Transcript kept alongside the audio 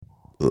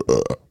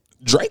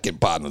Drinking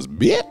partners,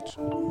 bitch.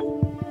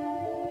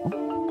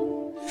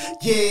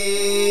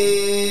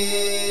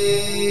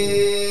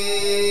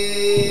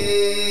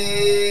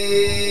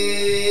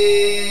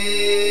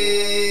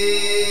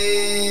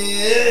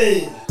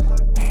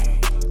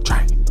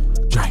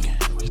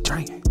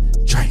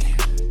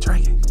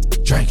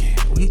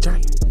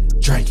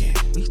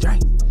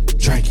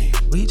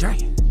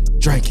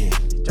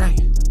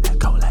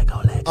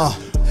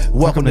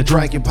 Welcome to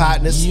Drinking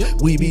Partners.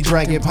 We be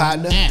drinking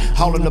partner.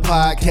 Holding the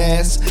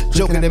podcast.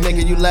 Joking and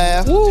making you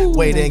laugh.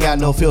 Wait, ain't got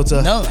no filter.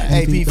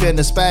 AP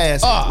finna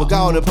spaz. We're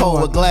gonna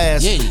pour a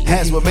glass.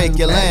 Has will make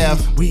you laugh.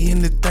 We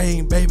in the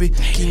thing, baby.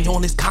 King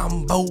on this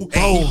combo.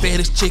 Fed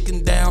his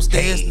chicken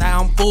downstairs.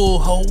 Now I'm full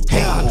hoe.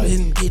 I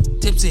didn't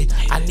get tipsy.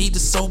 I need to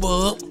sober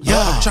up.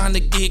 I'm trying to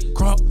get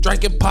crunk.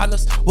 Drinking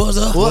partners. What's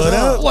up? What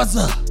up? What's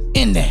up?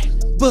 In there.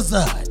 Buzz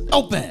up.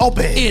 Open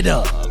it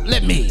up.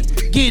 Let me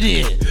get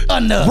it.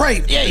 Under.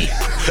 Rape. Yeah.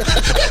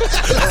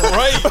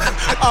 Right.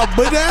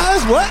 But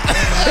that's what?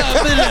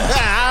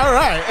 All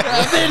right.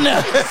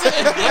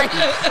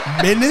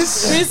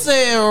 Business? We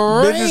said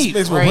rape.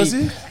 Business with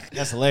pussy?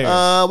 That's hilarious.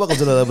 Welcome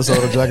to another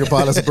episode of Drinking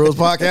Partners and Brews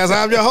Podcast.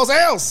 I'm your host,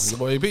 Els. Your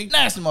boy AP.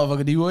 Nasty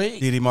motherfucker,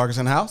 D-Wade. DD Marcus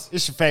in the house?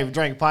 It's your favorite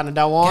drinking partner,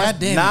 Dawan. God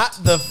damn Not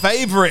the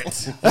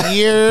favorite.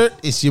 Here,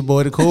 it's your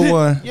boy, the cool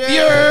one. it.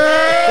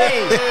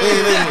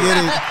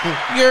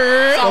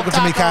 Welcome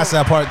to me,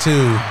 Casa Part 2.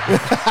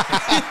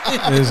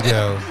 Let's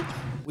go.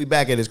 We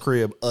back at his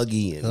crib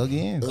again.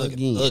 Again.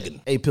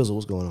 Hey, Pizzle,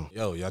 what's going on?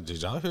 Yo, did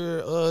y'all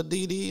hear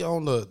DD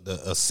on the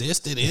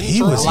assisted intro?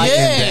 He was Like in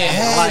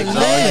the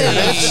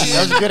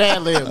that was a good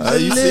ad lib.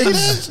 You see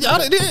that? Y'all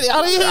didn't hear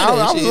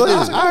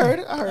that shit. I heard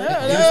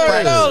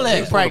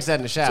it. He practiced that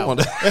in the shower.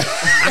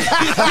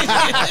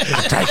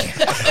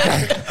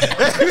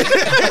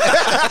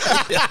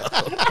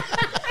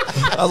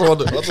 I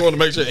just wanted to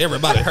make sure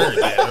everybody heard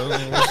that. I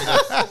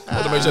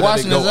wanted to make sure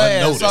Washing that his didn't go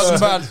ass, talking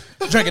unnoticed.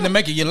 about drinking to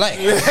make it you laugh.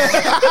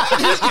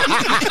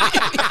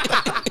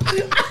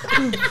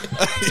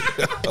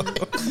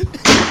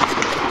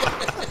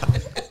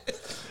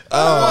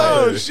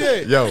 Oh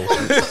shit! Yo.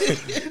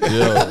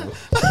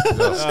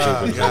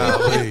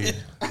 golly.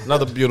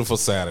 Another beautiful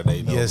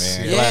Saturday, though, Yes,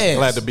 man. yes.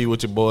 Glad to be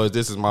with you boys.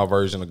 This is my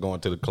version of going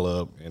to the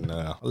club, and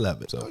I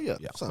love it. So, yeah.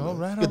 All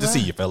right, good to see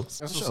you,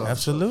 fellas.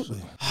 Absolutely.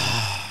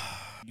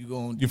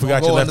 You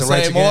forgot go your in left the and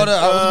right same again? order.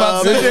 I was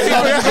about to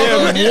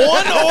say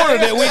One order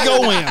that we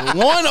go in.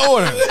 One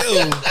order.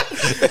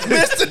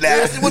 Mr.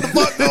 Nasty, what the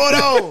fuck going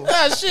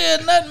on?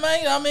 shit, nothing,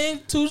 man. I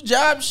mean, two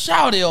jobs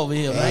shouty over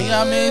here, man. You know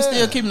what I mean?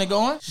 Still keeping it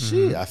going.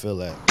 Shit, I feel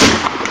that. You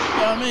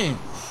know what I mean?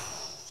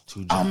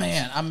 Oh,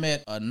 man, I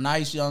met a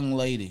nice young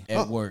lady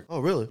at work.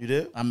 Oh, really? You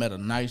did? I met a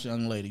nice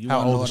young lady. You How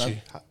wanna know old is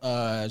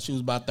what she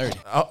was about 30.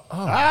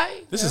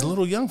 This is a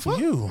little young for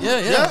you.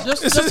 Yeah.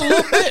 Just a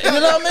little bit. You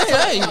know what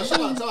I mean?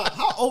 Hey,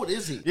 How old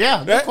is he?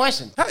 Yeah, good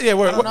question. How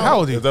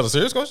old are you? Is that a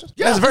serious question?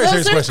 That's a very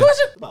serious question.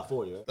 About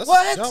 40, right?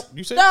 What?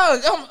 You said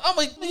Dog, I'm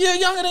a year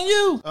younger than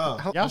you.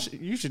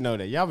 You should know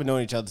that. Y'all been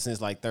knowing each other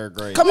since like third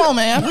grade. Come on,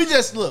 man. We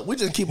just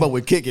keep up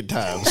with kicking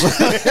times. We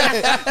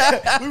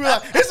were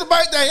like, it's a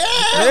birthday.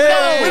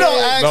 Yeah. We don't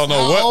ask. don't know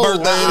how what old.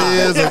 birthday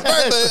it is. It's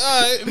birthday.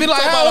 All right. Be like,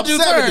 Talking how about old you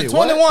I'm 70, turn?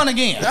 21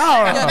 again.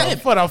 All right.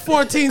 For the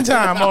 14th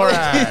time. All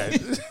right.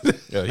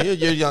 Yeah,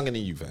 you're younger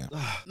than you, fam.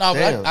 No,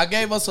 Damn. but I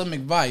gave her some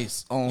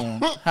advice on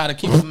how to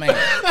keep a man.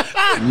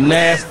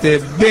 Nasty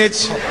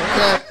bitch.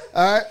 Okay.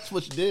 All right. That's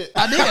what you did.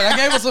 I did. I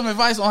gave her some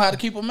advice on how to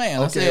keep a man.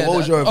 Okay, I said, what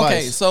was your advice?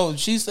 Okay, so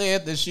she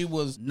said that she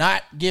was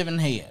not giving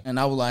head. And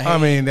I was like, hey, I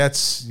mean,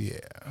 that's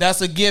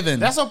that's a given.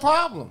 That's a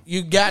problem.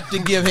 You got to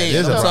give head.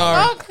 is a I'm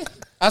sorry.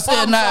 I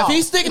said, nah, if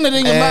he's sticking it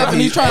in your And mouth and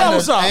he's trying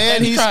Problem solved. to,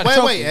 And he's trying to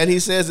choke wait, you. and he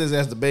says this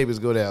as the babies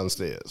go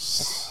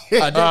downstairs.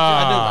 I do.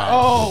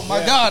 Oh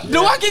my God!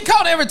 Do I get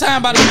caught every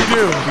time by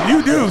the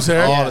You do,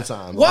 sir. All the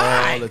time.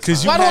 Why? All the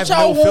Because time. you Why don't have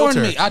y'all no warn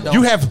filter. me? I don't.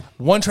 You have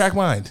one track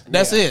mind.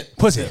 That's it.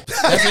 Pussy.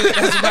 That's it.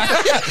 That's about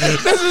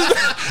This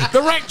is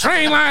the right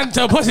train line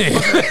to pussy.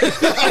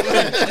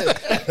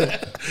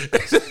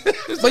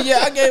 But yeah,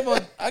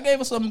 I gave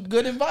her some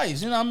good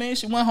advice. You know what I mean?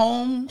 She went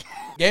home,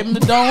 gave him the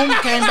dome,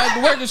 came back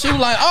to work, and she was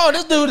like, "Oh,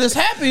 this dude is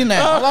happy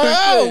now." I'm like,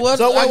 oh, well,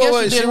 So I guess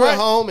wait, she did she it went right.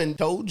 home and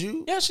told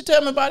you? Yeah, she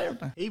told me about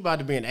everything. He about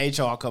to be in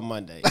HR come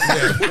Monday.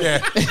 Yeah.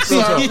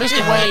 So,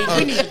 Mr. Wade,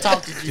 we need to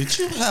talk to you. Did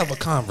you have a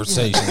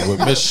conversation with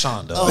Miss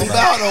Shonda Oh, about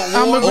God,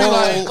 I'm gonna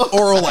be like,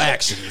 oral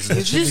actions?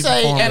 Did you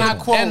say, and I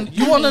quote, and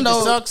you want to need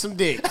know, suck some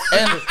dick?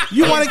 and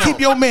You want to keep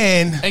your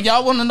man. and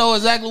y'all want to know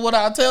exactly what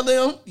I tell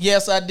them?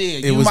 Yes, I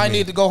did. You was might me.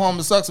 need to go home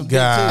and suck some dick too.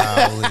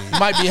 Golly.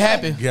 Might be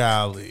happy.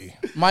 Golly.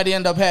 Might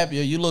end up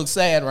happier. You look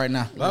sad right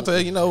now. I'll tell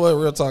you, you know what?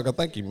 Real talk. I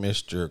think you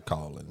missed your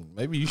calling.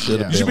 Maybe you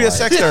should have. You should be a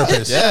sex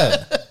therapist.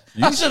 Yeah.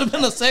 I should have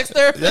been a sex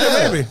therapist.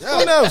 Yeah, maybe.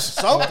 Who knows?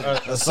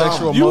 A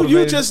sexual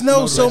You just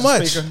know so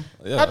much.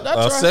 Yeah,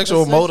 a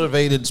sexual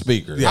motivated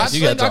speaker. Yes.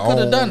 You got I think I your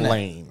coulda own done that.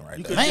 lane right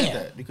You could Man, do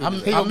that. You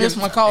could do I missed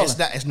my call.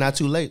 It's not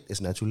too late.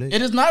 It's not too late.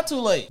 It is not too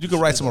late. You could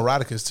write some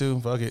eroticas too.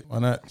 Fuck it. Why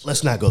not?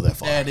 Let's not go that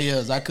far. That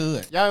is, I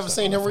could. Y'all ever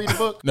seen him read the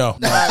book? No.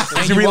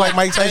 Did you read like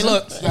Mike Hey, Tyson?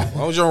 look. Why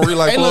don't you don't read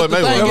like Hey, Floyd look, the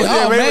thing Mayweather? is-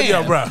 Yeah, Oh, maybe,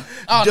 man. yo, bro.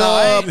 Oh, no,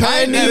 I ain't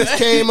Panties never-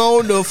 came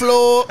on the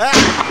floor.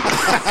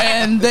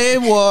 and they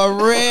were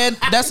red.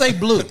 That's a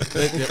blue.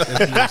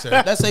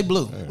 That's a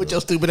blue. With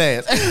your stupid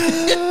ass.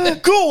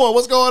 Cool one.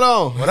 What's going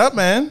on? What up,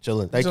 man?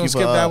 Chilling. Thank Thank you you for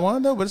skip that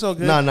one though, but it's all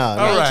good. All All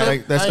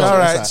right. Let's go. All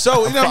right. Let's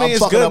So, you know what I mean? I'm It's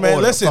fucking good, up man.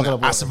 order. Listen, Fucking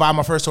up I order. survived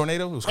my first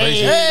tornado. It was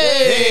crazy.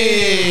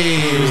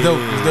 Hey. It was dope.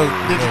 It was dope.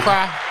 Did you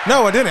cry?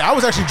 No, I didn't. I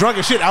was actually drunk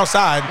as shit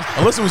outside.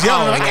 Alyssa was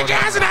yelling, like, get your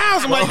ass in the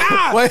house. I'm like,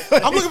 nah. Wait.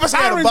 I'm looking for He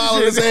had a sirens. bottle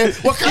in and his shit.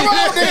 hand. Well, come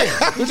on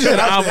then.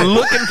 I'm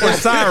looking for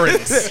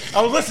sirens.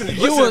 I was listening.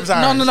 You were,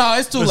 no.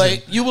 It's too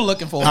late. You were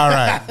looking for it. All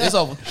right. It's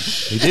over.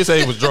 He did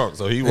say he was drunk,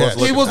 so he was Yeah.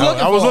 looking. was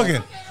looking I was for it.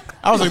 looking.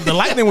 I was like, the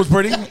lightning was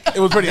pretty. It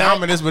was pretty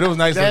ominous, but it was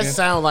nice. That looking.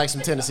 sounds like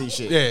some Tennessee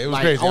shit. Yeah, it was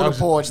like crazy. I On the was-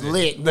 porch,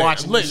 lit,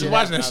 watching that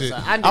shit.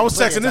 I was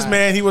texting this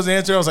man. He wasn't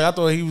answering. I was like, I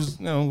thought he was,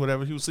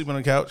 whatever. He was sleeping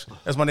on the couch.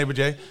 That's my neighbor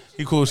Jay.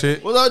 He cool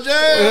shit. What's up,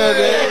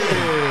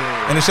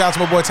 Jay? And a shout out to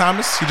my boy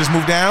Thomas. He just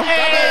moved down.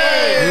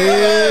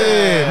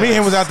 Yeah. Me and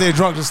him was out there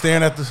drunk, just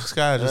staring at the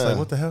sky, just like,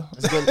 what the hell?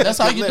 That's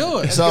how you do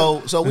it.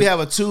 So we have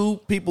a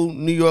 2 people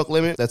New York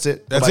limit. That's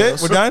it. That's Nobody it?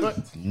 else? We're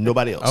done?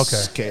 Nobody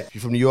else. Okay. If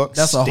you're from New York,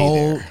 That's a stay whole.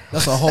 there.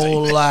 That's a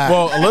whole lie.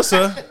 Well,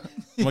 Alyssa,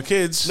 my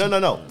kids. No.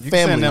 send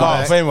Family. them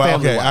Oh, family.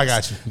 Okay, wise. I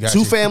got you. Got 2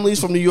 you. families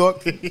from New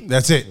York.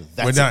 That's it.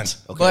 We're done.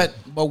 Okay.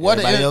 but what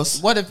Everybody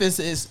else? if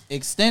it's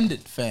extended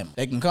family?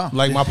 They can come.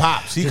 Like my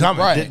pops. He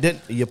coming. Right.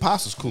 Your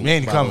pops is cool.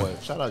 Man, he by the coming. way.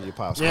 Shout out to your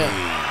pops.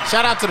 Yeah.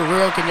 Shout out to the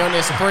real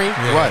Quinones Supreme.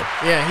 Right.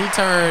 Yeah, he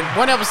turned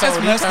one episode. That's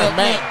He messed turned up,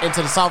 Matt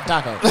into the soft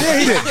taco. Yeah,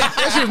 he did.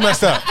 That shit was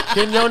messed up.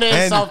 Quinones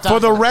And soft taco. for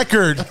the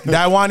record,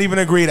 Daiwan even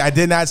agreed. I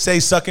did not say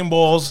sucking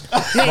balls,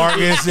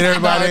 Marcus and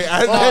everybody.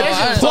 I I-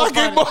 said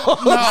sucking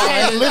balls. I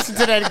had to listen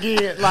to that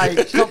again.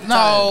 Like,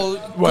 No,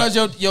 because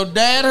your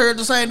dad heard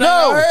the same thing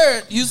No. I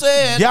heard. You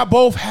said Y'all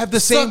both have the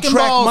same sucking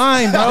track balls.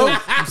 mind, bro.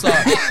 I'm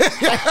sorry.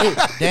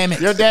 Damn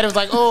it. your daddy was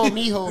like, "Oh,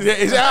 mijo, Yeah,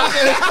 it's out.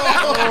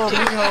 oh,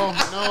 mijo,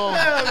 no."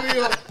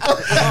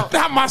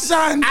 Not my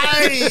son. Nah,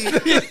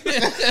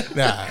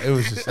 it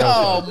was just.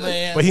 Oh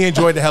man. But he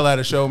enjoyed the hell out of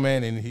the show,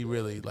 man, and he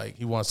really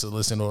he wants to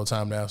listen all the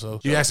time now. So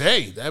he asked,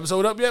 "Hey, the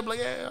episode up yet?" I'm like,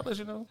 "Yeah, I'll let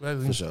you know."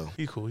 For sure.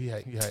 He cool. He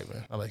hype,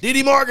 man. I like.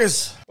 Didi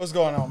Marcus. What's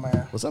going on,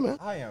 man? What's up, man?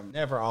 I am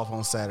never off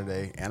on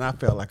Saturday, and I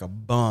felt like a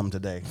bum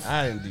today.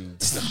 I didn't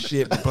do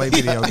shit but play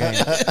video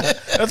games.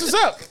 That's what's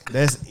up.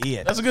 That's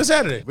it. That's a good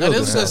Saturday. That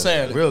is a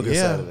Saturday. Real good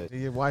yeah. Saturday.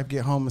 Your wife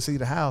get home and see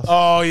the house.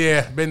 Oh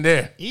yeah, been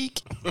there.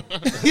 Look,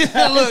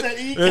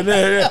 Been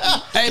there. Yeah.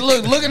 hey,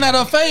 looking at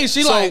her face,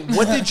 she So, like,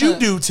 what did you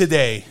do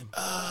today?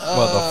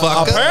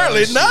 Motherfucker.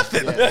 Apparently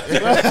nothing.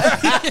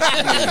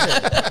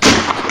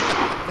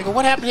 Nigga,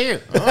 what happened here?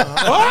 Take a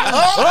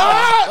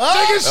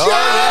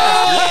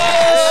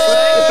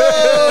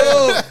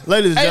shot.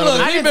 Ladies and Hey, gentlemen.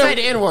 look, I didn't say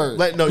the N word.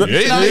 No, Yeah,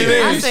 you he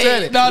did. I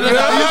said it. no. I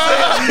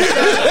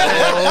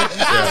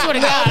swear to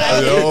God.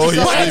 Oh, he's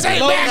What I sleeping. say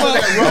back?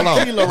 Hold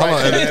on. Keela Hold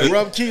on. right there.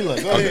 Rub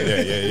Keela. Go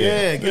ahead.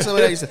 Yeah. Get some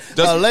of that. You said.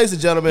 Just- Ladies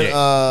and gentlemen,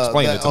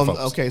 explain it to folks.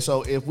 okay,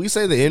 so if we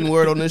say the N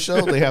word on this show,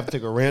 they have to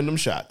take a random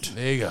shot.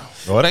 There you go.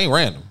 Oh, it ain't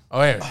random.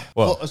 Oh yeah.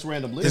 Well, it's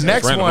random. The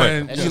next random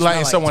one, liquor. you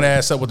lighting someone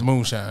ass up with the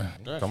moonshine.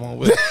 Come on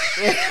with it.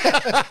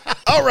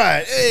 All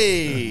right.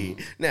 Hey.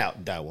 Now,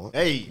 Daiwan.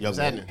 Hey, Young what's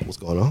man, happening? what's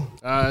going on?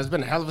 It's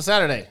been a hell of a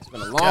Saturday. It's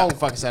been a long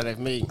fucking Saturday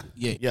for me.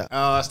 Yeah.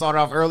 I started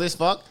off early as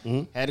fuck.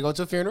 Had to go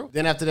to a funeral.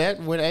 Then after that,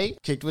 went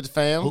ate, kicked with the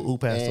fam. Who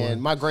passed away? And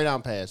my great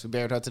aunt passed. We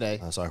buried her today.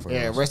 Sorry for her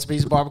Yeah, loss. rest in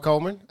peace, Barbara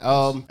Coleman.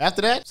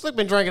 After that, Slick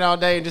been drinking all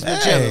day and just been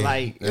chilling.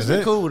 Like, it's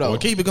been cool though. Well,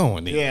 keep it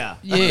going then. Yeah.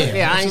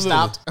 Yeah, I ain't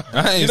stopped.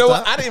 I ain't You know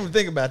what? stopped. I didn't even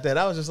think about that.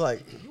 I was just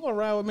like, "You want to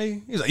ride with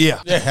me?" He's like, yeah,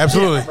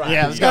 absolutely.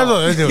 Yeah, let's go.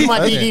 Absolutely. Let's do it. He my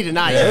DD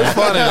tonight. It's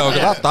funny though,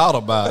 because I thought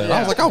about it. I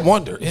was like, I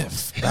wonder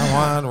if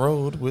Daiwan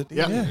rode with you.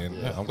 Yeah.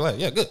 And I'm glad.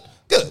 Yeah, good.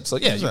 So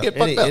yeah, you get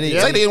Any- fucked up. any-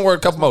 Say the N word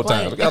a couple more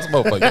times. I got some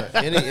more for you.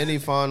 Any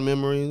fond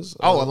memories?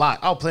 Oh, a lot.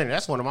 Oh, plenty.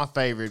 That's one of my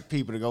favorite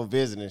people to go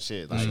visit and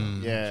shit. Like,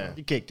 yeah,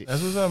 you kicked it.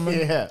 That's what's up, man.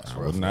 Yeah. I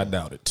would not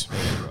doubt it.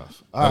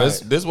 All Now,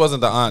 this wasn't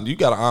the aunt. You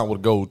got an aunt with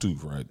a gold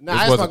tooth, right? Nah, This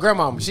that's my wasn't-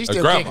 grandmama. She's a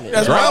still grandma. kicking it.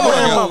 That's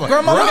Grandma.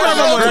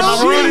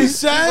 Grandma Rudy, For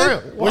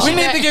son. real. We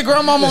need to get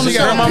grandmama on the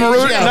show. Grandmama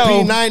She Rudy? got a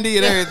No. P90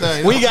 and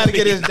everything. We got to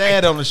get his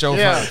dad on the show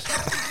Yeah. first.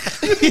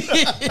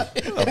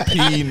 a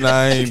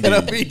P90.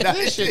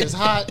 This shit is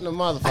hot in the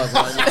motherfucker.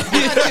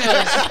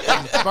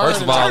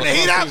 First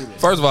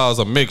of all, it's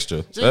a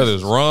mixture. That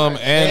is rum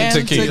and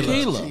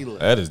tequila.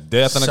 That is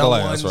death in a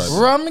glass, right?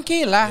 Rum and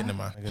tequila.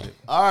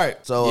 All right.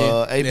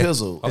 So, hey,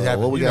 Pizzle,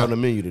 happened. what we You got know. on the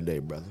menu today,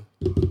 brother?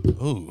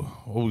 Ooh,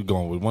 what we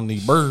going with? One of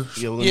these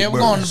birds? Yeah, we're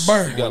going to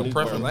burn. You got a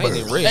preference? I ain't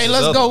even ready. Hey,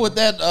 let's go with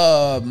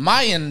that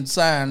Mayan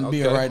sign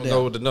beer right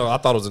there. No, I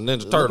thought it was a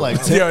Ninja Turtle. Like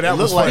Yo, that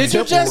was funny. Did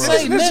you just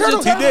say Ninja He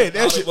Turtle? did.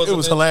 That shit, it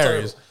was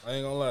hilarious. I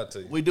ain't gonna lie to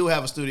you. We do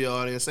have a studio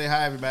audience. Say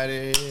hi,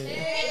 everybody.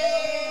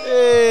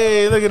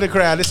 Hey, look at the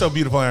crowd. They're so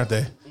beautiful, aren't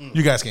they?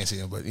 You guys can't see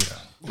him, but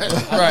Right.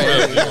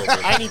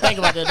 I didn't even think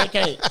about that. They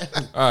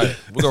can't. All right,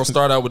 we're gonna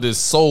start out with this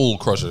Soul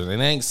Crusher, and it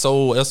ain't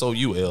Soul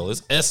SOUL,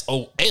 it's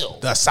SOL.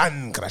 the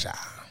Sun Crusher.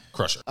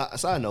 Crusher.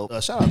 Side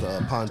note, shout out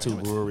to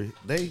Pontoon Brewery.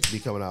 They be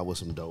coming out with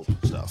some dope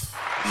stuff.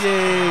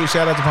 Yay!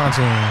 Shout out to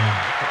Pontoon.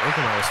 They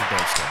come out with some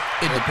dope stuff.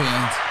 It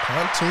depends.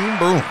 Pontoon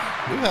Broom.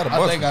 We had a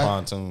bunch of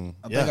Pontoon.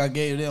 I think I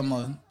gave them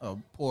a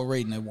poor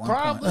rating at one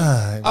point.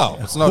 Oh,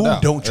 it's no Who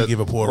doubt. don't you give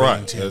a poor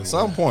rating to? At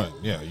some point,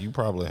 yeah, you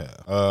probably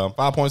have.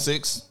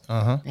 5.6.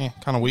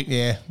 Kind of weak.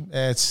 Yeah,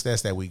 that's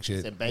that weak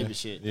shit. That baby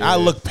shit. I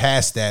look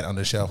past that on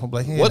the shelf. I'm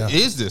like, What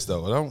is this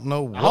though? I don't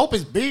know. I hope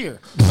it's beer.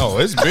 No,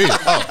 it's big.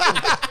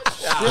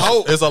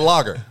 Oh, it's a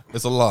lager.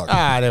 It's a lager.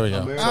 there we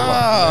go.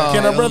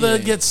 Can our brother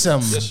get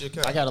some?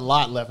 I got a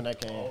lot left in that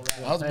can.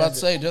 I was about to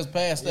say, just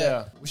past that.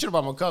 Yeah. We should have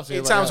brought more cups.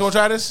 Hey, Thomas, want to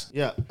try this?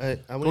 Yeah. Hey,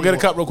 Go get a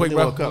cup real quick,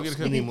 bro.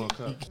 We need more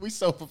cups. We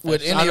so professional.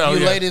 Would any of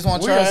you ladies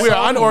want to try? We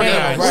are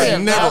unorganized. Right.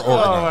 Never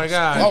organized. Oh my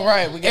god! All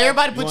right, we got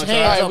Everybody put your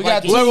hands up. we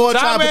got like Whoever want to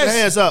try, Thomas, put their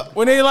hands up.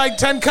 We need like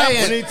 10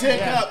 cups. We need 10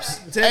 cups.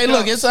 10 Hey, look,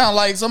 cups. it sounds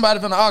like somebody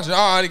from the auction.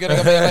 All right,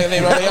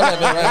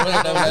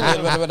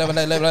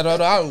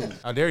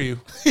 How dare you?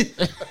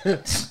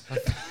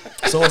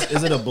 So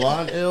is it a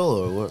blonde ale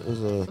or what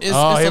is a? It's here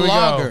a we go.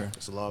 lager.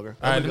 It's a lager.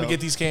 All right, let me get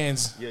these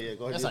cans. Yeah,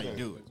 go ahead. That's how you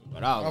do it.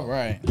 But All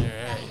right.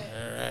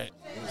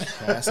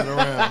 Pass it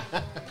around.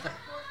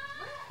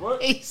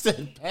 He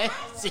said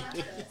pass it.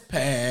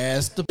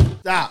 Pass the.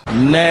 Stop.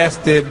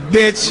 Nasty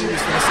bitch.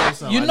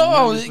 You know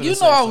I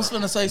was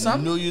finna say I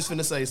something. knew you was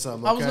finna say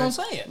something. I was okay? gonna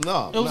say it.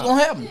 No, it was no.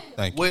 gonna happen.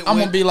 Thank you. I'm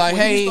gonna be like,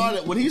 hey.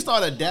 when he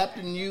started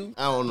adapting you,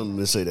 I don't know if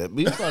to say that, but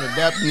he started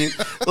adapting you.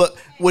 Look,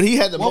 when he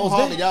had the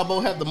mohawk, and y'all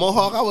both had the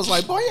mohawk, I was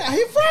like, boy, yeah,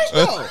 he fresh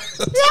though.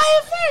 Yeah,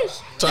 he fresh.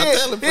 Try to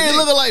tell him. He ain't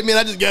looking like me.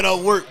 I just got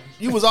off work.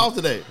 You was off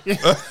today. No,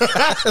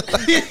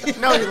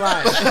 he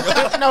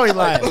lied. No, he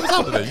lied.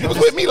 You was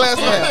with me last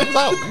night.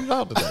 You was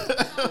out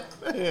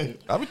today.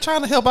 I be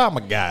trying to help out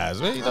my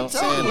guys, man. You know what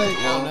I'm saying?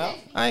 Like,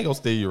 I ain't gonna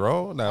steer you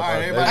wrong. Nah, All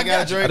right, everybody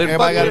got a drink. I didn't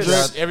Everybody got a fuck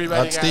drink. with you.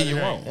 Everybody I'd steer you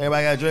wrong.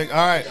 Everybody got a drink.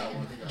 All right.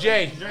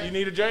 Jay, you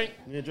need a drink?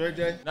 You need a drink,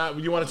 Jay? Nah,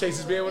 you want to taste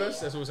this beer with us?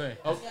 That's what we're saying.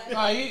 Oh,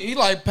 Nah, he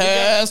like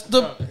pass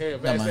the. here,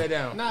 pass that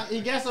down. Nah,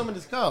 he got some in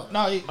his cup.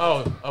 No, he.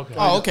 Oh, okay.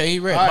 Oh, okay, he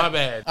ready. My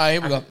bad. All right,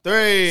 here we go.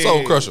 3,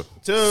 Soul Crusher.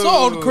 2,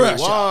 Soul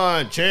Crusher.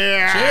 1.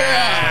 Cheers.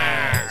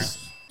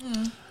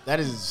 That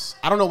is,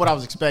 I don't know what I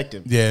was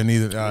expecting. Yeah,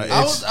 neither.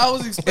 I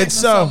was expecting it's,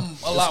 something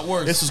a lot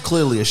worse. This was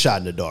clearly a shot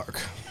in the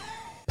dark.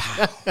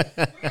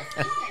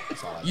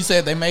 You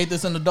said they made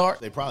this in the dark.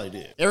 They probably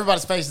did.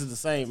 Everybody's face is the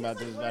same out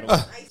there, by the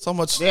way. So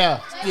much. Yeah.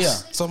 Yeah.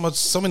 So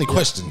many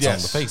questions Yes.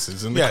 on the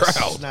faces in the Yes.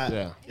 crowd. It's not.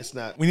 Yeah. It's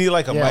not. We need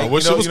like a Yeah. mic. I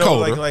wish it was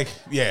colder. Like,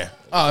 yeah.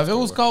 Oh, if it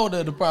was colder,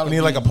 it'd probably We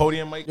need like a be-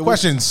 podium mic.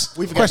 Questions.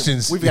 We forgot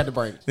Questions. We forgot to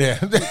break. Yeah.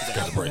 Let's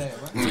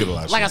get a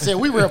lot of Like I shit. said,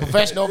 we real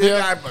professional over here.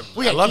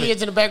 We I got love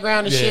kids in the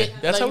background and shit.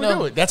 That's how Like, we you know,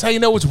 do it. That's how you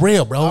know it's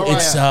real, bro. All right.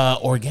 It's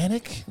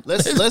organic.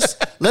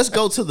 Let's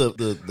go to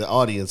the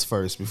audience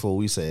first before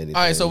we say anything.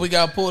 All right, so we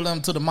gotta pull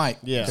them to the mic.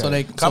 Yeah. So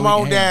they Come so we on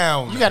can hear.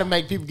 down. You got to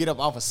make people get up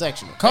off a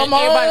sectional. Come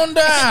Everybody- on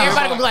down.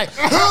 Everybody gonna be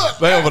like,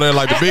 They over there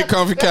like the big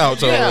comfy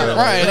couch over there.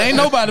 Right, ain't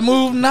nobody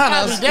moving, not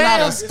a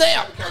Damn.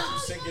 step.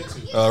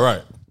 All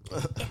right.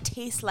 It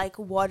tastes like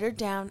watered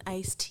down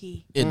iced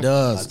tea. It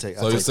does.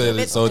 So you said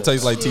it. So it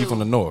tastes like tea from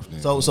the north.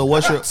 Then. So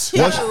what's your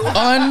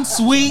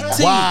Unsweet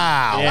tea.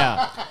 wow?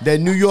 yeah. That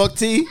New York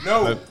tea?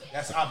 No,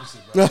 that's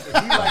opposite, bro.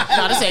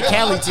 Nah, this ain't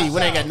Cali tea. We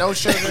ain't got no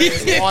sugar,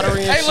 it's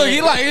watery and Hey, look, shit.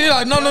 he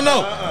like,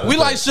 no. We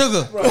like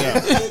sugar.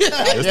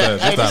 It's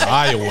that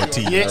Iowa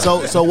tea. Yeah.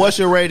 So what's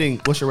your rating?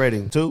 What's your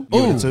rating? 2?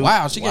 Give it Ooh, a 2.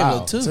 wow, she gave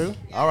it a 2.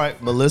 All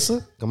right,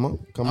 Melissa, come on.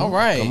 All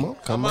right.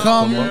 Come on.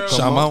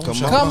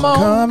 Come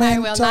on. I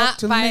will not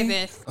buy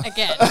this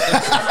again.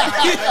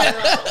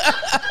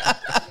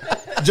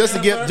 Just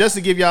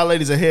to give y'all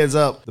ladies a heads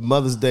up, the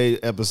Mother's Day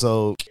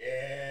episode.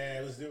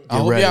 I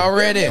hope y'all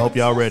ready. Hope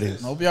y'all ready.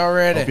 Hope y'all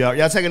ready.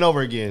 Y'all taking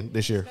over again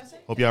this year.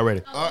 Hope y'all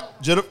ready. All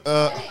right, Jennifer,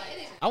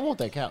 I want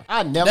that couch.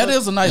 I never. That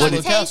is a nice It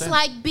little couch. tastes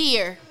like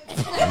beer.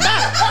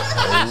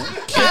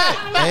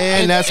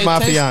 and that's my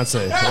tastes-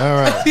 fiance. All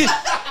right.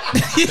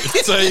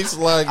 It tastes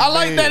like. I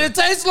like beer. that. It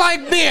tastes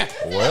like beer.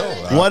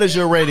 Well, What is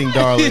your rating,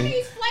 darling?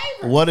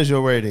 What is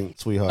your rating,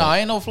 sweetheart? No,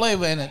 ain't no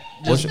flavor in it.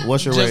 What's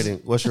your just- rating?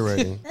 What's your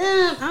rating?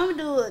 I'm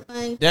do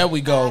it. There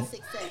we go.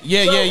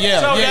 Yeah. So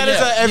that is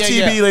a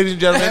FTB, ladies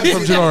and gentlemen,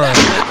 from Genora.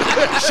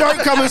 Shirt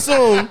coming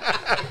soon.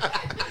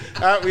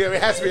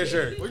 It has to be a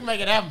shirt. We can make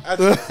it happen.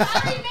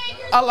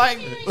 I like.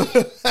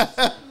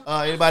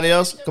 Anybody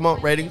else? Come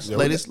on, ratings,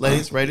 ladies,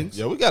 ratings.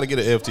 yeah, we got to get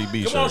an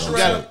FTB shirt. on, I'm Sherelle.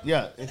 saying.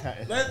 Yeah.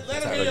 Let him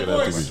Gotta hear get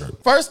your an FTB voice.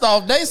 shirt. First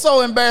off, they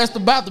so embarrassed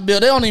about the bill,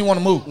 they don't even want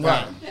to move.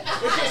 Right.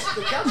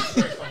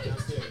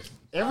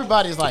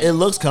 Everybody's like It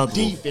looks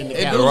comfortable. deep in the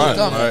It couch. do. Right,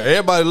 Coming. right.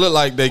 Everybody look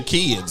like they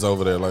kids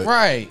over there. Like,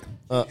 Right.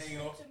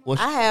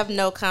 I have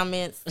no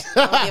comments.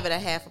 I'll give it a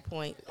half a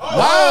point.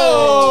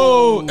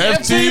 Whoa!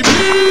 FTB.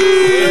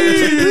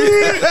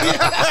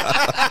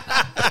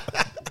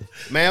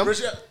 Ma'am.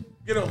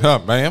 Get over. Huh,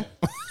 ma'am.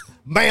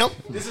 Ma'am.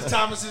 This is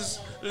Thomas's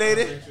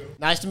Lady.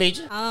 Nice to meet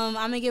you. I'm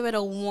gonna give it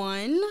a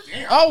 1.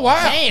 Oh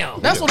wow.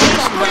 Damn. That's what I'm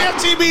talking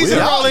about. TBs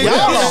and all Y'all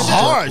are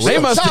harsh. They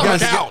must have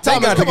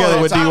got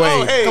together with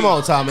D-Wade. Come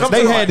on, Thomas.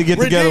 They had to get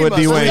together with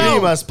D-Wade.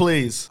 Redeem us,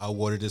 please. I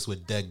watered this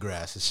with dead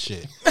grass. It's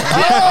shit.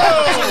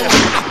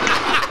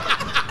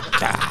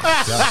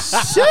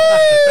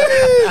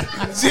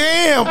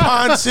 Damn,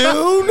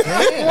 Pontoon.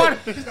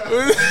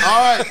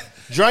 All right.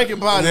 Drinking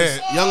partners.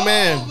 Young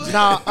man.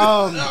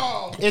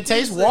 No, it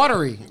tastes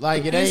watery.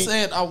 Like it He ain't.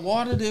 said I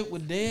watered it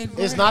with dead grass.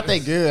 It's not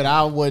that good.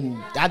 I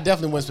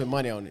definitely wouldn't spend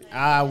money on it.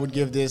 I would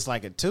give this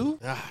like a 2.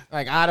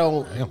 Like I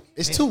don't.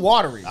 It's too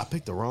watery. I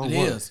picked the wrong It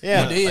one. is.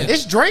 Yeah, It is.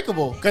 it's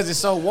drinkable because it's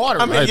so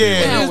watery. I mean,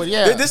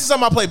 Yeah. This is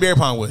something I play beer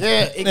pong with.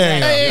 Yeah, exactly.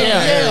 There you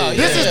go.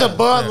 Yeah. This is the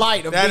Bud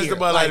Light of beer. That is the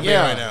Bud Light of beer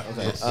right now.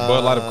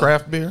 Bud Light of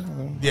craft beer.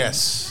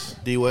 Yes.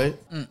 D-Wade.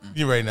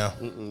 You right now.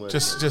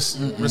 Just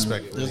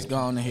respect. Just go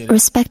on ahead.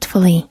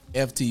 Respectfully.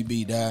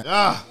 FTB,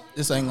 dog.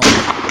 This ain't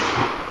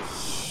gonna.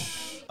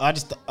 I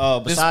just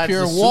besides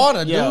pure the soup,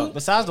 water, yeah. dude.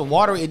 Besides the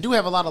water, it do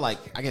have a lot of like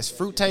I guess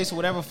fruit taste or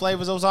whatever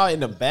flavors those are in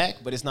the back,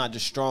 but it's not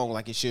just strong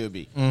like it should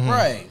be.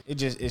 Right.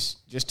 It's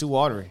just too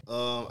watery.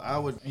 I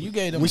would. You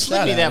gave them. We a still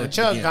shout need to out have a at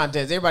chug the beginning.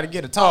 contest. Everybody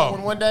get a tall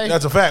one day.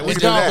 That's a fact. We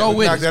Let's can do that. go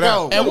with Knock it. that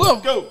out. And we'll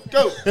Go.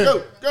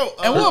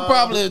 and we'll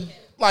probably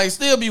like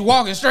still be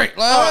walking straight.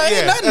 Like, Oh, ain't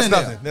yeah, nothing that's in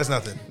there. nothing. That's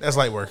nothing. That's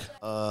light work.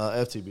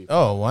 FTB.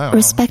 Oh, wow.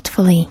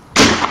 Respectfully.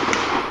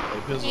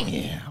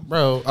 Yeah,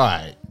 bro. All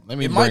right. Let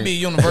me It might be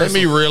universal. Let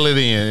me reel it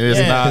in. It's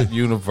Yeah. not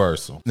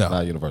universal. No. It's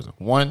not universal.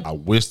 1, I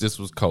wish this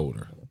was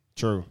colder.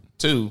 True.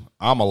 2,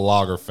 I'm a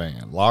lager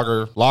fan.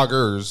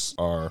 Lagers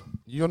are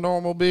your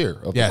normal beer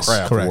of Yes, the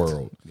craft correct.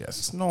 world. Yes,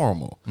 it's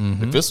normal.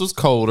 If this was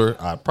colder,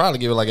 I'd probably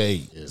give it like an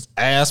 8. It's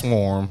ass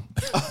warm,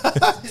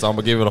 so I'm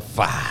gonna give it a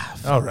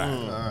 5. All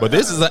right. But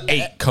this is an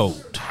 8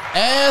 coat.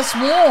 Ass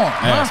warm.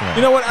 Ass warm.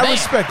 You know what? I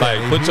respect that.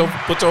 Like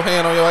put your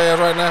hand on your ass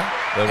right now.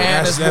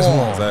 And it's that's warm.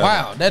 warm. Exactly.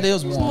 Wow, that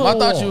is warm. I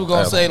thought you were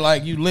gonna That's say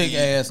like you lick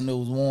ass and it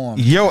was warm.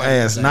 Your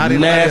ass, not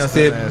in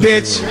nasty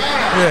bitch.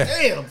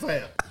 Damn,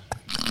 fam.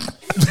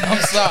 I'm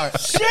sorry.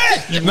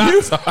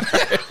 Not sorry.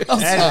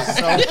 That is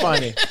so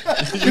funny.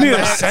 You need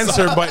a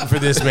censor button for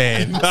this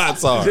man. Not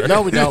sorry.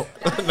 No, we don't.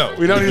 No,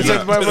 We don't need a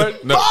censor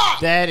button. No.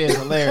 That is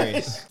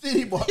hilarious.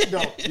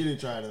 No, you didn't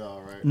try it at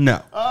all, right?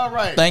 No. All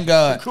right. Thank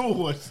God. Cool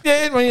one.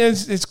 Yeah, I mean,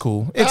 it's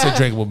cool. It's a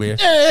drinkable beer.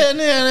 Yeah.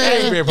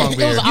 Beer pong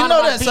beer. You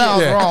know that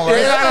sounds wrong,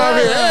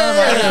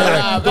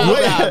 right?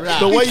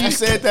 The way you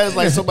said that is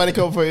like somebody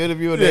come for an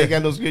interview and they ain't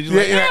got no schedule.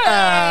 Like,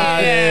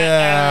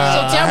 Yeah.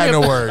 So tell I had me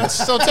no words.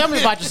 So tell me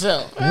about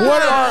yourself.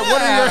 What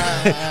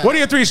are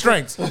your 3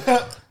 strengths?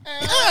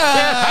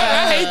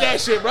 I hate that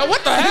shit, bro.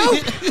 What the hell?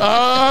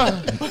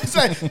 it's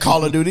like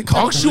Call of Duty.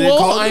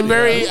 Punctual. I'm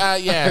very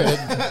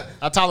yeah.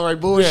 I tolerate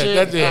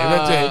bullshit.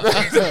 Yeah,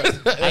 that's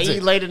it. I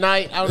eat late at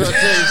night. I don't know what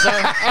to tell you,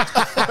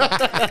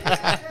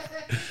 son.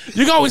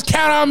 You can always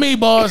count on me,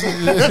 boss.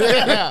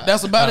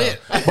 That's about it.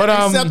 But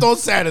Except on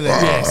Saturday.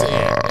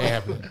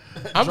 yeah.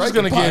 I'm just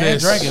gonna give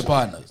this. Drinking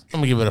partners. I'm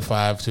gonna give it a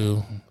 5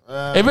 too.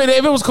 If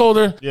it was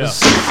colder, 6.5,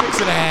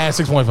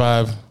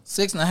 6.5.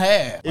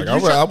 6.5. Like,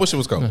 I wish it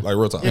was cold. Like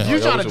real talk. If you're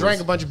Like, I trying wish to it drink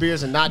was- a bunch of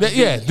beers and not just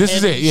Yeah, be this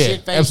is heavy, it. Yeah,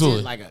 shit-faced,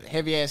 absolutely. like a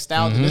heavy ass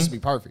stout, then this would be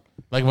perfect.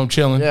 Like if I'm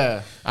chilling.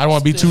 Yeah. I don't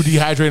want to be too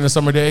dehydrated on a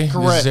summer day.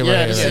 Correct. This is it Yeah,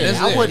 right this here. is it. this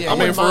is I it. wouldn't. Yeah. I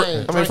wouldn't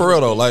mind. I mean, for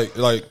real though,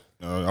 like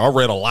I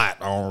read a lot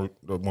on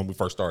when we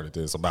first started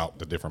this about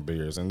the different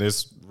beers, and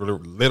this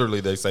literally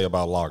they say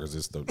about lagers,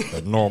 it's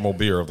the normal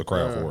beer of the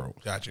craft world.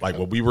 Gotcha. Like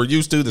what we were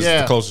used to, this is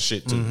Yeah. the closest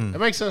shit to. It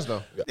makes sense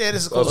though. Yeah,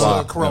 this is That's close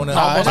why to Corona.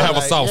 I have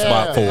a soft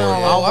spot for it.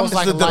 Almost It's the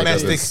like a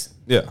domestic.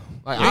 Yeah.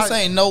 Like, This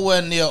ain't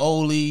nowhere near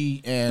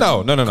Oli and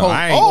No. Coke.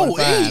 I ain't Oh,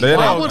 gonna E.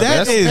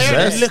 That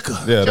is liquor.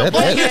 Yeah,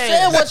 But you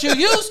said what you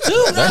used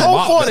to. that's Coke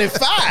malt.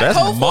 45. That's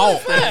Coke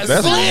malt. 45.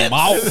 That's Slips.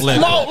 malt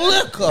liquor. Malt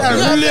liquor. You know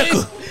what I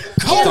mean?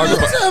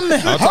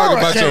 I'm talking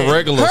about your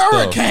regular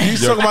Hurricane. stuff.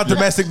 He's talking about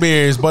domestic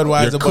beers,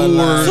 Budweiser, Your Bud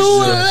Light.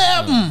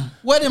 Coors. 211.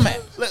 Wait a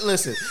minute.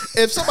 Listen,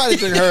 if somebody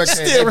drink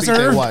Hurricane, they beat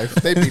their wife.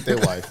 They beat their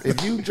wife.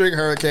 If you drink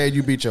Hurricane,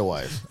 you beat your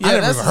wife. I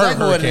never that's even heard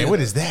exactly what it Hurricane. is. What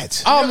is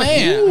that? Oh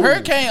man,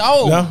 Hurricane.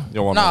 Oh No? You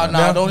don't want no, none of no,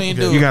 that. don't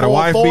even Okay. do You it. got a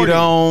wife beater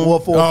on. Well,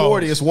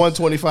 440 is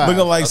 125.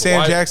 Looking like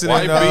Sam Jackson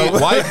white,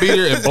 and white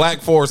beater and Black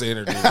Force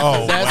energy.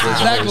 Oh, That's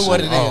exactly what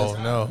it is. oh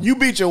no. You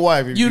beat your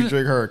wife if you, You-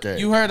 drink Hurricane.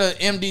 You heard of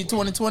MD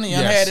 2020? Yes.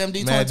 I had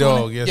MD 2020. Mad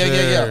Dog, yes, yeah.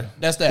 sir.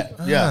 That's that.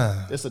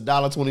 yeah, it's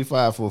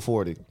 $1.25 for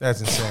 40.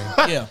 That's insane.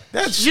 Yeah.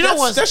 That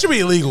should be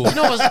illegal. You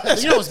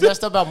know what's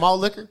messed up about malt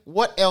liquor?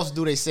 What else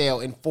do they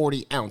sell in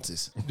 40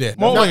 ounces? Yeah,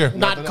 malt liquor.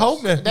 Not Coke.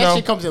 Yeah, That no.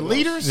 shit comes in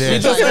liters. Yeah.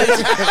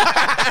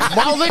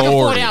 Malt liquor 40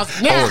 40.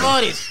 ounces. Now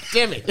for this.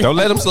 Damn it. Don't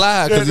let him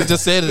slide because he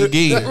just said it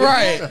again.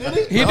 Right.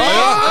 He did.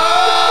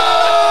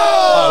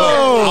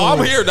 Oh,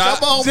 I'm here, Doc.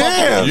 Come on,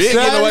 Damn, You ain't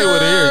getting away son.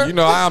 with it here. You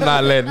know I'm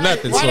not letting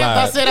nothing Right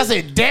after slide. I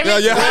said, damn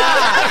it.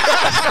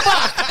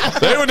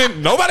 They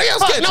didn't. Nobody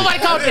else catch Nobody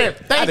it. caught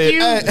that. Thank you.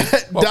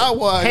 That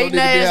one. Hating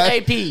ass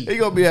AP. He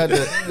gonna be out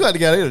there. You got to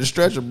get out of the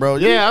stretcher, bro.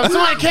 Yeah,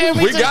 somebody came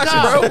We got you,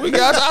 bro. We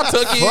got you. I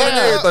took you in and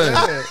everything.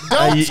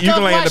 Don't You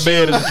can lay in the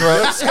bed in the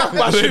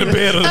truck. Lay in the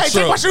bed of the Hey,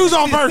 take my truck. shoes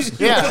on first.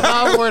 Yeah, that's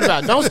all I'm worried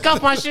about. Don't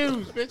scuff my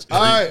shoes, bitch.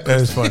 All right.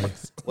 That's funny.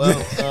 Well,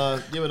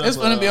 give it up. It's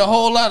gonna be a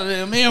whole lot of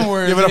them N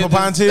words. Give it up for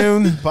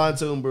Pontoon.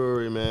 Pontoon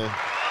Brewery, man.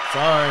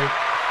 Sorry.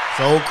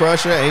 Soul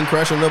Crusher ain't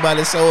crushing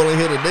nobody's soul in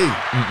here today.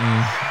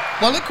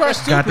 Well, it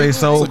crushed two Got they people.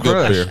 soul It's a good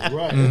crushed.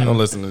 beer. Don't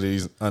listen to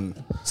these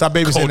Stop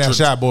babysitting that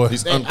shot, boy.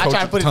 These I try to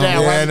uncultured put it tongues.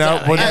 down. Yeah, right no,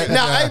 down. put Hey, that-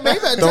 Now, hey, maybe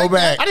Throw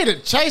back. I need to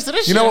chase to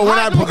this You shit. know what? We're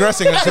Hot. not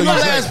progressing until you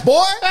Little drink. ass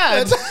boy.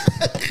 Yeah.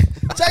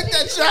 Take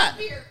that shot.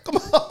 Come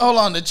on. Hold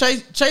on, the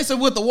chase it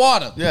with the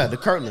water. Yeah, the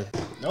Kirtland.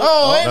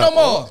 Oh, ain't no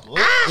more.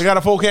 We got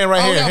a full can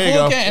right Oh, we here. got Here you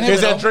full go. can. Here Here's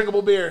we that go.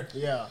 drinkable beer.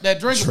 That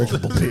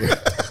drinkable.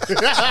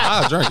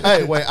 I drink it.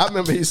 Hey, wait, I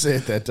remember he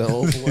said that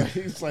though.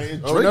 He's like,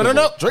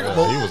 no.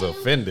 drinkable. He was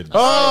offended. Saved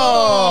it.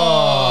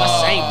 All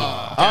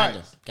right,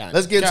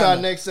 let's get to our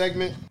next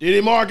segment.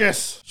 Diddy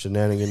Marcus.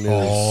 Shenanigan news.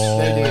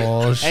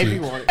 Oh, shit. AP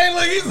wanted. Hey,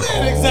 look, he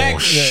said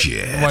exactly.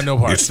 Shit. Want no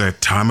part. It's that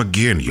time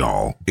again,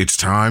 y'all. It's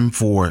time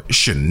for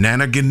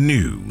Shenanigan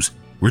News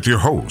with your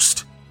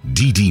host,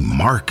 Didi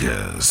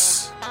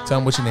Marcus. Tell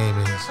them what your name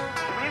is.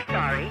 We're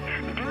sorry.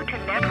 Due to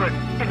network.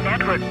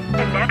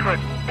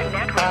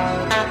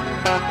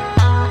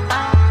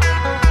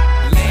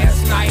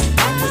 Last night I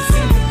was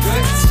in the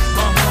guts.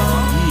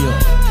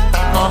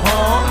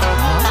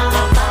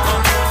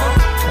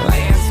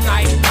 Last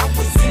night I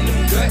was in the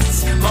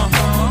guts.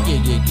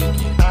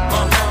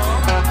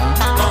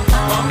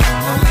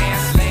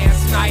 Last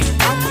night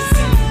I was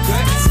in the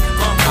guts.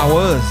 I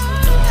was.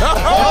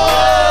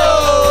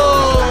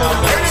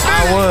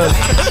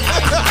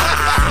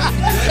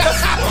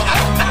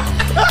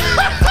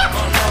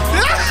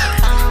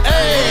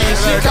 Hey,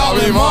 she called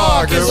me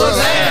Marcus. What's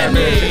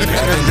happening?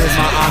 That's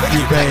my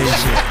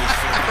occupation.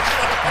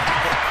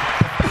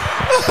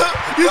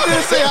 You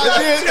didn't say I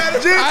did. I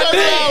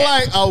did.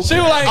 Like, oh, She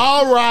was like,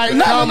 all right,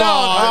 No, come no, on. no,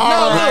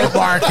 all right. look.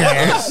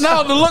 Marcus.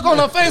 No, the look on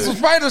her face was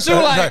frightened. She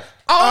was like,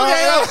 oh,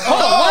 okay.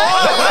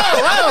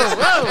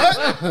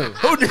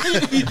 Hold on.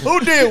 Who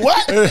did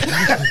what?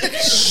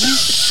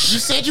 You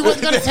said you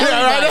wasn't going to tell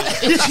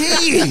anybody.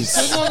 Jeez. You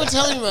said you wasn't going to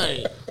tell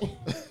anybody.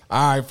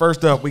 All right,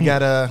 first up, we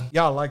got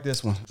y'all like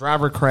this one.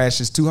 Driver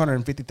crashes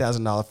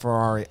 $250,000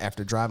 Ferrari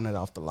after driving it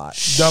off the lot.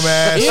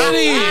 Dumbass.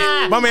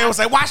 Idiot. My man was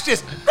like, watch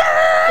this.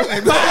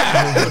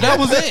 That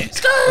was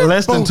it.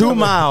 Less than 2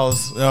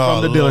 miles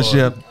from the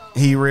dealership,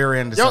 he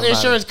rear-ended Your somebody.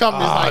 insurance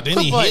company's like,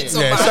 didn't he quit hit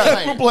playing.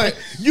 somebody? Play.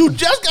 You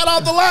just got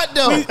off the lot,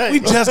 though. We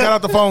just got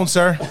off the phone,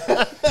 sir.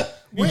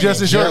 You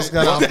just insurance. Just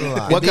got off the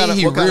lot. What kind of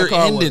He car was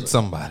rear-ended it?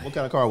 somebody. What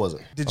kind of car was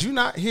it? Did you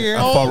not hear?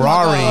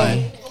 Ferrari.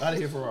 I didn't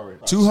hear Ferrari.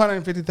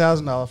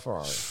 $250,000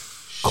 Ferrari.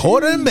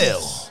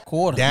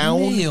 $250,000 down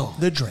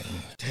the drain.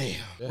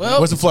 Well,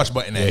 Where's the flush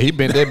button Yeah, at? he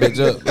bent that bitch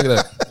up. Look at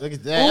that. Look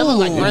at that. That looks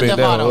like Grand been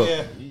Theft Auto.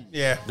 down.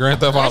 Yeah. Grand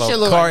Theft That shit Auto.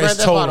 look Car like is Grand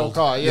Theft Auto totaled.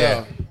 car.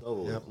 Yeah.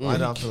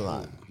 Right off the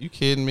lot. You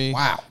kidding me?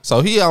 Wow. So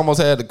he almost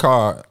had the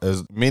car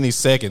as many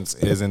seconds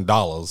as in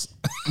dollars.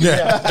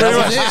 Yeah.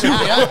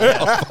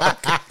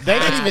 They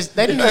didn't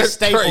even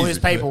staple crazy. his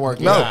paperwork.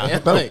 No, Yeah.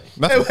 no, Like,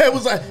 no. It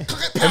was like,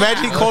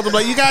 Imagine he called him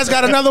like, you guys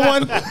got another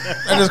one?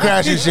 And just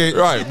crash his shit.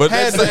 Right, but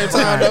at the same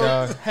time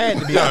though, Had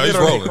to be. no, he's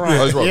rolling.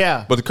 Oh, he's rolling.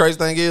 Yeah. But the crazy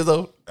thing is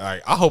though,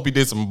 like, I hope he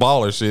did some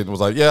baller shit and was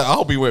like, yeah, I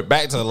hope he went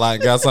back to the lot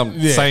and got something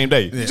Yeah. same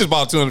day. He just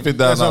bought $250,000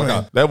 That's what I mean.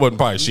 car. That wasn't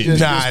probably shit. Nah,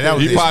 that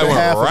was he probably went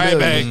half a right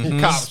back,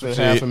 million. cops some Spent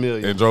half shit, a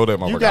million. and drove that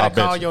motherfucker. you I gotta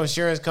bet call you. your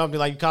insurance company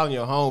like you calling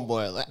your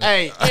homeboy. Like,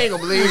 hey, you ain't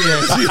gonna believe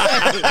this.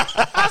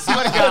 I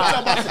swear to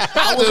God.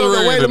 I was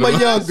on the way to my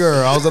young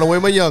girl. I was on the way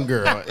to my young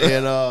girl.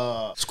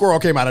 And squirrel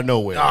came out of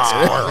nowhere.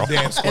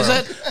 Damn squirrel. is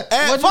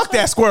that Fuck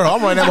that squirrel.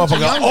 I'm running that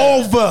motherfucker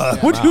over.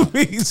 What you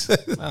mean?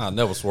 I'll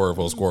never swerve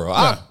for a squirrel.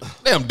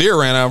 Damn deer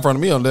ran out in front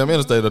of me on the damn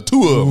interstate. The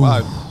two of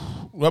them.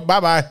 Well,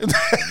 bye-bye.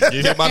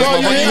 You hit by the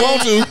motherfucker you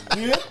want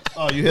to.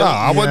 Oh, you hit Nah,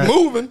 I wasn't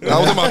moving. I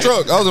was in my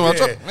truck. Man,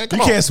 come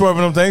You on. can't swerve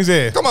in them things,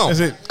 yeah. Come on. That's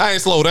it. I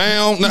ain't slow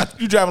down. Nah.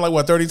 You driving like,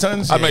 what, 30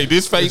 tons? I made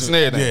this face and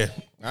everything.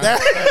 Yeah.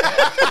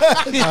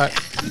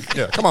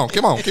 Yeah, come on.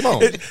 It's going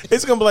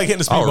to be like hitting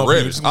the speed bump.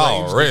 Already. It's gonna be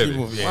like hitting the speed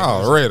bump, yeah.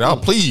 Already. Oh,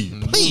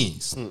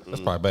 please.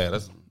 That's probably bad.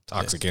 That's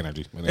toxic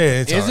energy. Yeah,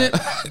 it's is all it?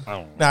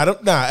 right.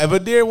 Nah, if a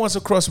deer wants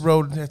to cross the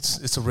road,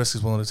 it's a risk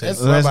he's willing to take.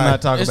 Let's Bye-bye.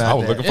 not talk It's- I about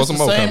was that. looking for It's some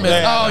the more same coming.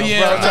 as, oh yeah,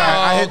 Bro,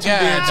 I hit two God.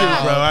 deer too,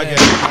 bro. I get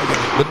it.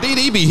 But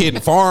DD be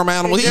hitting farm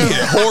animals. He hit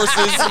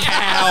horses,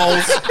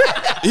 cows.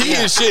 He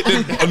hit shit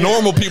that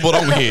normal people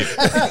don't hit.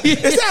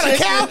 Is that a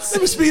cow?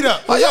 Let me speed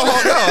up. Oh, yo, for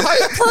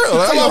real.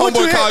 How your what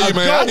you homeboy call hit? you,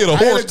 man? I hit a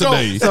horse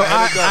today. So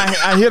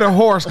I hit a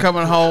horse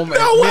coming home at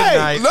way.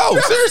 midnight No,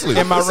 seriously.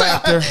 in my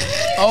Raptor.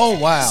 Oh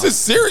wow. This is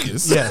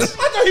serious. Yes. I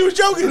thought he was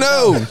joking.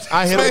 No.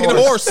 I hit a Man,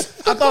 horse.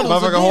 I thought it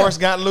was a Motherfucking deer. horse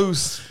got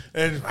loose.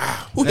 And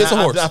Who hits a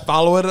horse? I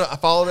followed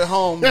it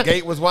home. The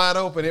gate was wide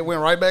open. It went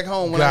right back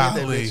home when I hit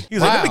that golly. bitch.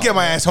 He's like, let me get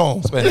my ass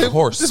home. Man, a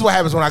horse. This is what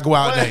happens when I go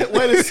out at night.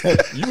 Wait a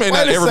second. You may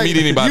not ever meet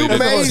anybody You that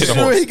made hit a sure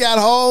horse. he got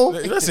home.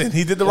 Listen,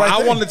 he did the right I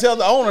thing. wanted to tell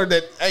the owner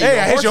that, Hey,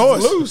 I hit your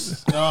horse.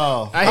 Loose.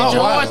 Oh, I hit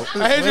your horse.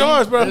 I hit your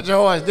horse, bro. Hit your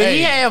horse. Did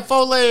he have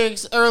 4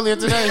 legs earlier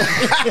today?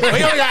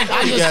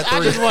 I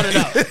just want to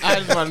know. I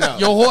just want to know.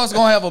 Your horse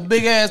gonna have a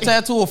big ass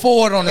tattoo of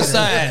Ford on the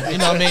side. You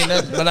know what I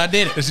mean? But I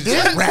did it.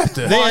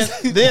 Raptor.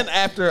 Then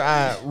after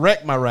I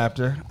wrecked my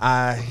Raptor,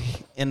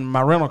 in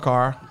my rental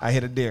car, I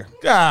hit a deer.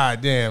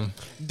 God damn.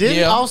 Didn't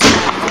Yeah. also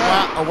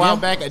a while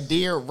back a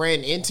deer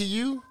ran into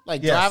you,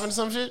 like Yes. driving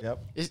some shit? Yep.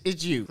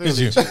 It's you. It's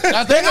you. I think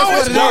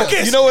that's what it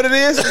is. You know what it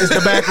is? It's the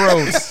back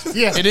roads.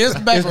 Yeah. It is the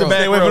back It's the road. back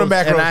Stay away from the roads,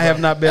 back and roads, I have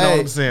bro. not been on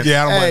them since.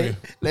 Yeah, I don't blame hey, you.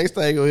 next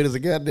thing you gonna hit is a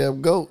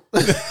goddamn goat. He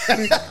ain't If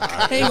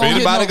gonna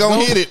anybody hit no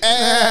gonna goat. hit it,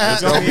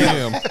 it's gonna be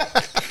him.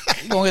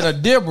 He gonna hit a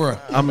Debra.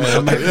 I'm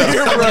Dog,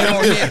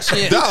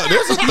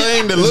 there's a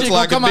thing that looks She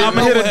like a gonna deer. come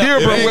out It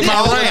nowhere. ain't with my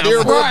called a ram.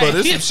 deer, bro, Right. but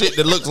it's some shit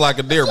that looks like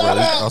a deer, bro.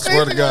 I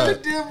swear to God.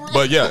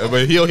 But yeah,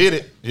 but he'll hit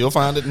it. He'll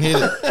find it and hit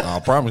it. I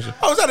promise you.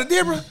 Oh, is that a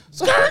deer, bro?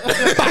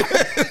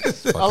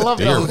 I love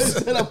Deer, those.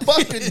 And a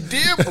fucking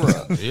deer,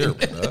 bro. deer,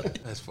 bro.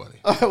 That's funny.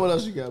 All right, what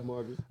else you got,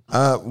 Marcus?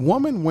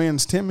 Woman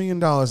wins $10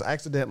 million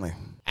accidentally.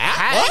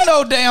 Ain't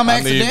no damn I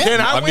need,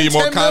 accident. I need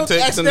more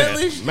context than that.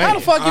 How the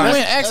fuck you went That's like when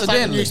you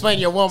accidentally? explain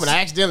to your woman,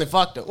 I accidentally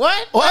fucked her.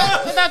 What? I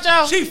thought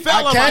y'all. She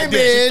fell I on my came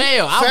dick. in, She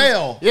fell.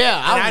 fell.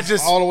 Yeah, And I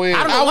just all the way in.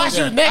 I don't know why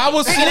she was naked. I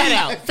was Figure that asleep.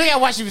 out. Figure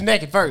out why she was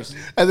naked first.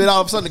 And then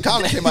all of a sudden the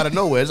collar came out of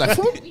nowhere. It's like,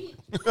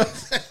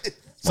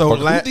 So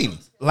Motherfucker Houdini.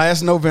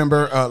 last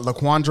November,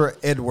 LaQuandra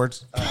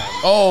Edwards.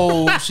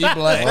 Oh, she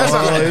black.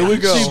 here we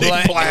go. She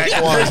black.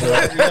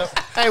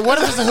 Hey, what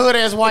if it's a hood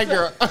ass white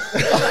girl?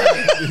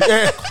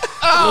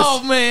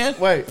 Oh man.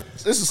 Wait,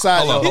 this is a side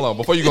Hold on, note. hold on.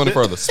 Before you go any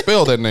further,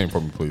 spell that name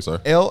for me, please, sir.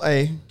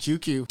 LA.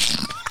 QQ.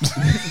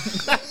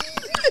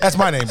 That's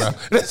my name, bro.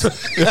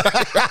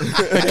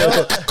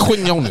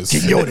 Quinones.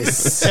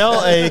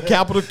 LA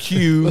capital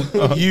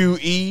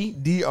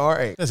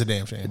QUEDRA. That's a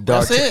damn shame.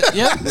 That's it.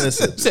 Yeah.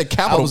 Listen, You said I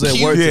capital was at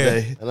Q. work Yeah.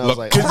 today, and I was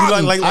like, Could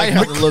you like I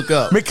have to look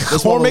up.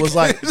 This woman was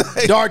like,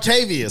 McCormick?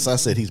 Dartavius. I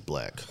said, he's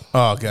black.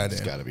 Oh,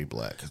 goddamn. Got to be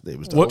black. His name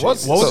was What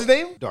Dartavius. was his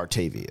name?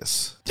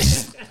 Dartavius.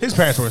 His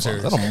parents were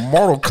serious. That's a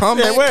Mortal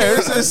Kombat. Yeah, where?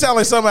 It sounds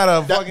like something out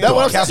of fucking That's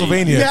what I'm saying.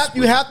 Castlevania.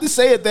 You have to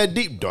say it that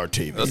deep.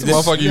 Dartavius. That's the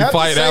motherfucker you have to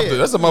fight say after. it.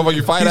 That's the motherfucker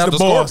you fight He's after the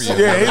boss.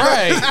 Scorpion. Yeah, he's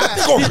Right.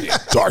 Scorpion.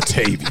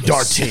 Dartavius.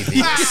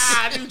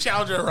 Dartavius. new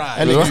challenger ride.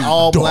 And it's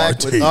all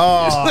black. With,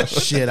 Dartavius. oh,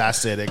 shit. I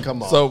said it.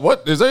 Come on. So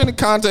what? Is there any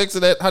context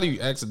to that? How do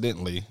you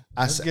accidentally?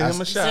 I said, Give him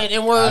a shot. Said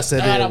it was. I said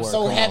God, it I'm worked.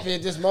 so Come happy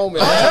at this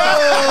moment. Oh,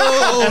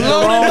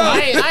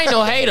 I ain't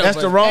no hater. That's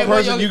but the wrong hey,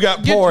 person you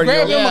got poured.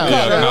 grab him a Yeah.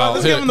 cup. no,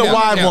 Let's give him the yeah,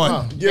 wide yeah.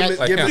 one. Give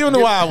me, Give Give him the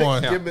wide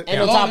one. Give me, Ain't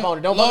no top on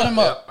it. Don't Load him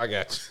up. I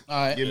got you.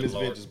 All right. give me this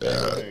bitch's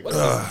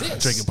back.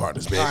 Drinking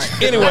partners,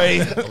 bitch. Anyway,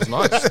 That was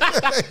nice.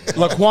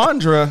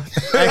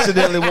 LaQuandra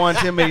accidentally won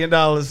 $10 million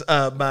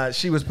by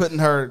she was putting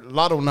her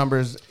lotto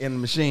numbers in the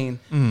machine,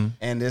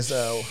 and this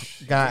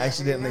guy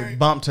accidentally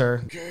bumped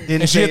her.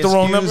 Didn't And she say hit the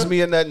wrong excuse number?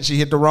 me or nothing. She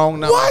hit the wrong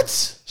number.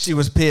 What? She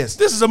was pissed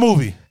This is a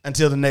movie.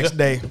 until the next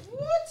day.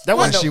 That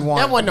When wasn't she no, won.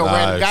 that wasn't no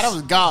random Nice. guy. That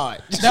was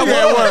God. That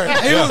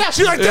word.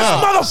 She's like, this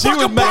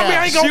motherfucker bumped me.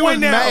 I ain't She gonna was win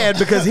now. mad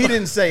because he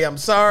didn't say I'm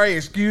sorry,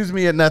 excuse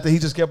me, or nothing. He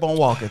just kept on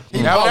walking.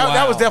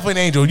 That was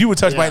definitely an angel. You were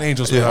touched by an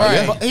angel, sweetheart. Right.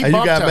 Yeah. He And you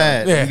bumped got her.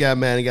 mad. Yeah. You got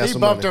mad. He got He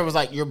some bumped money. her. Was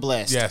like, "You're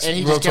blessed," Yes. and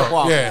he Real just kept talk.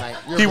 walking. Yeah. Like,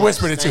 You're He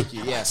blessed. whispered it, too. Thank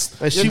you. Yes.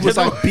 And she was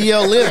like,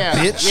 BLM, Yeah,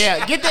 bitch.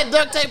 yeah. Get that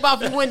duct tape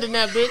off your window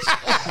now, bitch.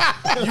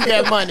 You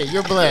got money.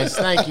 You're blessed.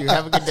 Thank you.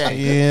 Have a good day.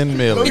 $10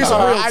 million.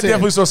 I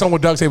definitely saw someone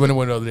with duct tape in the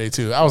window the other day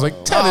too. I was like,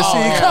 Tennessee,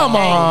 yeah. come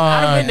Hey, on.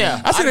 I've been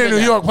there. I seen it in I've New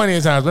been York plenty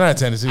of times, but not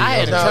Tennessee. I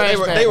had a No, trash they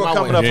were bag coming my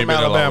up way. from He ain't been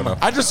there long Alabama.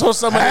 enough. I just saw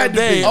someone the Had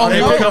other to day be. on They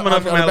the were road, coming up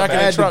on from the back of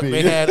Alabama. the truck. Had to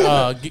They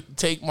be. had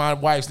take my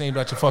wife's name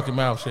out your fucking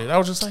mouth shit. I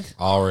was just like,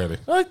 Already.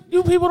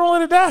 you people don't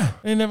let it die.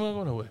 They ain't never gonna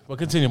go nowhere. But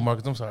continue,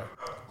 Marcus. I'm sorry.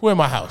 Who in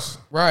my house?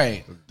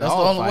 Right. That's the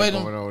Dog only way fight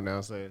to. going on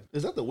downstairs.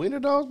 Is that the Winter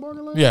Dogs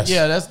barking like? Yes.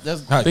 Yeah, that's. They Did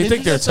think you they're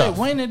just say tough.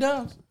 Winnie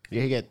dogs.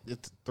 Yeah, he got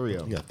it's 3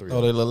 of them. You got 3.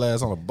 Oh, they little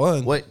ass on a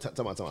bun. Wait, talk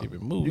about. Keep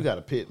it moving. You got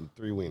a pit and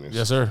 3 wieners.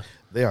 Yes, sir.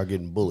 They are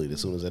getting bullied as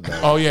soon as that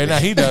dog. Oh yeah, now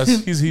he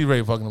does. He's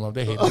ready fucking them up.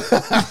 They hate him.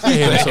 They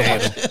hate him so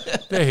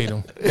much. They hate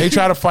him. They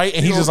try to fight,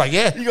 and he's just like,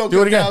 yeah, You gonna do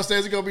go it again.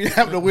 downstairs? You gonna be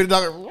having a Winter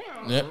Dog.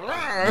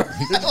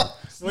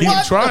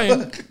 He's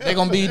trying. They're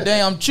gonna be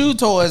damn chew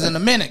toys in a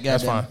minute,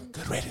 That's goddamn. fine.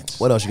 Good ratings.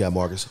 What else you got,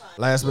 Marcus?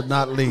 Last but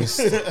not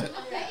least,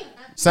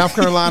 South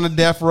Carolina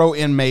death row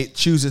inmate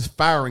chooses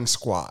firing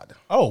squad.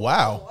 Oh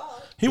wow,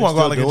 he want to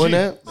go out like a doing G.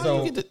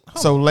 that?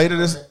 So later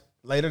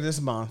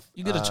this month,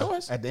 You get a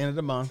choice. at the end of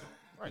the month,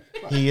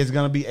 he is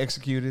going to be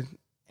executed,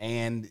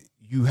 and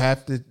you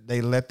have to.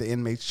 They let the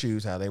inmates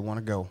choose how they want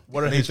to go.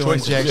 What are his Lethal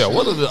choices? injection. Yeah,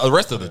 what are the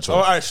rest of the Oh,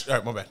 all choices?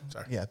 right, my bad.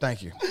 Sorry. Yeah,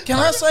 thank you. Can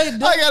I say? I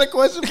got a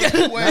question.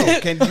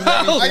 Wait, Can you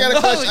I got a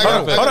question.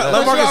 Hold on.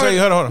 Let Marcus say.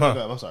 Hold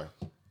on. I'm sorry.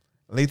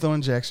 lethal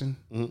injection,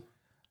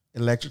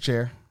 electric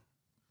chair,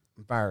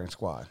 and firing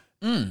squad?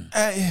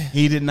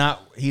 He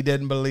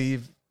didn't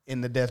believe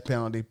in the death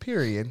penalty,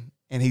 period.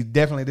 And he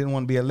definitely didn't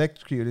want to be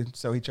electrocuted,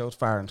 so he chose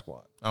firing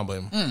squad. I don't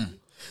blame him.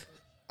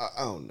 I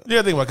don't know.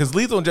 Yeah, think about it, because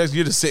lethal injection,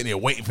 you're just sitting there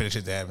waiting for the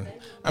shit to happen.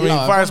 I mean,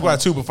 fire squad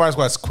too, but fire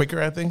squad's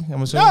quicker, I think.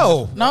 I'm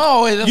assuming.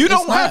 No, You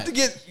don't have to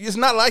get. It's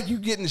not like you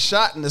getting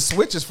shot and the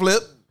switch is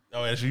flipped.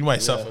 Oh, yeah, you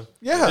might suffer.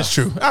 Yeah, that's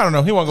true. I don't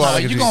know. He want to go out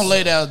like you gonna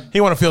lay down.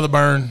 He want to feel the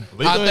burn.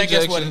 Lethal I think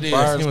that's what it is.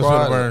 Fire He wants to feel the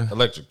squad, burn.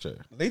 electric chair.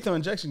 Lethal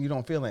injection, you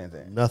don't feel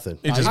anything. Nothing.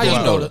 It just How goes you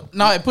out. know that?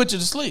 No, it put you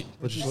to sleep.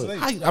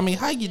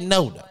 How you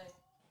know that?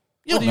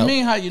 What do you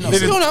mean? How you know?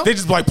 They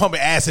just like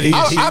pumping acid.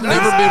 I've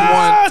never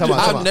been one.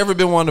 I've never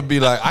been one to be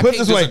like. I Put it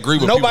can't this way: disagree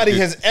with nobody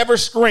people. has ever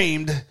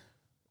screamed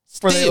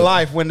for their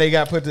life when they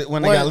got they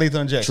got lethal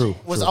injection. True.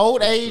 Was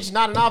old age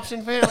not an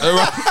option for him?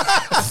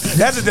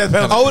 That's a death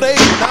penalty. Old age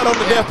is not on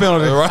the death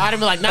penalty. I'd have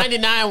been like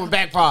 99 with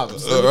back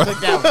problems. So click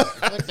that one.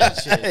 Click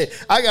that shit. Hey,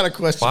 I got a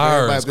question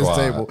Fire for everybody at this squad.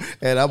 table,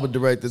 and I'm gonna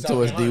direct this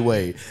towards D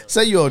Wade.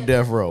 Say you're on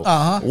death row.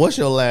 What's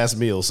your last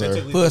meal,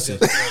 sir? Pussy.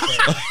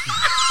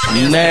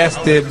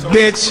 Nasty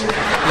bitch.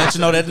 Let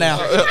you know that now.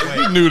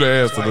 You knew the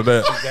answer to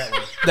that.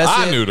 That's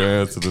I it. knew the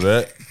answer to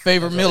that.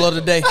 Favorite meal of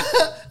the day.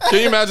 Can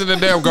you imagine the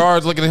damn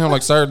guards looking at him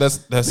like, "Sir,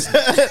 that's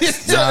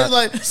It's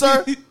like,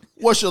 sir,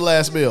 what's your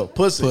last meal?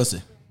 Pussy.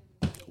 Pussy.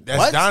 That's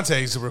What?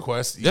 Dante's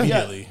request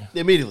immediately.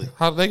 Immediately.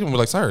 how they can be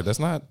like, sir, that's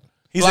not."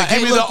 He's Like, like, give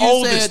hey, me look, the you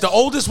oldest, said- the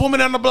oldest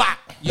woman on the block.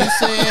 You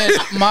said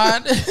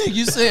my.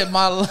 You said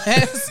my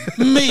last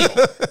meal.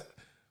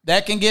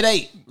 That can get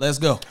 8. Let's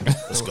go.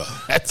 Let's go.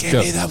 Give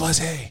me the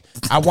pussy.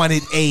 I want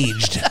it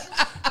aged.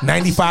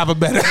 95 or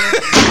better.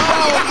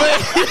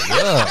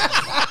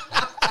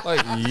 Like,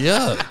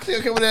 yuck.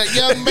 Here coming that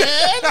young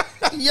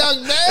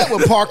man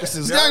with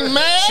Parkinson's. Young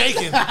man.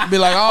 Shaking. Be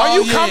like, oh, Are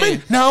you yeah.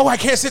 coming? No, I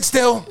can't sit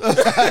still.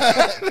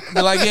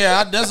 Be like,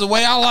 yeah, that's the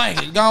way I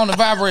like it. Go on and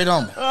vibrate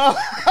on me.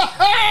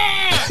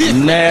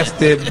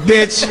 Nasty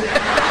bitch.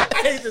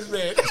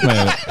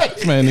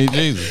 This man need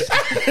Jesus.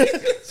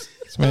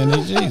 This man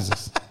need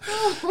Jesus.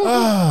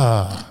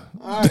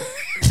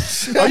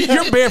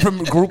 You're banned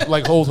from group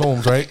like Old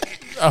Homes, right?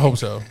 I hope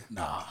so.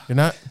 Nah. You're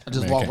not? I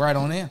just walk right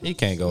on in. He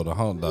can't go to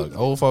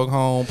old folk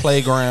home,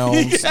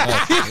 playgrounds,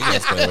 nothing. He got to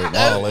stay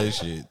all that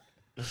shit.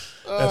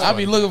 I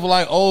be looking for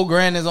like old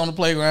grannies on the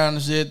playground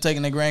and shit,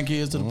 taking their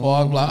grandkids to the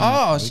park. Like,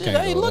 oh shit, can't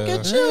hey, go look there.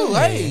 at you,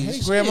 hey,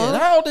 shit, grandma.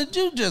 how did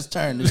you just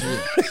turn this shit?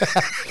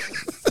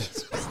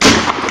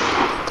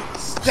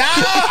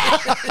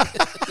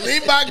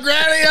 Leave my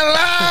granny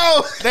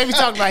alone. They be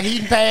talking about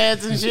heating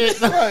pads and shit.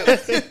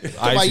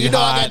 Like, you know,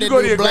 I got that You go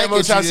to new your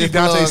grandma's blanket house, see you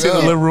Dante plug sit in the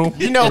up. living room.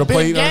 You know, with a Big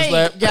plate on his Gang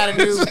lap. got a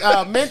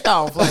new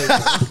menthol flavor.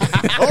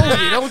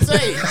 Oh, you don't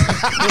say.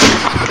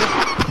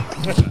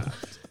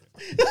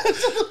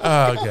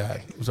 Oh,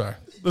 God. I'm sorry.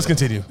 Let's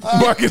continue.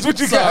 Marcus, what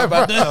you got,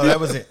 bro? Oh, that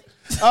was it.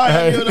 All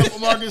right, give it up for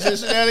Marcus and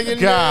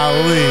Shenanigans.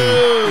 Golly.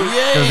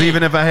 Because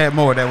even if I had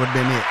more, that would have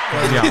been it.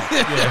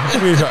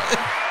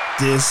 Y'all.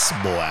 This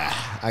boy.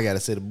 I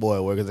gotta say the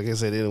boy word because I can't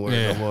say the N word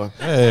no more.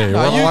 Hey,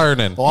 we're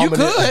learning. Oh, You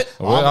could.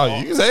 Well,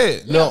 you can say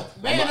it. No.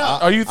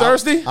 Are you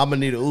thirsty? I'm gonna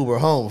need an Uber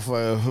home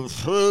for.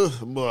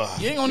 Boy.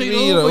 You ain't gonna need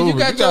need an Uber. a You Uber.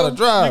 got You gotta your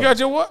drive. You got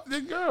your what?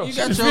 The girl. You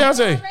got His your-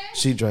 fiance.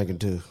 She drinking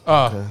too.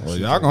 Oh. Well,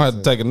 y'all gonna have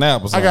to take a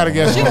nap or something. I got to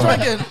guess.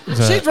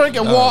 She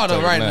drinking water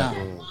take a right nap.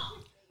 now.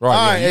 Right,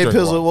 All right, you hey drink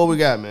Pizzle, water. what we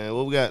got, man?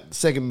 What we got?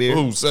 Second beer.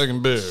 Ooh,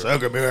 second beer.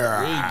 Second beer.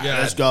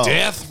 Let's go.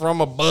 Death from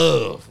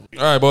above.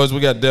 All right, boys, we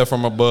got Death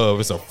from Above.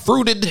 It's a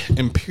fruited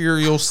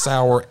imperial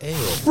sour ale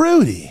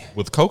Fruity.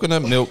 with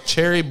coconut milk,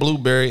 cherry,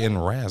 blueberry,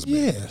 and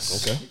raspberry.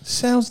 Yes. Okay.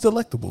 Sounds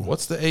delectable.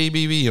 What's the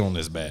ABV on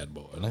this bad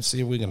boy? Let's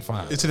see if we can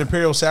find it. It's an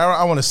Imperial Sour.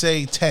 I want to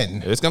say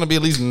 10. It's gonna be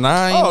at least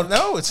 9. Oh,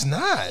 no, it's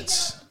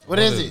not. What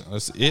is it?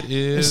 It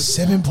is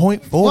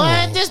 7.4.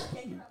 What? This.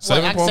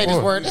 Wait, I can say this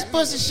 7.4. word. This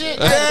pussy shit.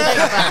 I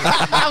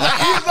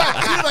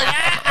was like,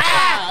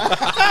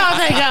 oh,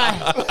 thank God.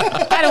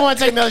 I didn't want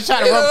to take another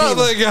shot of rum Oh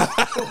people. my God.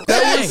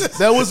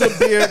 That was a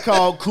beer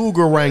called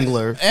Cougar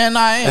Wrangler. And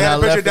I am. They had a I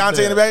picture left of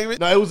Dante it in the there. back of it?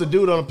 No, it was a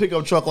dude on a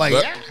pickup truck like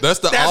That's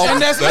the and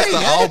that's me.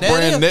 Yeah,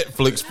 off-brand that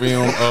Netflix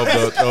film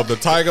of the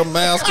Tiger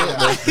Master,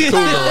 the Cougar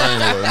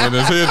Wrangler, and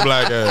it's his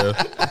black ass.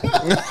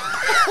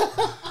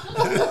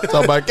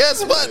 So, but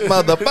guess what,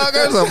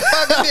 motherfuckers? I'm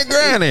fucking your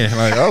granny.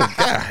 Like, oh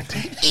God.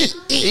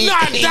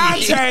 Not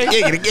Dante.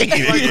 Like,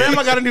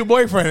 grandma got a new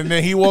boyfriend, and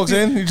then he walks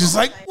in. He's just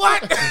like,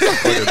 what? Like a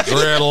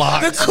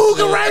dreadlock. The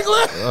Cougar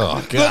Wrangler?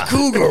 Oh God.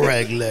 Cougar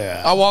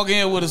Wrangler. I walk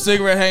in with a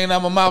cigarette hanging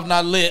out my mouth,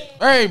 not lit.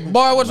 Hey,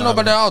 boy, what you know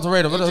about that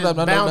alternator? The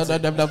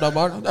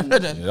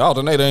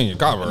alternator ain't your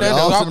carburetor.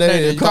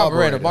 Alternator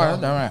Carburetor.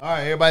 carburetor. All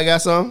right, everybody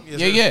got some?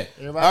 Yeah.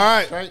 All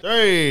right.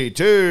 3,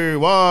 2,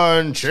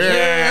 1, cheers.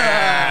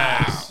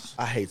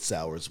 I hate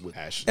sours with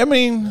passion. I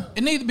mean,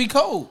 It needs to be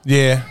cold.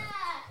 yeah.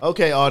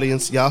 Okay,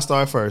 audience, y'all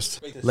start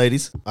first.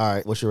 Ladies, all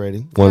right, what's your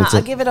rating? 1 to 10.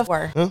 I'll give it a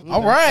 4.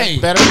 All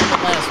right. Better than the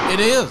last one. It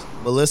is.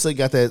 Melissa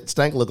got that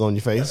stank look on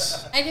your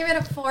face. I give it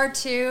a 4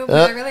 too,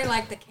 but I really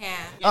like the can.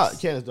 Oh,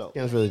 Ken is dope.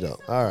 Ken is really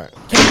dope. All right.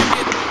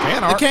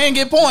 It can't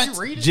get points.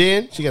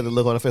 Jen, she got the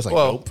look on her face like,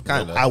 Well, nope,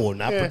 kinda. I will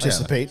not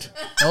participate.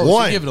 Oh,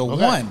 One. she give it a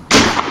Okay. 1.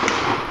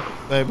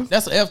 baby.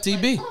 That's an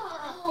FTB.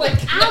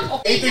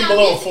 Anything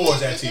below 4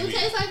 is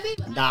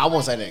FTB. Nah, I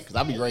won't say that because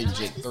I'll be ready to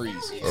check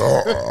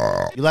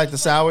 3s. You like the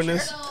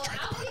sourness?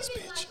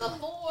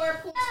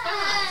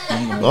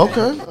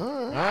 Okay.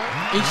 All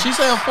right. She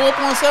said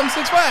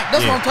 4.765.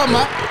 That's what I'm talking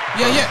about.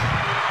 Yeah.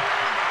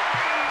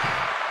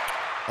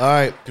 All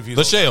right.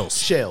 The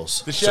shells.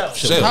 Shells. The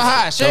shells.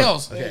 Haha,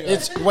 shells. Okay.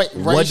 It's what do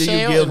you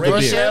give the beer?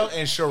 Rachel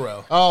and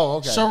Sherelle. Oh,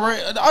 okay. So,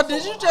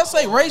 did you just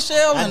say Rachel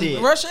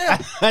and Rochelle?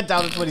 I thought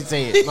that's what he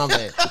said. My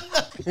bad.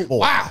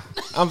 Wow.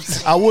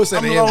 I would say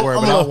the I'm N word,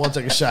 low. but I don't want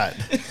to take a shot.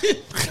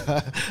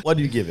 What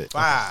do you give it?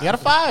 5. You got a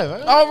 5. Huh?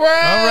 All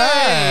right. All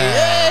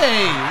right.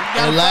 Hey.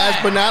 And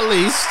last but not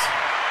least,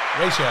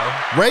 Rachel,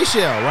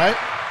 right?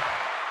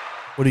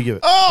 What do you give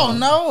it? Oh,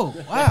 no.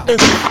 Wow.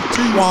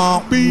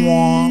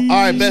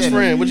 All right, best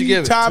friend, what'd you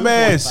give it?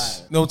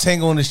 Thomas. No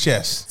tangle in his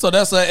chest. So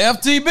that's a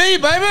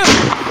FTB, baby.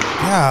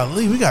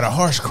 Golly, we got a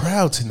harsh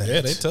crowd tonight.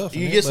 Yeah, they tough.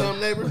 You get some,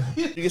 neighbor?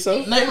 You get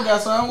some? Neighbor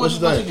got some. What's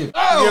What his you name? get?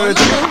 Oh,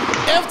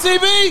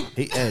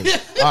 FTB. Hey,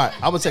 all right,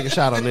 I'm gonna take a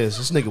shot on this.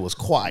 This nigga was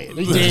quiet.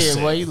 He did,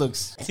 boy. He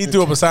looks. He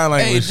threw up a sign Hey,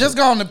 language. just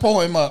go on and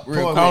pour him up real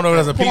I quick. don't know if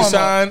that's a Pour peace him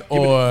up. sign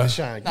or.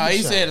 Shine. No,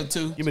 he said it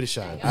too. Give me the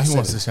shine. He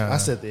wants the shine. I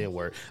said the N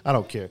word. I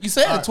don't care. You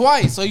said it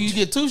twice, so you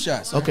get 2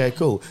 shots. Okay,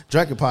 cool.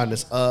 Drinking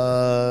partners.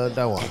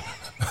 That one.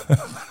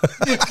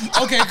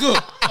 Okay, good.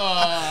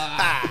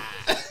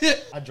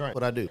 I drank.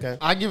 What I do? Okay.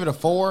 I give it a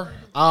 4.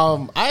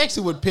 I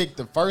actually would pick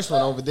the first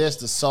one over this,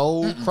 the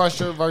Soul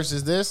Crusher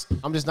versus this.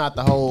 I'm just not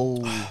the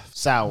whole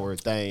sour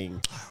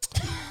thing.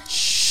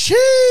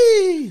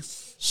 Sheesh.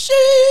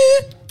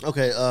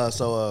 Okay.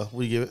 So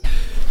what do you give it?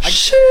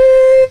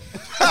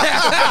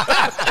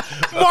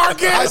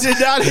 Marcus! I did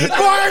not hit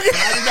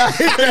Marcus.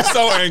 He's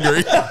so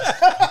angry.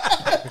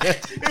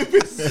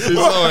 He's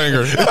so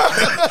angry.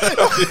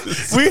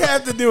 We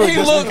have to do it. He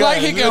just looked because.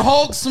 like he can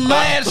Hulk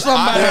smash I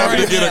somebody have to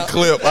right get now. a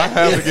clip. I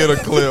have to get a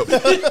clip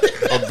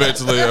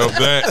eventually of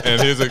that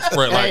and his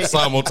express like Hey.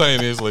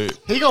 simultaneously.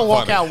 He gonna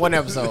walk Funny. out one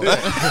episode.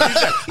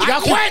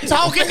 Y'all quit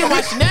talking to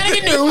my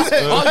shenanigan news.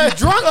 All you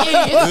drunk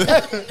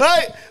idiots.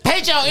 Right.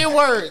 Hate y'all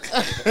N-words.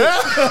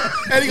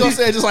 And he gonna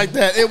say it just like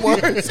that. It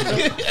works.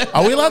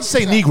 Are we allowed to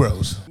say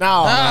Negroes?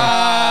 No.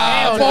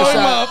 Pour him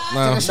up.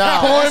 Pour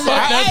him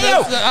up.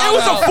 It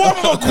was a form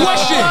of a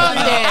question.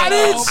 I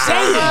didn't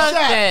say it.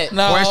 That.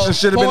 No, Question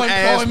should have pour been him-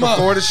 asked pour him up.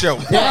 before the show.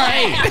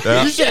 Hey,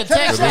 you should have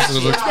texted that This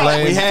is shit.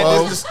 explained. We had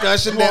this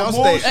discussion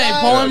downstairs. Hey,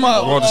 pour him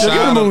up. Want to Give me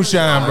the shine?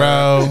 moonshine,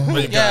 bro.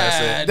 What you guys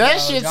said? That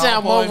shit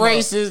sound more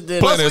racist than.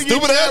 Playing that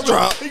stupid ass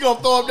drop. He gonna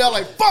throw him down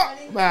like fuck.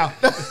 Wow.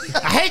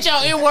 I hate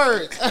y'all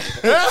N-words.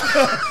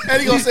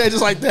 And he gonna say it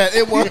just like that.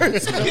 It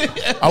works.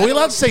 Are we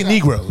allowed to say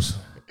Negroes?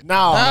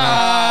 No.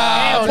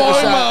 Pour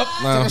him up.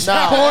 No.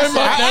 Pour him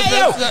up. It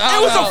was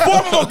a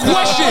form of a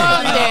question.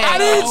 I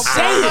didn't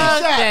say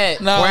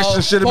it. No,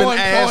 Question should have pour been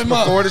him- asked pour him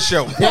up. before the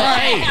show.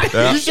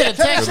 Hey, you should have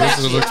texted that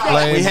This is shit.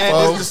 explained. We had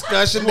this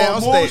discussion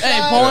downstairs. Hey,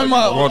 pour him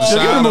up. Want to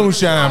Give me the shine?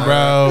 moonshine,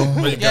 bro.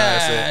 What you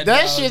guys said?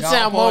 That shit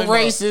sound more pour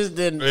him up. racist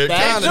than It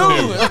that.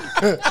 kinda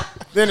do.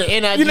 Than the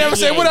NIDA. You never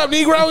said what up,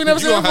 Negro? You never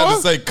You said gonna have to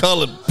before? say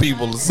colored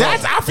people or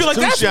something. I feel like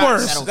Two that's shots.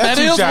 worse. That That's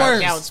is two shots.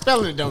 worse. Count.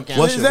 Spelling it don't count.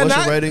 What's Is your, that what's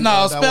your not? rating? No,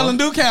 on that spelling one?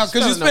 do count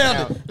because you Spelling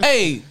spelled don't it.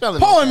 Hey,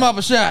 Spelling pour don't him up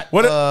a shot.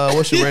 What?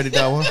 What's your rating?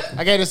 That one?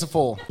 I gave this a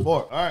 4. 4.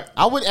 All right.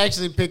 I would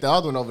actually pick the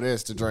other one over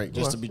this to drink,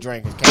 just to be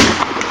drinking.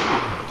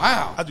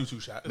 Wow. I do 2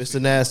 shots. Mr.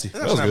 Nasty.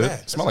 That was not good.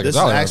 bad. Smell like This a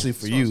is Jolly actually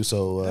Rancher. for you.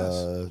 So,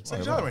 like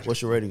Jolly Rancher.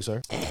 what's your rating,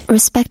 sir?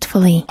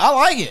 Respectfully. I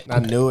like it. I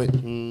knew it.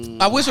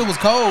 I wish it was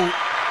cold.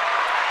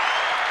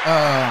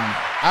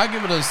 I'll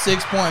give it a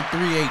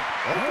 6.38.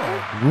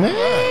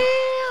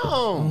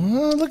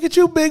 Look at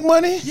you, big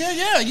money.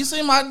 Yeah. You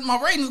see my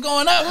ratings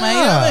going up, man.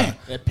 You know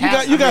what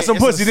I mean? You got some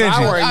pussy, didn't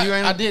you?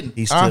 I didn't.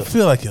 He's I still,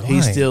 feel like you're lying.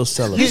 he's still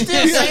celebrating.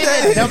 Still saying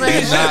that, dumbass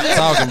He's not shit.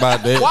 talking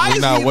about that. Why we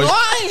is not he waste-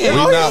 lying? We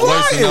Oh, not he's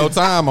wasting lying. no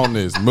time on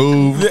this.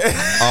 Move on.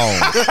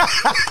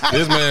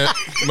 This man,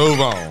 move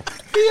on.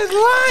 He is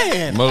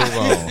lying. Move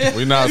on.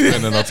 We not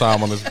spending no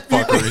time on this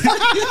fuckery.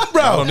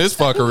 Bro, On this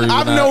fuckery.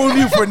 I've we not. known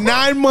you for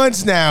 9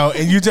 months now,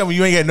 and you tell me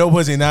you ain't got no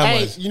pussy in 9 Hey,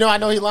 months. you know I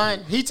know he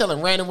lying. He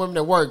telling random women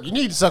at work, you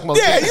need to suck more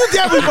Yeah, dick. you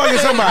definitely fucking You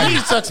somebody.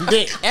 need to suck some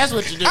dick. That's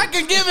what you do. I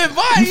can give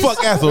advice. You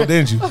fuck Ethel,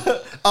 didn't you?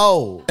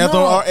 Oh.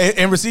 Ethel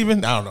and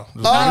receiving? I don't know.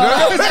 No. Look,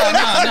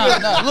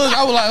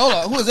 I was like, hold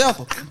on. Who is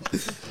Ethel?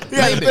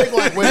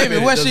 Baby,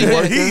 what's she?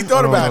 He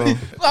thought about it.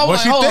 I Was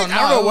was she like, hold thick? on. I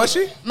don't know. Was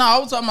she? No, I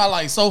was talking about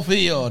like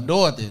Sophia or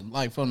Dorothy,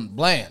 like from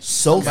Blanche.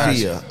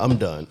 Sophia. I'm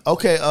done.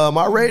 Okay,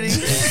 my rating.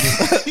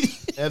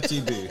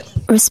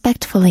 FTB.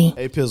 Respectfully.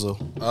 Hey, Pizzle.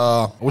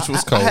 Which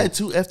was I cold. had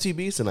 2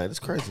 FTBs tonight. That's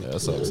crazy. That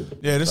sucks.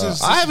 Yeah, this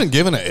is. I haven't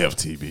given an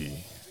FTB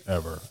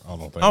ever. I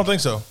don't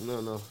think so. No.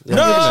 No, you you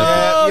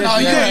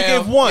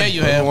have. gave 1. Yeah,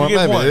 you have. Well, You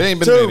gave maybe. 1. It ain't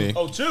been 2. many.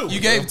 Oh, 2. You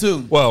gave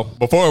 2. Well,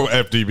 before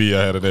FTB,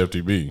 I had an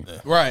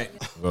FTB. Right.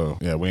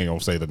 Yeah, we ain't gonna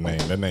say the name.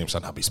 That name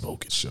shall not be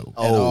spoken. Show.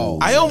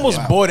 I almost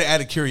bought it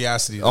out of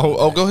curiosity.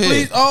 Oh, go ahead.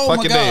 Please, oh my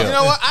Fucking God. damn. You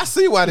know what? I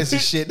see why this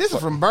is shit. This is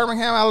from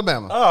Birmingham,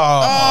 Alabama.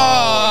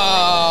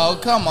 Oh,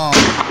 come on.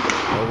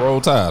 Roll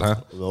Tide, huh?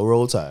 No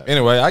Roll Tide.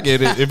 Anyway, I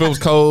get it. If it was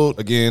cold,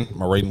 again,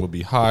 my rating would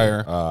be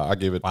higher. I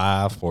give it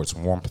 5 for its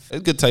warmth.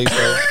 It's good taste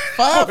though.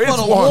 5 for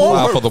the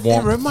warmth. 5 for the It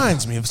warmth.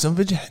 reminds me of some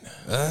vagina.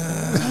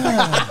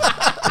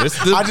 This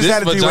I just had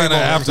to think vagina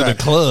after the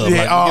club.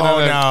 Yeah, Like, you get in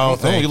there, no,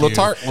 thank a little you.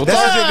 tart. That's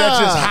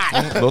just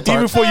hot. Little tart.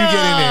 Even before you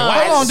get in there.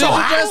 Why Hold on, is did it so you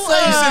hot? just say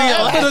You sitting at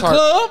after the last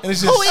club? And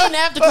it's Who just, eating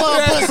after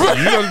club pussy?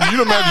 You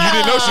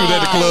didn't know she was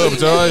at the club,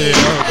 Joe. Yeah.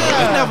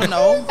 You never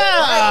know.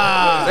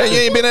 Hey, you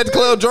ain't been at the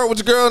club, drunk with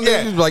your girl, and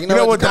then you like, you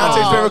know what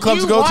Dante's favorite club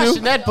to go to?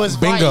 That pussy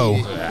Bingo.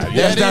 fire.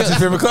 That's Dante's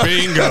favorite club.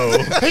 Bingo.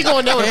 He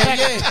going there with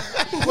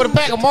a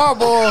pack of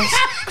Marlboros.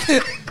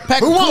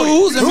 Pack of want it?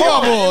 clues and Who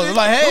want marbles.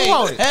 Like, Who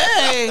want it?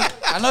 hey,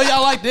 I know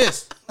y'all like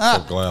this.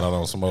 I'm glad I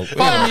don't smoke.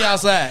 Follow me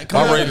outside.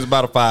 Come My on. rating is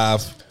about a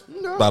 5.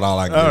 About all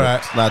I can All give. right.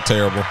 It's not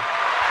terrible.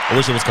 I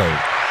wish it was cold.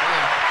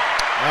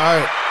 All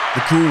right,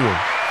 the cool one.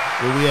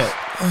 Where we at?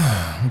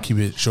 I'm gonna keep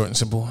it short and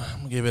simple. I'm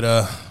gonna give it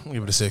a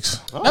 6.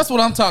 That's what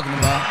I'm talking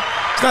about.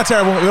 It's not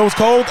terrible. If it was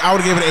cold, I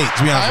would have given it 8.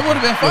 To be honest, It would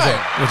have been What's fire.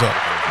 up? What's up?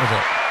 What's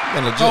up?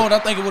 Man, legit. Cold, I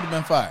think it would have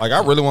been fire. Like, I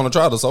really want to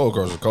try the Soul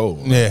Crusher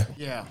cold. Yeah.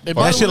 Yeah.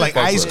 That shit like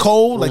ice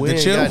cold, like we the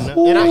ain't chill. got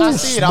nothing. And I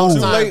see it all the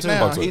Too time late too. now.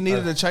 Fuck with He it.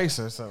 needed a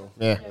chaser, so.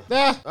 Yeah.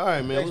 All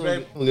right, man.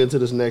 We'll get into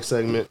this next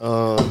segment.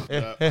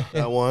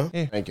 That one.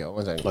 Thank you.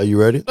 One second. Are you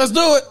ready? Let's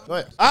do it. Go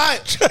ahead. All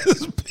right.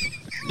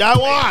 That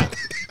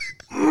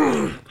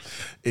one.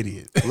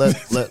 Idiot.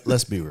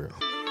 Let's be real.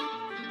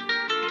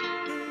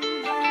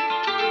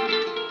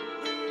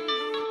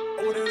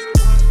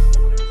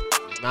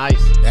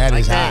 Nice. That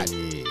Like is that. hot.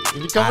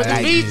 If you come with the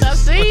like beats, this. I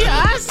see you.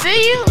 I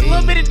see you.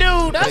 Little bitty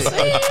dude. I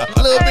see you.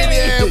 Little bitty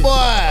ass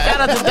boy.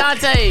 Shout out to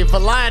Dante for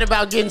lying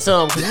about getting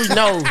some, because we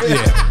know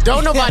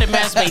don't nobody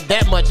masturbate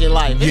that much in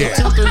life. It's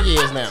 2-3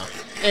 years now.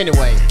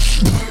 Anyway,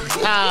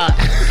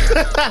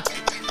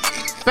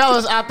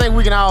 fellas, I think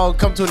we can all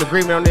come to an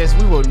agreement on this.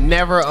 We will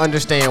never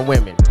understand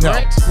women. No.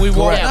 Correct? We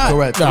won't. Never.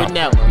 Correct. We No.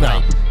 never.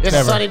 No. It's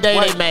Never. a sunny day,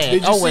 they mad.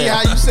 Did you Oh, see well.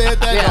 how you said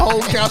that? Yeah. The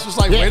whole couch was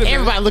like, Yeah, wait a minute.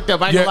 everybody looked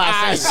up. I ain't Your gonna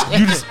lie. eyes,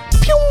 you just.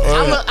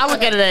 I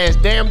look at it as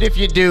damned if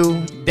you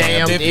do,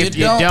 damned if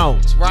you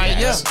don't. Right?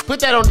 Yes. Put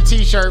that on the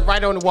t-shirt,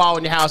 right on the wall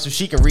in the house so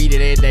she can read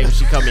it every day when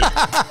she come in.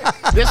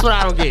 This what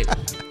I don't get.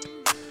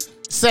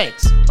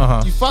 Sex.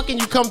 You fucking,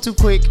 you come too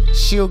quick,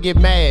 she'll get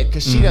mad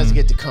because she doesn't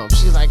get to come.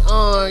 She's like,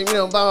 blah,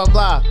 blah,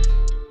 blah.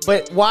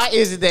 But why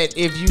is it that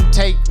if you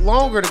take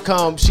longer to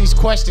come, she's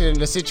questioning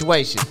the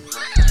situation?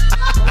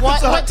 What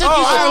took you so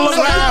long to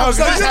come?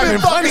 She's having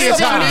plenty of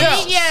time.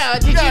 Yeah,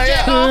 did you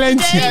jack off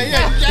today?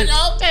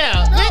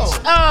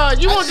 Yeah,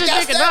 you want this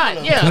dick or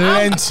not? Yeah,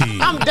 Plenty.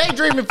 I'm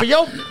daydreaming for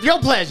your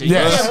pleasure.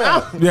 Yes.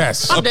 Yeah,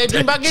 Yes. I'm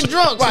daydreaming about getting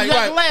drunk so you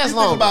have to last You think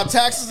longer. about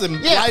taxes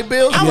and Yeah. light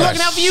bills. I'm Yeah.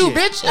 looking out for you, Shit.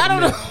 bitch. I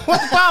don't know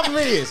what the problem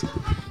is.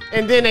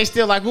 And then they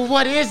still like, well,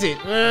 what is it?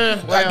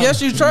 I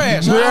guess you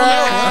trash. I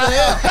don't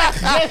know.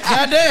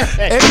 Goddamn.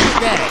 It ain't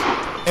that.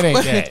 It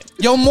ain't that.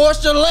 Your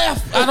moisture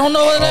left. I don't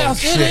know what else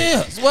shit.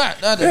 it is. What?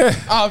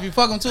 If you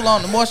fuck them too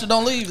long, the moisture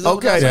don't leave. Is that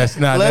what Okay, that's Yes,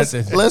 nah, let's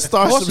that's it. let's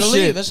start moisture some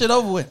leave. shit. That shit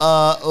over with.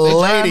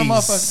 Ladies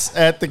motherfucker.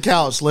 at the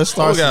couch. Let's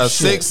start We got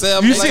some 6, shit.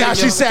 7. You see how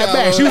she sat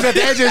back? She was at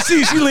the edge of the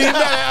seat. She leaned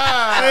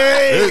back.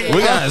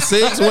 We got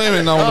 6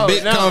 women on the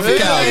big comfy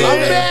couch.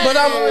 over there.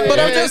 But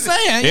I'm just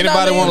saying. You know what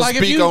I Anybody mean? want to Like,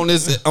 if speak you-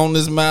 on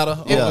this matter?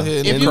 Yeah. Over here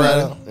in If the you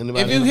crowd?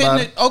 Anybody if you in the hitting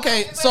bottom? it,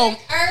 okay. So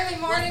Early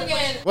morning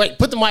and Wait,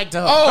 put the mic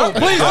to her. oh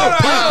please,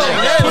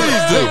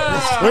 Please do.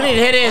 We need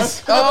to hear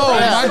this. oh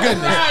my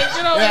goodness.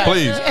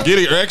 Please get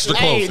it extra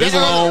close. It's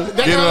long. That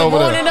Get it early over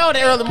morning, there. though,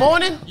 the early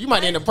morning, you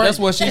might end up pregnant. That's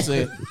what she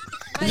said.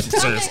 my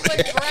stomach was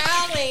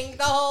growling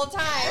the whole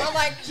time. I'm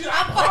like,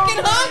 I'm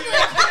fucking hungry.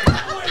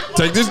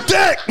 Take this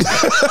dick.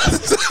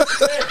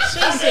 She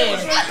said,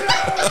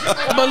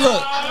 But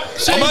look,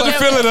 I'm about to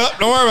fill it up.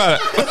 Don't worry about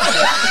it.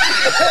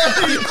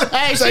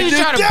 hey, she was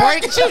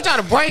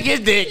trying to break his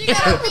dick.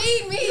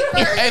 Feed me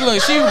first. hey,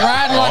 look, she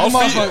riding like a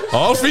motherfucker.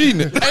 All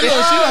feeding it. Hey,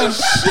 look,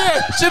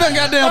 she done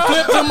goddamn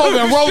flipped him over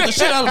and rolled the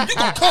shit out of him. You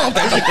gonna come,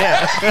 baby.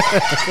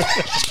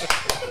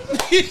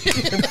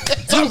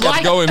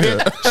 Let's go in there.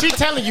 She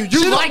telling you,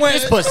 you like went-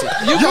 this pussy.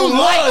 You gonna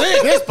love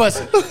it. This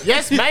pussy.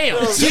 Yes, ma'am.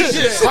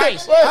 Jesus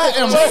Christ. I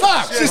am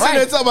fucked. She's sitting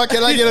there talking about,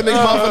 can I get a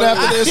McMuffin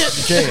after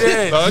this? You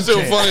can't. That shit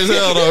was funny as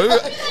hell though.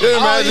 You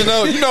imagine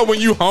though, you know when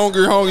you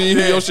hungry, you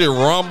hear your shit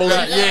rumbling.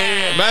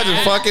 Yeah.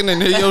 Imagine fucking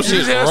and hear your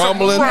shit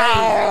rumbling. You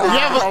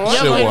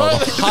Shit ever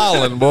was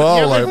hollering, boy. I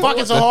you was ever been like,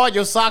 fucking so hard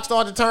your socks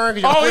start to turn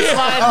because your foot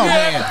slide? Oh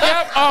man.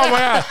 Oh my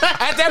god!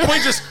 At that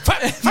point, just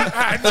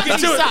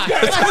Get your socks.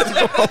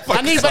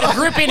 I need better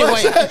grip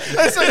anyway.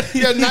 It's like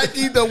your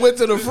Nike that went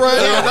to the front.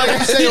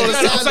 Nike say on the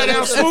side.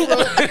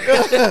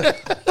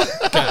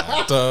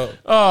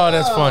 oh,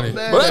 that's funny.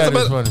 But that's That is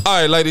about, funny.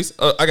 all right, ladies.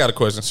 I got a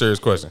question. Serious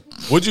question.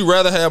 Would you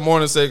rather have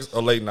morning sex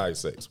or late night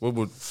sex? What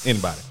would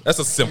anybody? That's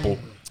a simple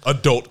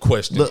adult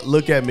question.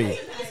 Look at me.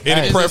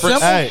 Any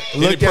preference? Hey,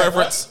 Any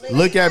preference?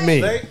 Look at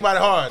me. Mighty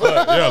hard.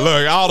 Yeah,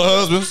 look, all the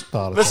husbands.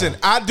 Listen,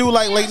 I do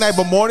like late night,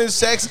 but morning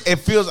sex, it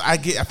feels I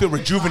feel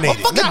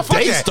rejuvenated. Fuck that.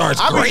 Day starts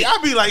great. I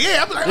be like,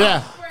 yeah, I be like,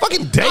 Yeah.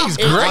 Fucking day's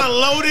great.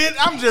 Unloaded.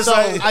 I'm just So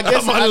like, I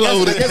guess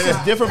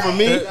it's different for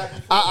me.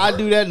 I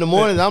do that in the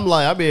morning. I'm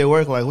like, I be at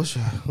work like, what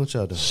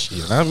y'all doing?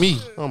 Shit, not me.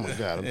 Oh my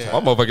god, I'm tired. My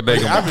motherfucking day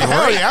gonna be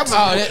great.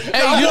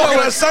 Hey, you know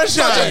what?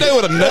 sunshine. Start your day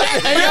with a nut.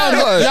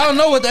 Hey, y'all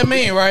know what that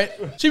mean, right?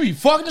 She be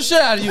fucking the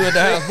shit out of you at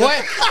the house, boy.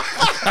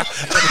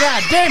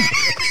 God damn it.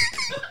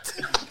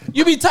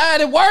 You be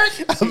tired at work?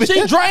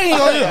 She draining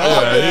on you.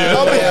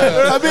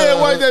 I be at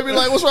work. They be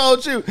like, "What's wrong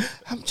with you?"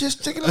 I'm just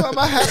thinking about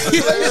my house.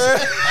 He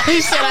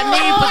said, "I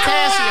need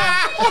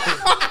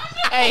potassium."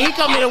 Hey, he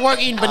come here to work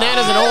eating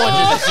bananas and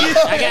oranges.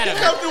 I got him.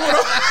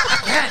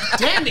 God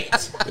damn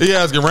it! He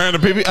asking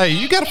random people, "Hey,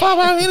 you got a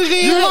 5-hour energy?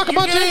 You talk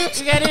about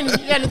you got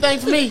anything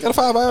for me? Got a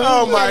 5-hour?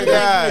 Oh my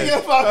god.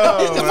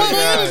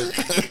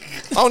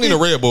 I don't need a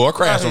Red Bull. I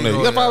crash on that.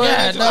 You got 5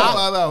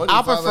 hours?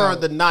 I prefer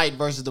the night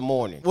versus the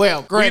morning.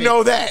 Well, granted, We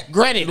know that.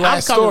 Granted, I'm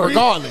Last coming story.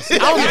 regardless. I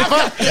don't give a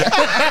fuck.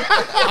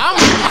 I'm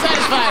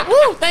satisfied.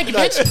 Woo! Thank you,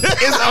 bitch.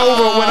 It's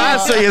over when I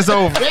say it's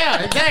over.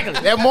 Yeah, exactly.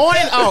 That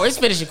morning, oh, it's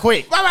finishing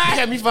quick. Bye bye.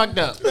 Got me fucked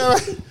up.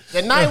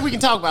 At night, we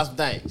can talk about some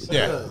things.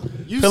 Yeah.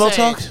 You Pillow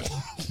sad. talk.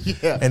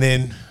 Yeah. And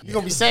then You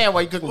gonna be sad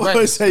while you cooking What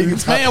breakfast. say you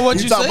talk, Man,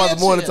 what you talk about said,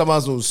 the morning? shit.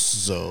 Talking about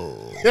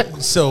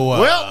so.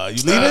 Well,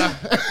 you leaving?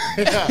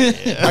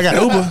 I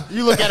got Uber.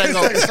 You look at it and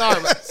go, sorry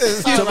about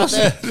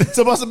that.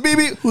 So about some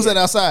BB, who's that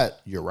outside?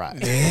 You're right.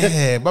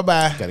 Yeah. Bye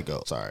bye. Gotta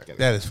go. Sorry.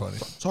 That is funny.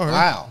 Sorry.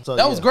 Wow. So,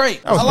 That was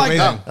great. That was I like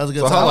amazing. that. That was a good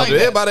So time. how like did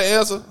that. everybody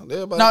answer?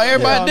 No,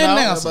 everybody didn't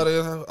answer.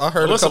 Everybody, I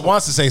heard a Melissa couple.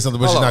 wants to say something,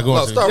 but she's not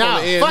going to. Start Nah,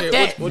 on the end fuck here.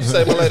 that. What you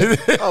say, my lady?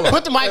 Hold on.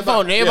 Put the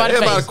microphone in everybody's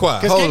everybody face.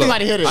 quiet. Because Hold can't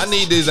anybody up. hear this. I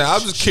need this.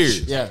 I'm just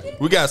curious. Yeah.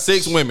 We got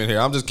 6 women here.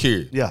 I'm just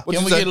curious. Yeah. What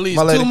Can you we say, get at least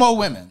my lady? 2 more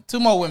women? 2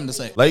 more women to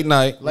say. Late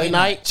night. Late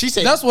night. She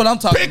said, That's what I'm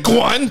talking Pick about.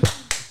 one.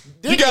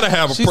 You gotta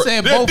have a. She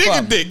said both Dick of is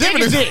them. dick. Give Dick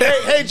it is a dick.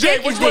 Hey,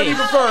 Jake, which one do you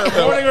prefer?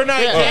 Morning or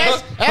night? Yeah,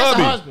 ask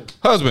the husband.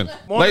 Husband.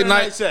 Morning Late or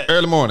night night. sex?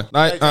 Early morning.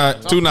 Night.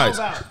 2 nights.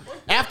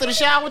 After the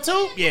shower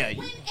too? Yeah.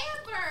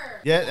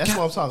 Yeah, that's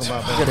what I'm talking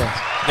about. Man.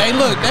 Hey,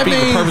 look, that Defeat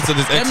the means purpose of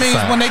this that means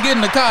exercise. when they get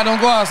in the car, don't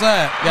go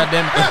outside. God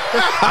damn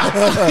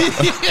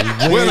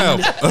it.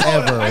 Whenever.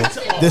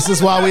 Ever. This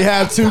is why we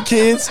have 2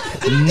 kids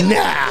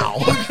now.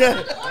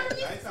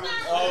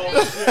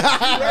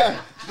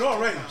 Go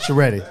already. She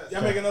ready?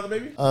 Y'all make another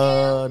baby?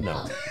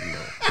 No.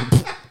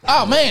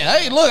 Oh man,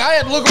 hey, look, I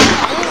had to look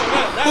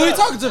around. Who are you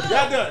talking to?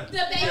 Y'all done.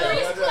 The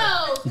bakery's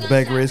closed. The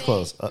bakery is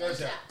closed.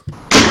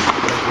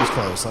 Bakery's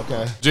closed.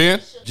 Okay. Jen.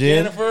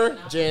 Jen. Jennifer.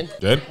 Jen.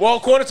 Jen. Well,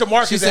 according to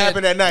Marcus, She it said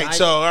happened at night.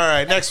 So, all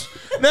right, next.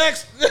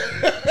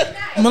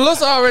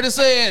 Melissa already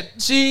said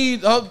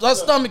her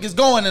stomach is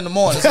going in the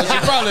morning, so she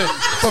probably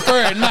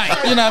prefer at night.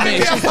 You know what I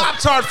mean? Get a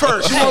Pop-Tart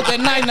first. She wants that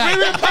night. You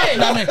know what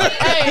I mean?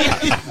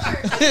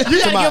 You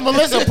gotta give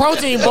Melissa a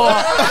protein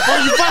bar before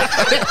you fuck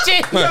that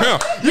shit.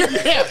 Yo,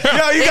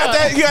 you got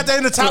that? You got that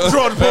in the top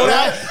drawer to pull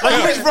out. Like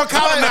you reaching for a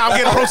collar now. I'm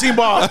getting a protein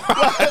bar.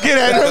 Get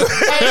at it.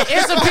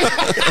 Hey, it's a piece,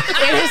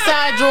 in his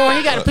side drawer,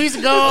 he got a piece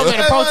of gum and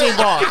a protein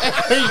bar.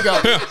 Here you go.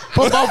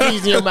 Put both of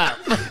these in your mouth.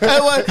 Hey,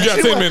 what? You got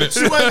 10 minutes.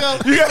 She wake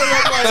up. You got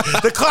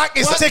the clock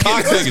is ticking.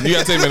 Clock ticking. You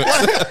got 10 minutes.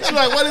 She's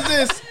like, what is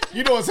this?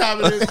 You know what time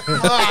it is.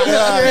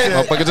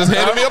 Motherfucker just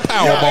handed me a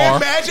power Yo, bar.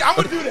 imagine, I'm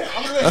gonna do that.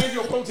 I'm gonna hand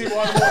you a protein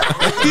bar in the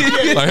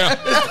morning. Like,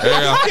 there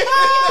you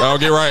go. I'll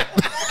get right.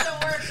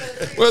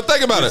 Well,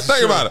 think about it.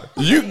 Think about it.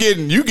 You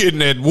getting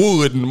that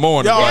wood in the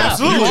morning. Yo, bro.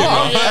 absolutely. You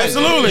getting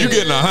Absolutely. You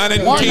getting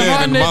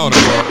 110 in the morning,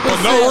 bro.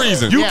 For no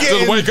reason. You Just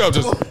getting- wake up.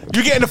 Just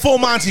You getting the full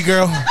Monty,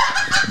 girl.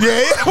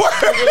 Yeah,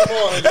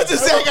 that's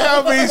exactly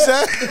how it be,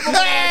 son.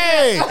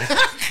 Hey,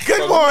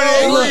 good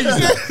morning.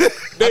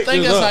 I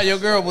think that's how your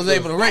girl was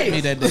able to rape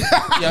me that day. You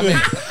know what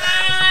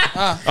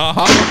I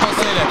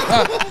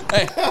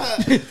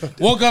mean? Hey,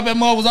 woke up and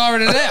mom was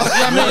already there. You know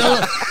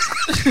what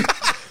I mean?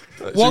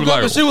 Woke up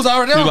and she was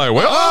already there. She's like,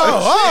 well,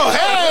 Oh,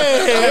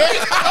 hey.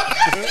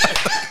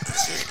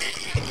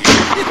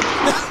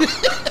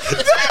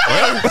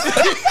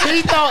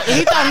 He thought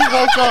he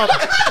woke up.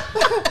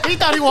 He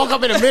thought he woke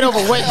up in the middle of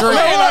a wet dream.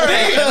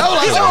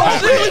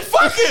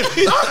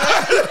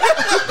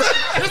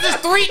 This is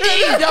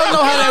 3D. Y'all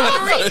know how that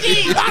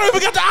 3D. I don't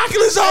even got the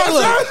Oculus on,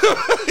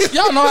 son.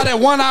 y'all know how that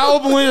one eye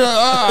open with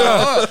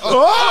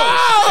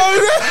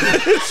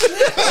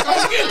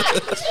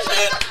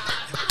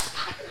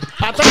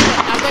I think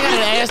I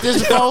done asked this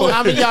before.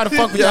 How many of y'all to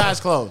fuck with your eyes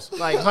closed?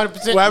 Like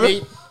 100%. What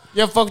happened?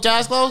 You ever fuck with your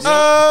eyes closed? No,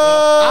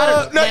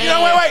 you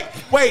know,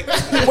 wait. I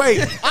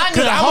Because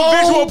need a I'm whole- a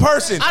visual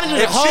person. I need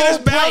a If whole shit is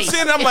plate.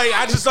 bouncing, I'm like,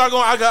 I just start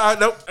going.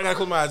 Nope, I gotta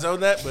close my eyes on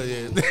that. But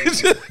yeah,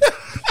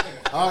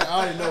 I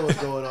already know what's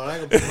going on. I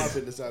ain't gonna put my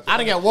business out there. I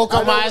done got woke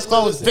up, my eyes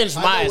closed, and finished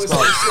my eyes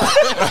closed.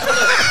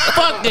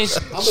 Fuck this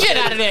shit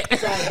out of that.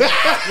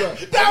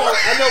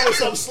 I know when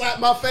something slapped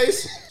my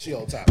face. She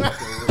on top.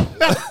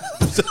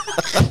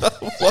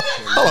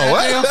 hello,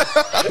 what?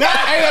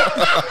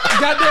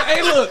 goddamn,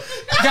 hey, look.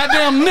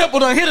 Goddamn nipple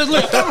done hit his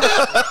lip.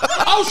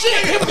 Oh,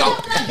 shit. Here we go.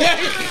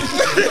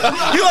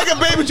 you like a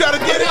baby trying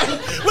to get it.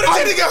 Where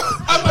did it go?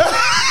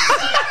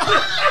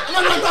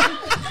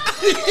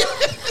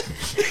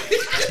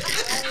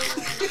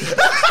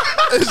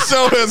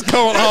 show has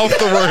gone off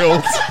the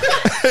rails.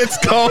 It's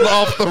gone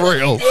off the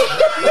rails.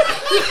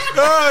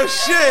 Oh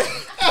shit!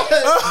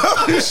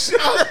 Oh shit!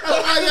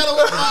 I gotta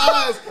open my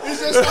eyes. It's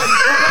just like,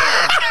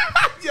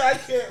 Yeah, I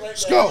can't.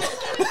 let's go.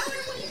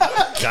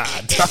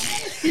 God.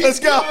 Let's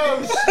go.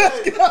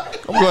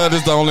 I'm glad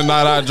this the only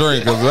night I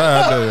drink. Cause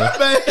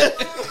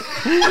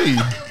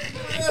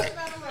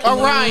All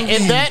right,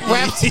 and that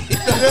wraps. Hey,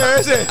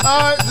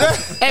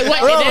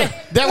 wait,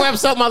 that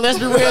wraps up my Let's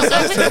Be Real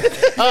segment.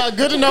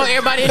 Good to know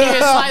everybody in here is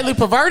slightly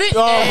perverted.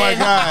 Oh my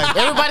God!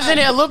 Everybody's in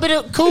there a little bit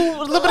of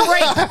cool, a little bit of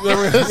rape.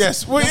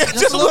 Yes, well, yeah,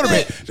 just a little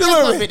bit. Just a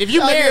little bit. If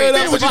you married,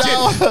 Let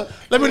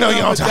me know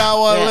you're on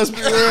time. Let's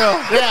be real.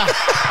 Yeah.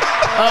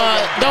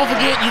 Don't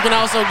forget, you can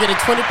also get a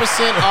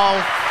 20%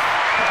 off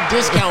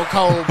discount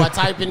code by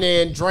typing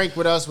in "drink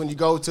with us" when you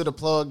go to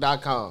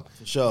theplug.com.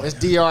 For sure. That's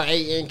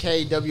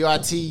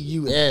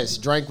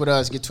DRANKWITUS. Drink with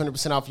us. Get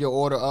 20% off your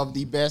order of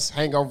the best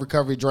hangover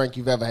recovery drink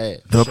you've ever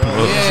had. The plug.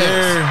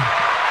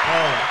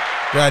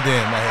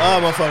 Goddamn, my head.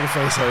 Oh, my fucking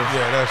face hurts.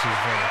 Yeah, that shit's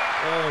funny.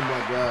 Oh my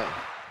God.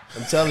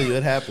 I'm telling you,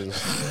 it happens.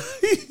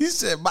 He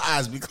said my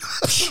eyes be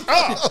closed.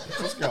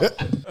 Let's go.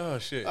 Oh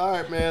shit. All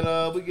right, man.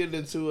 We getting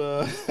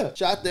into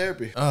shot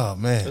therapy. Oh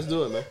man. Let's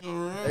do it, man.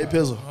 Hey,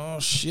 Pizzle. Oh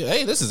shit!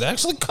 Hey, this is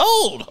actually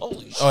cold.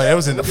 Holy shit! Oh, that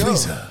was in the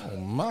freezer. Oh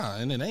my!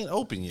 And it ain't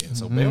open yet,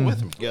 so bear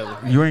with me.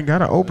 You ain't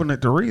gotta open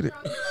it to read it.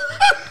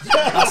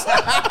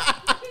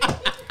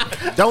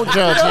 Don't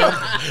judge him.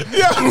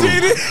 Yo,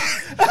 TD.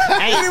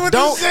 Hey,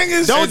 don't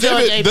judge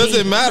AP. Does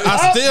it matter?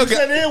 I still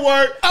got. It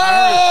work.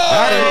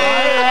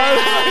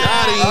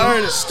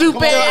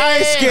 Stupid. I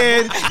ain't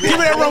scared. Give me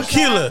that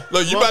Ronquilla.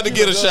 Look, you about to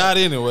get a shot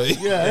anyway.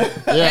 Yeah.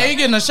 Hey, you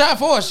getting a shot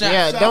for a shot.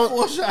 Yeah, don't.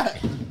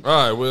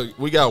 All right,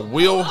 we got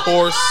Will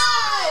Horse.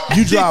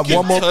 You drop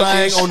one more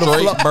thing on the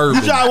floor.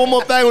 Bourbon. You drop one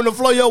more thing on the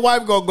floor, your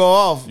wife gonna go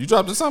off. You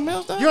dropped something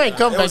else? You ain't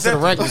come back to the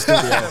regular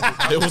studio.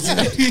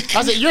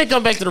 I said you ain't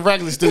come back to the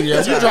regular studio.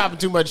 You dropping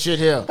too much shit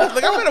here.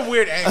 Look, I'm at a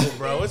weird angle,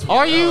 bro.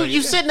 Are you?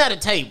 You sitting at a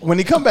table? When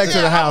he come back to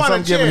the house, on a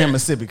I'm giving chair. him a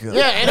sippy cup.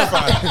 Yeah, and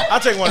I'll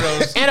take one of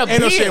those. And a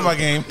Ain't no beer. shit in my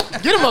game.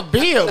 Get him a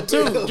beer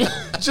too.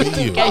 Just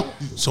in case.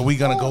 So we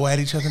gonna go at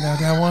each other now,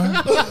 that one?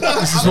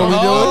 This is what we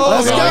doing?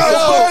 Oh,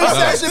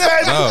 Let's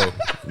go.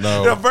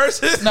 No. The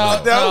verses?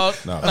 No,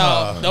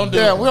 don't do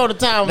Yeah, it. we on the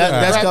time.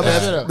 That's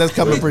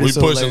coming pretty We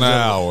soon. pushing ladies an and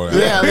hour.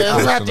 Yeah,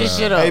 let's wrap this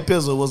shit up. Hey,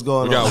 Pizzle, what's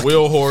going We on? got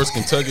Will Horse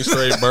Kentucky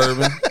Straight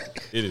Bourbon.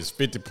 It is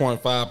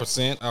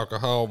 50.5%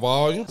 alcohol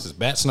volume. This is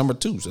batch number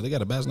 2, so they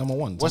got a batch number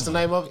 1. What's the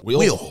name of it?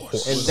 Will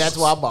Horse. And that's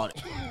why I bought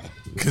it.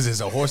 Because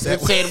it's a horse It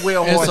that said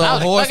Will It's Horse. a I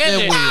was horse like, that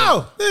look at will.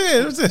 Oh,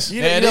 yeah, what's this?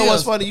 You Yeah, it know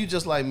what's is. funny? You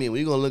just like me. When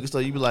you gonna look at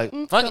stuff, you be like,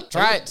 Fuck it,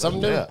 try it.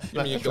 Something new. yeah.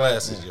 Give me your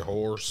glasses, you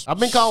horse. I've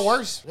been called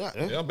worse. Yeah,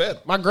 I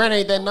bet. My granny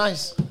ain't that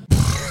nice.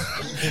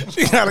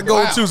 She gotta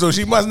go too, so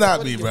she must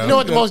not be, bro. You know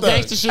what the most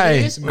gangster shit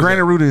Hey, is?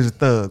 Granny Rudy is a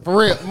thug. For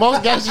real.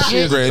 Most gangster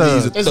shit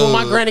Granny's a is when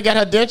my thug. granny got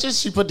her dentures,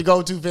 she put the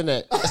gold tooth in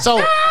that.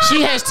 So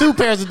she has 2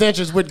 pairs of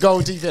dentures with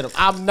gold teeth in them.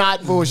 I'm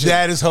not bullshit.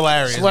 That is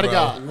hilarious. Swear to bro.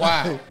 God.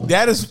 Wow.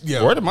 That is,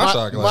 yo. Where did my My,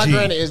 shot my glass?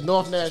 granny is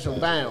North National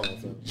bound.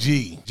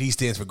 G. G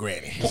stands for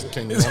Granny.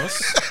 Can you be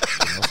honest?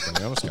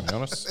 Can be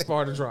honest?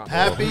 Far to drop.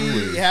 happy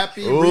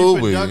Ooh,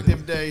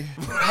 reproductive day.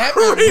 Happy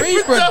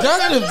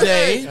reproductive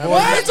day.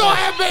 Why it's all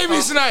have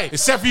babies tonight?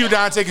 Except for you,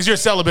 Dante, because you're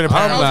celibate I'm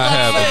apparently. not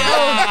having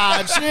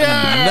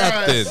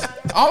Cheers.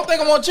 nothing. I don't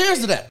think I'm gonna cheers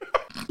to that.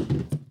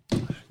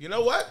 You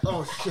know what?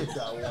 Oh shit,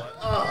 that one.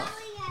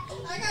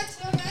 I got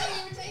so mad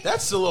you were taking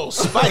That's a little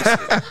spicy.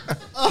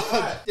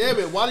 Damn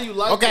it! Why do you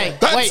like Okay, that?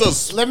 That's wait.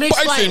 a Let me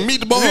spicy explain.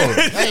 meatball.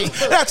 Hey,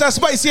 That's a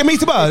spicy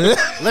meatball.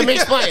 let me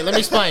explain. Let me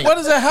explain. What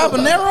is that,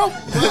 habanero?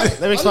 Let me Why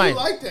do you explain.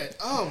 like that?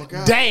 Oh my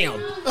god.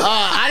 Damn.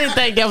 I didn't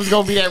think that was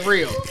gonna be that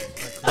real.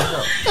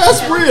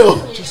 That's real.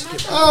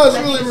 Oh, it's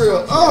really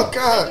real. Oh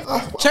god.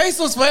 Oh, Chase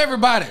was for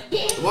everybody.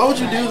 why would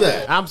you do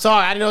that? I'm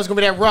sorry. I didn't know it was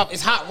gonna be that rough.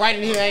 It's hot right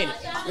in here, ain't it?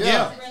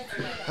 Yeah.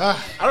 I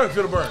don't even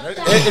feel the burn. It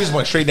just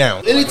went straight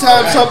down.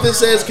 Anytime something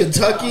says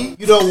Kentucky,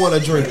 you don't want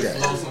to drink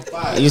that.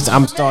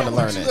 I'm starting to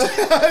learn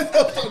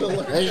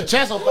that.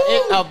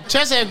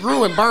 Chest had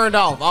grew and burned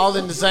off, all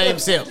in the same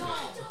sip.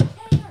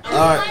 All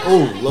right.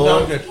 Ooh,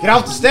 Lord. Get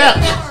off the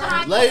steps.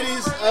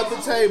 Ladies of the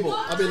table.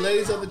 I mean,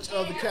 ladies of the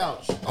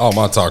couch. All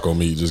my taco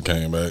meat just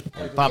came back.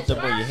 Popped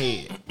up on your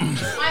head.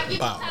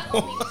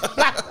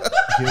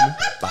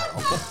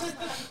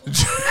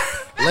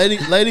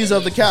 Ladies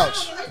of the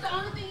couch.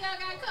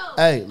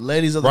 Hey,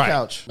 ladies of the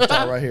couch. It's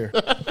all right here.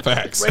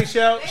 Facts. Ray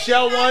Shell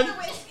one.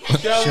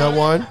 Shell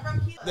one.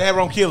 They have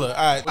Ronquilla.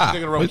 All right.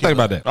 What you think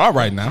about that? All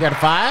right now. You got a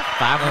 5?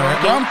 5 for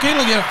Rum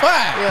Kilo get a 5.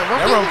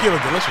 That Ronquilla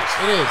delicious.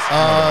 It is.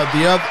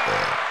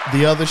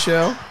 The other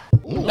shell.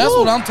 That's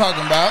what I'm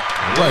talking about.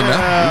 Right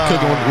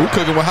now. We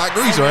cooking with hot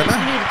grease right You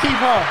now. need to keep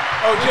her.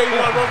 Oh, Jay, you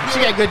want Ronquilla? She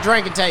got good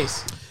drinking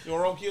taste. You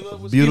want Ronquilla?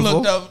 He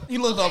Beautiful.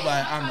 looked up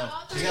like, I know.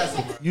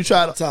 You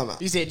try to time out.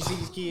 You said you see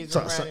these kids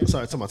Sorry, around here?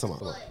 sorry, time out.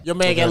 Your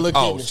man got a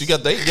little Oh, kidneys. she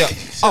got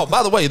Oh,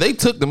 by the way, they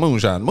took the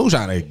moonshine.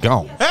 Moonshine ain't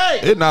gone. Hey!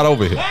 It's not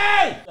over here.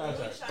 Hey!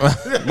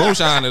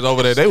 Moonshine is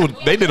over there.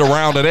 They did a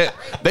round of that.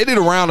 They did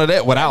a round of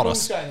that without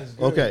us.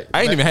 Okay.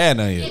 I ain't even had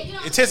none yet.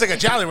 It tastes like a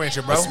Jolly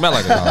Rancher, bro. It smell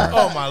like a Jolly Rancher.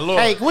 Oh my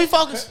lord. Hey, can we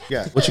focus?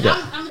 Yeah. What you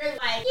got? I'm like,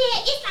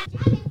 yeah, it's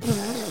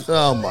like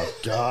Oh my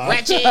God.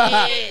 Ratchet.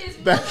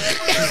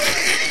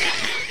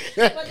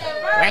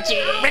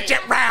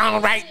 Ratchet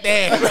round right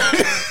there.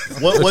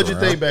 What'd you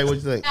think, babe?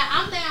 What'd you think?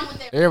 I'm down with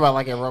that. Everybody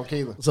like that rum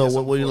Keela. So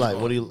what do you like?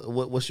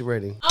 What's your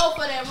rating? Oh,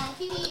 for that rum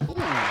key. 10.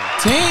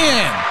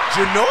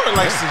 Janora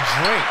likes to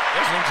drink.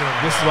 That's what I'm talking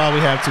about. This is why we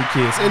have 2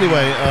 kids.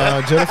 Anyway,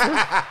 Jennifer,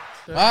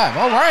 5.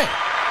 All right.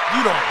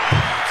 You don't.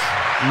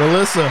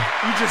 Melissa,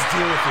 You just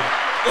deal with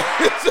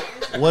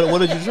it. what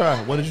did you try?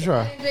 What did you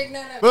try? Big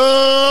nut.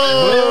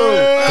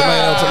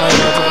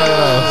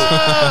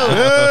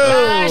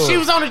 Tomato. She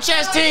was on the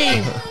chess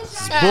team.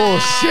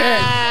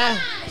 Bullshit.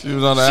 She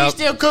was on the She out.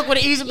 still cook with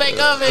an easy bake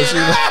oven.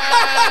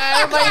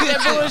 Everybody said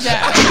bullshit.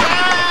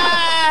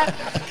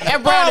 That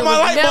brownie my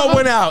light bulb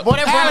went out. Boy,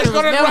 that brownie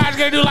was never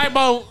gonna do light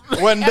bulb.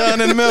 Wasn't done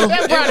in the middle.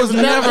 That brownie It was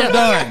never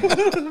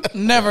done.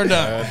 Never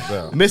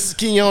done. Miss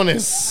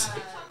Quinones.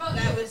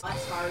 That was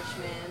harsh,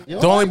 man.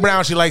 The only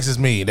brown she likes is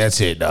me.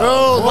 That's it, dog.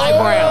 Oh, light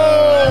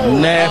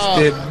brown.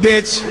 Nasty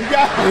bitch.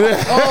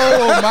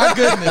 Oh my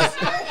goodness.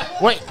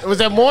 Wait, was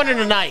that morning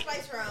or night?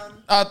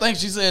 I think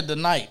she said the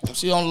night.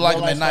 She only like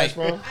him at night.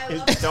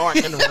 It's dark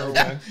in the room.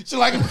 She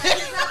like him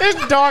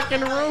It's dark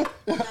in the room.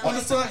 when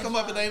the sun come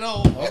up. It ain't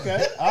on.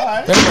 Okay, all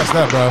right. That's messed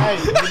up, bro. Hey,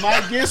 you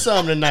might get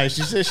something tonight.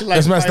 She said she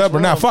likes. That's messed up,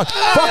 bro. Now, fuck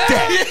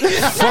that.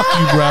 Fuck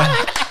you, bro.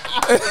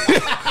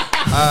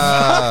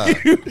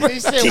 He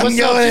said, "What's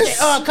up?" She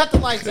said, cut the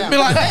lights out. Be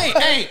like,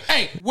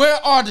 hey, where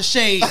are the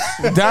shades?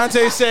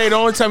 Dante said the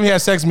only time he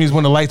has sex with me is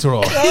when the lights are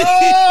off.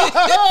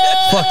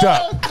 Fucked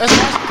up.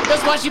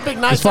 That's why she picked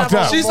night It's fucked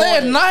time. up. She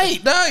said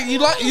night. Dog.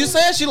 You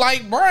said she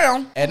liked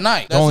brown at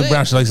night. The only That's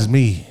brown it. she likes is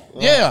me.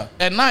 Yeah,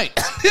 at night.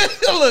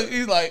 Look,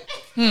 he's like,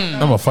 I'm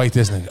gonna fight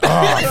this nigga.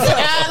 Oh,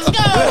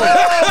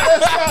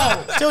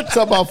 Let's go.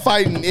 Talk about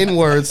fighting in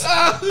words.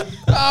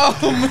 oh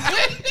man,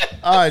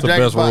 All right, It's the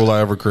best rule I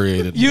ever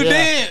created. you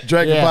did.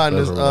 Dragon Yeah.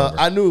 Partners. That's what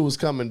I knew it was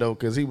coming though,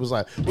 because he was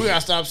like, "We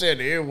gotta stop saying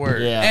the N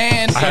word." Yeah.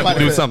 And I have to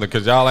do something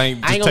because y'all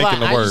ain't I just ain't gonna taking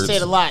lie. the I words. just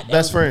said a lot.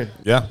 Best friend.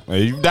 Yeah,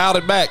 you dialed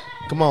it back.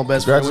 Come on,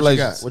 best friend.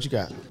 Congratulations. What you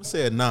got? I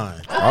said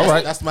 9. All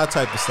right. That's my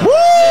type of stuff.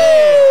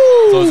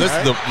 So is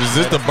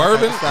this the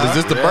bourbon? Is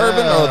this the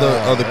bourbon or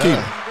the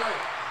Keela?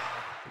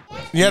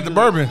 you had the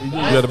bourbon. You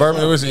had the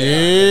bourbon?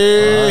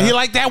 He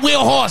like that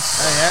wheel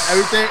horse.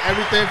 Hey,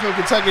 everything from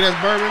Kentucky that's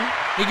bourbon.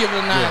 he give it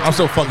a 9. I'm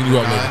so fucking you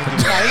up,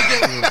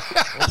 nigga.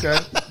 Okay.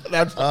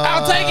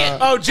 I'll take it.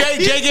 Oh, Jay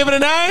give it a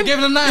 9? Give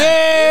it a 9.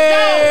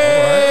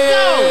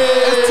 Go.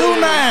 That's 2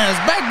 9s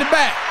back to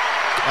back.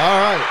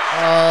 All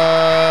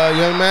right,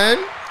 young man.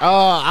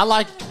 I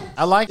like.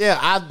 Yeah,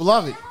 I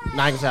love it.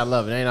 Nah, I can say I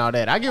love it. Ain't all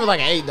that. I give it like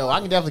an 8 though. I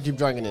can definitely keep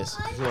drinking this.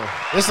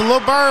 It's a little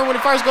burn when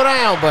it first go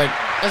down, but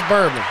that's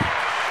bourbon.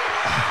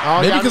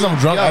 Maybe because I'm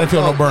drunk, I didn't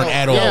feel no burn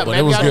at all, but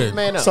it was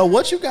good. So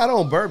what you got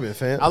on bourbon,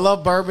 fam? I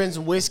love bourbons,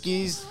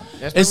 whiskeys.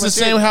 That's It's the pretty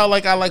much same it. how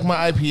like I like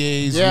my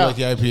IPAs. Yeah. You like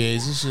your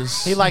IPAs. It's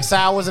just He likes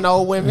sours and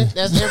old women.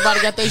 That's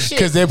everybody got their shit.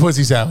 because they're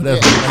pussy sour.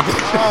 That's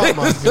Oh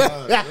my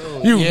god.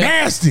 you Yeah.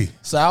 nasty.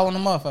 Sour in the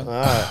motherfucker. All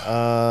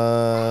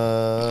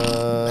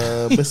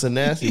right, Mr.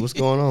 Nasty, what's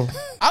going on?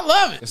 I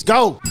love it. Let's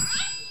go.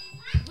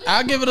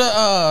 I'll give it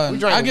a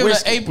drinking I'll give it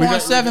whiskey. an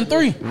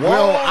 8.73.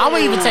 Well, I'm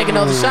gonna even take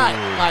another shot.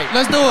 Like,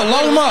 Let's do it.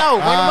 Load them up.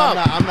 Wake 'em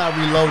up. I'm not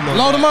reloading. on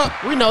Load that. them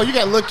up. We know you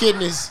got little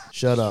kidneys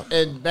Shut up.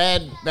 and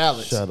bad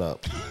balance. Shut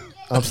up.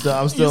 I'm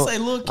still say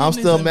little I'm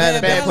still kidneys mad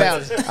and at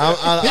Bad that.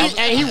 balance.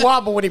 And he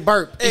wobbled when he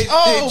burped.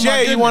 Oh,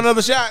 Jay, you want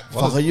another shot?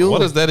 Fuck are you? What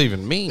does that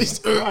even mean?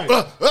 What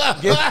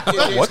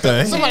the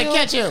heck? Somebody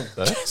catch him.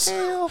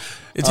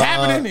 It's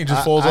happening. He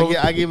just falls over.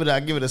 I give it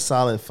a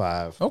solid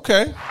 5.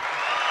 Okay.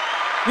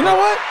 You know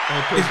what?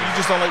 You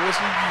just don't like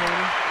whiskey?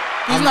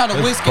 He's not a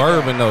It's whiskey.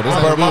 bourbon though. This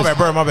Bourbon, my is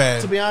bad. My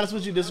bad. To be honest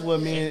with you, this is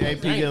what me and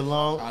AP get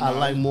along. I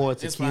like more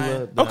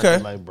tequila than Okay. I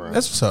like bourbon.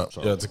 That's what's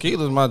up. Yeah,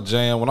 tequila's my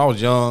jam. When I was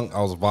young,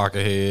 I was a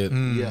vodka head.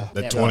 Yeah.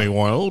 At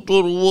 21,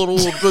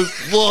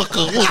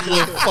 vodka,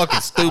 fucking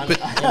stupid.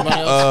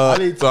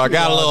 So I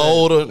got a little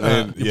older,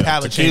 and Your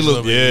palate changed a tequila.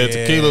 little bit.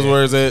 Yeah, tequila's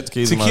where it's at.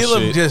 Tequila's my Tequila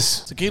shit.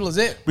 just Tequila's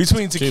it.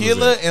 between Tequila's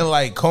tequila it. and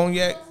like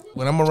cognac.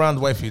 When I'm around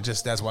the wifey,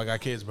 that's why I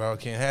got kids, bro. I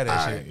can't have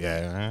that shit.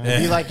 Yeah. It'd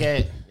be like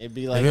that. It'd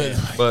be like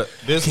that. But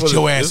this Get was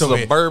your ass this is over a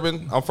here.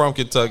 bourbon. I'm from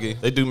Kentucky.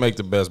 They do make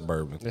the best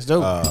bourbon. Let's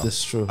do it. This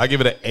is true. I give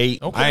it an 8.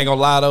 I ain't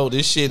gonna lie though,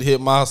 this shit hit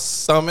my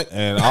stomach,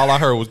 and all I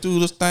heard was "do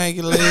the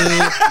stanky leg, do the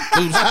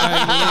stanky leg."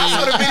 I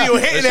saw the video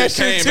hitting that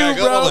shit came too, back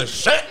up, I bro.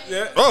 was like,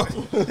 shit.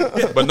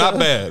 Oh. But not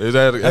bad.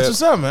 That's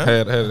what's up, man.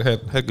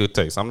 Had good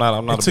taste. I'm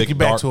not a took big you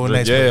back dark to a drink.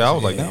 nice Yeah, place. I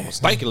was like, damn, a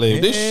stanky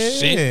leg.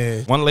 This Yeah.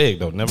 shit. One leg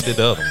though, never did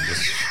the other one.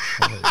 Just,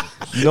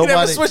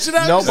 Nobody switch it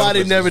up?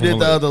 Nobody never did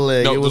the other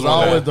leg. No, It was just one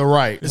always leg. the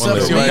right. It's One up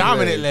leg. to your Right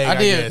dominant leg. I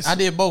did. guess. I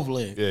did both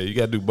legs. yeah, you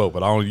gotta do both,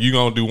 but you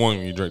gonna do one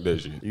when you drink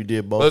that shit. You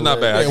did both. But it's not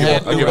bad.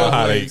 I give it a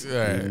hot 8.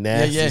 You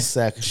nasty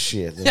sack of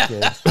shit.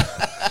 Okay.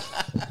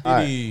 All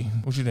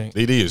DD, what you think?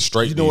 DD is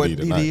straight You know what DD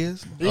DD tonight.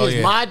 is? He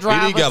is my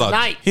driver got a-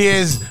 tonight. He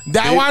is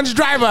Dawan's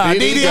driver.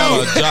 DD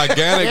got a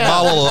gigantic Yeah.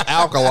 bottle of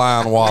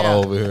alkaline water Yeah.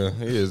 over here.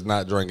 He is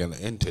not drinking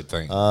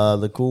anything.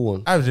 The cool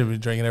one. I've just been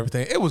drinking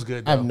everything. It was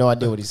good. I have Though. no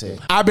idea what he said.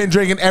 I've been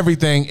drinking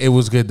everything. It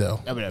was good though.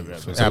 So we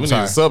I'm need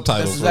sorry.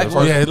 subtitles. That's exactly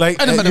for Yeah, like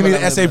you need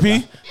an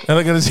SAP. And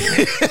look at this.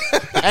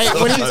 Hey,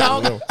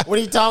 when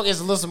he talk, it's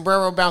a little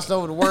sombrero bouncing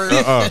over the word.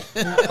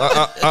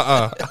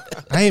 I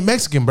ain't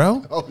Mexican,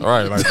 bro. All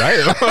right, like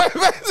damn.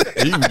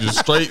 You just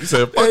straight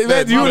said, fuck Hey,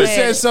 that. man, you would have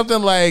man. said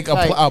something like a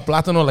Like-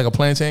 plátano, like a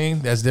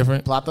plantain. That's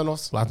different.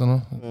 Plátanos.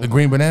 Plátano, the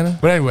green banana.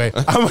 But anyway,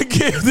 I'm gonna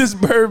give this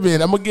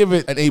bourbon. I'm gonna give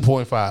it an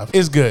 8.5.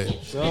 It's good.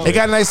 It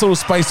got a nice little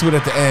spice to it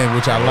at the end,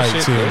 which I like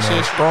Shit, too. that man.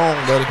 shit strong,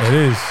 buddy. It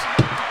is.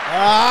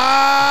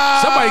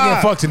 Somebody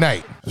getting fucked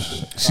tonight.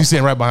 She's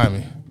sitting right behind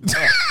me.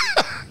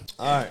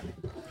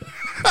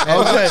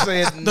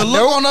 The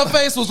look on her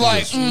face was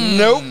like,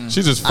 Nope.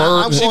 She just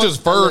furred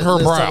her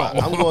brow.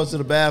 I'm going to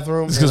the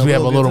bathroom. It's because and we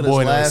have a we'll get little to this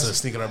boy that's last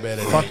sneaking our bed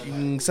at night.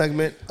 fucking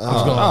segment.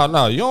 Oh,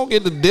 no, you don't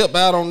get to dip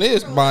out on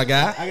this, my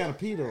guy. I got to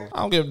pee though. I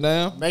don't give a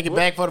damn. Make it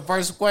back for the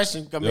first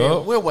question. Come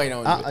Yup. in. We'll wait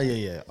on you.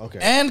 Yeah. Okay.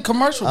 and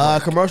commercial.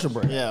 break. Commercial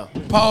break. Yeah.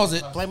 Pause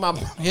it. Play my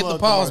Hit the plug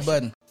pause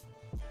commercial. button.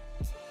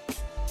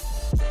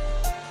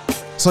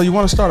 So you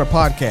want to start a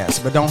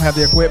podcast but don't have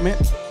the equipment?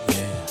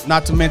 Yeah.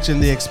 Not to mention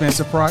the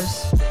expensive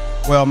price?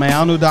 Well,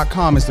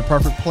 Mayanu.com is the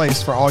perfect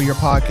place for all your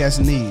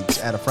podcast needs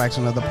at a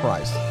fraction of the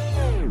price.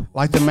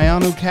 Like the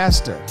Mayanu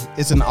Caster,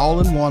 it's an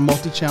all-in-one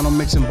multi-channel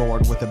mixing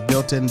board with a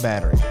built-in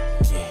battery.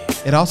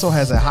 It also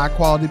has a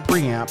high-quality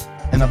preamp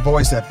and a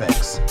voice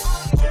FX.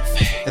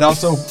 It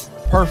also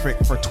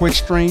perfect for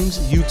Twitch streams,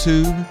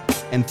 YouTube,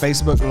 and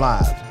Facebook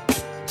Live.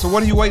 So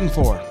what are you waiting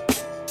for?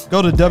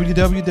 Go to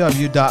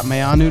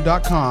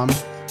www.mayanu.com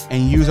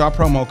and use our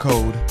promo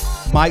code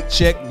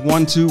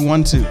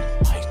MikeCheck1212.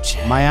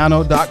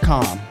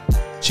 Mayano.com.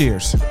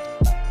 Cheers.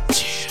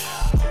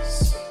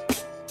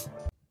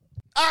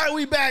 All right,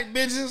 we back,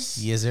 bitches.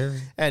 Yes, sir.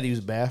 I had to use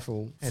the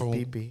bathroom. Had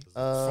to pee.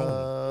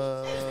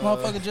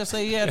 Motherfucker just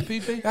say he had a pee.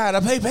 Got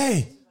a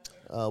pay.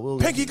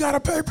 Pinky got a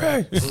pay.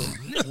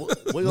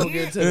 We're gonna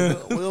get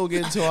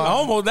into I our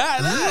almost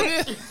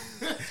died.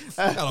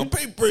 Got a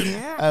paper.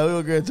 we're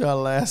gonna get into our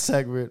last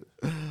segment.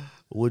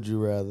 Would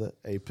you rather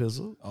a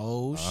pistol?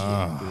 Oh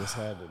shit. This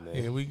happened, man.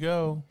 Here we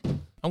go.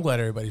 I'm glad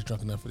everybody's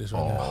drunk enough for this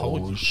right now.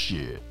 Oh,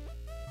 shit.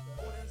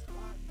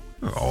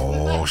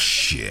 Oh,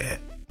 shit.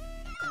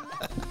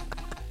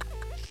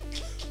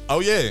 Oh,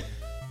 yeah.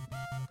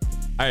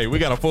 Hey, we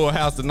got a full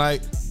house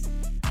tonight.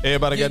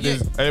 Everybody got Yeah,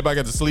 this. Everybody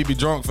got the sleepy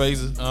drunk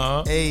faces.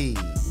 Hey,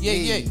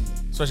 Yeah.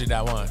 Especially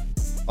that one.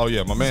 Oh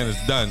yeah, my man is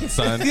done,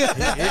 son. it's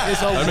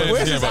over. That man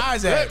Where's just his gave a-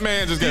 eyes at? That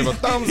man just gave a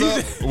thumbs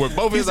up with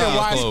both He's his in eyes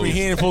widescreen. closed.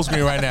 He ain't in full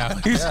screen right now.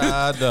 He's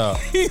God,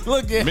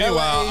 looking.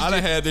 meanwhile, I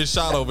done had this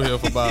shot over here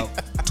for about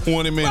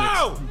 20 minutes.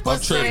 Wow. I'm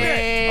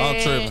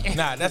tripping.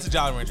 Nah, that's a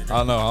Jolly Rancher.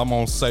 I know. I'm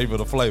on savor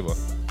the flavor.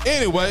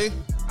 Anyway,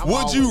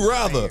 would you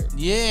rather?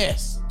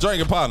 Yes.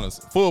 Drinking partners,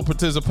 full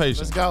participation.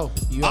 Let's go.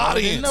 You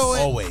already Audience, know it.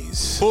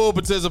 Always. full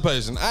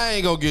participation. I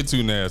ain't gonna get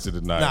too nasty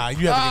tonight. Nah,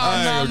 you have to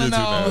I ain't gonna get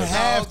too No. nasty.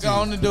 have to. Go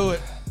on to do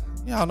it.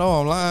 Y'all know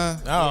I'm lying.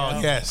 Oh,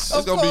 yes.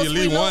 It's gonna be course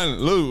we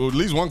know. at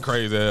least one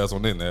crazy ass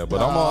one in there, but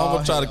I'm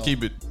gonna try to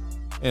keep it,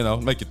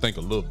 make you think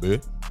a little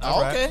bit.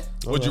 Okay.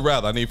 Would you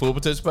rather? I need full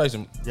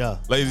participation. Yeah.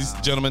 Ladies,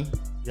 gentlemen,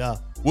 Yeah.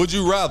 would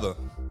you rather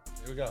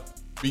Here we go.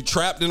 be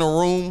trapped in a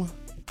room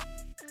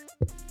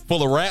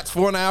full of rats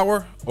for an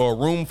hour or a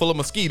room full of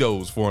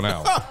mosquitoes for an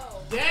hour?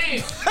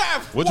 Damn.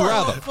 Would you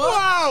rather?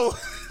 Wow.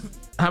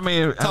 How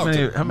many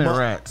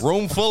rats?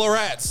 Room full of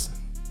rats.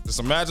 Just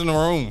imagine a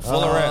room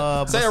full of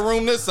rats. Say a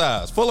room this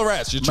size, full of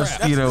rats. You're trapped.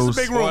 Mosquitoes.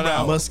 Big room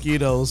now.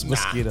 Mosquitoes.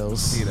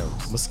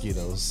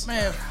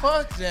 Man,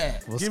 fuck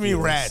that. Give me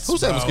rats. Who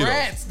said bro. mosquitoes?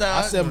 Rats,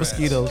 dog. I said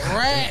mosquitoes.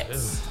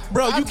 Rats.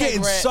 Bro, I you take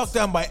getting rats. sucked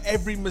down by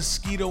every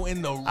mosquito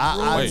in the room.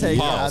 I Wait, take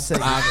it. I pause. take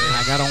it.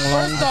 I got on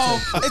long. First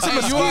off, It's a hey,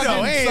 you mosquito.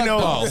 are Ain't getting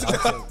no.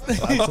 sucked on. I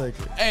take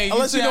it. Hey,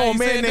 Unless you see know how a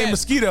man said named that?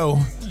 Mosquito.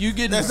 You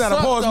getting That's not a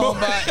sucked pause on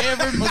moment. by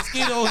every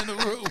mosquito in the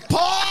room.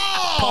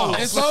 Pause.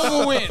 It's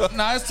over with.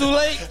 Nah, it's too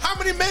late. How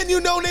many men you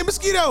know named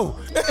Mosquito?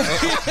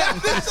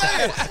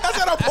 That's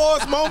not a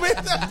pause moment.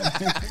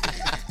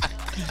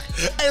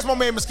 Hey, it's my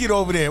man Mosquito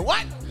over there.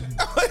 What?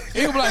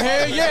 He'll be like,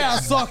 hell yeah, I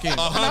suck it.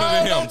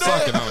 100 of him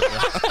sucking on you.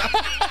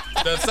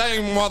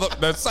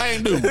 That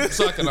same dude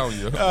sucking on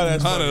you.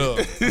 that's 100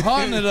 up.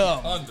 100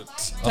 up.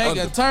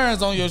 Taking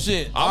turns on your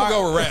shit. I'm gonna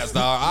go with rats,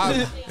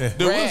 dog. Dude,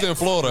 we was in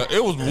Florida.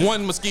 It was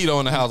one mosquito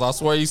in the house. I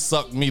swear he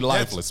sucked me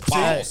lifeless.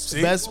 Hey,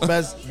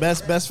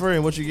 Pause. best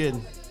friend. What you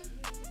getting?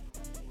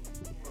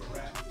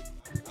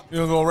 You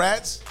gonna go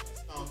rats?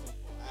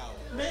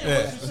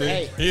 Yeah.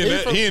 Hey,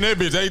 He in that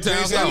bitch 8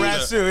 times. Yeah,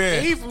 rats too, yeah.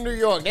 he from New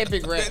York. That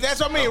big rat. That's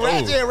what I mean.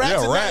 Rats, yeah,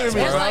 rats. Yeah, is rats,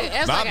 not bro.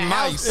 That's Not like a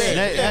nice.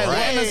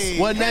 outfit.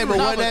 What neighbor?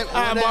 What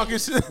neighbor?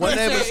 Marcus. What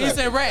neighbor He said?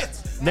 said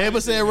rats.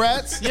 Neighbor said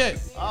rats. Yeah.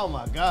 Oh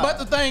my god. But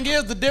the thing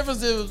is, the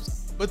difference is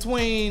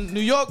between New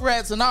York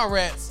rats and our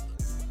rats.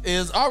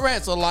 is our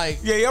rats are like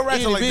your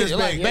rats are like this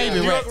like big. baby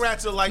New York rats.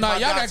 rats are like Nah, my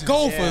y'all got Dachshunds.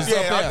 gophers up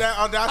there. Yeah,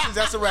 on Dachshunds,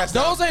 that's a rat.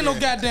 Those ain't no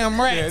goddamn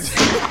rats.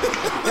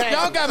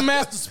 Y'all got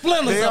master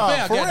splinters They up are,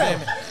 there. for real.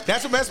 Goddamn it.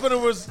 That's what Master Splinter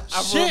was.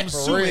 Shit,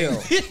 for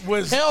real.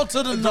 Was hell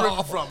to the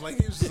no. from. Like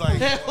he was just like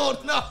hell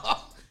no.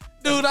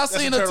 Dude, I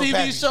seen a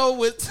TV show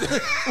with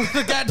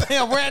the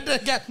goddamn rat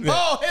that got.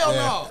 Oh hell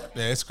no!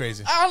 Yeah, it's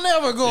crazy. I'll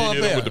never go up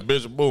there. With the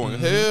Bishop Boy.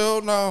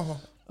 Hell no.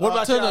 What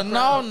about to y'all, the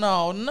Crown?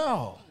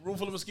 no? Room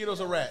full of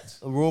mosquitoes or rats?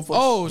 A room full.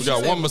 Oh, We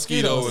got one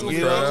mosquito in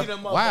the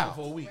crowd. Wow.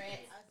 For a week.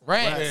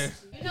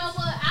 Rats. You know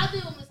what? I'll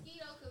deal with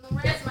mosquitoes because the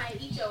rats might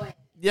eat your ass.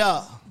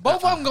 Yeah.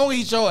 Both of them gonna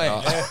eat your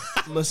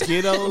ass.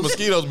 Mosquitoes.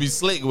 Mosquitoes be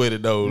slick with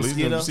it though. At least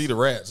them see the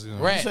rats. You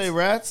know? Rats. You say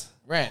rats?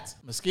 Rats.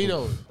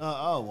 Mosquitoes.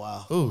 Oh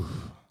wow. Ooh.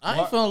 I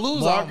ain't finna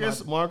lose all my.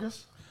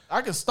 Marcus.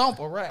 I can stomp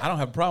a rat. I don't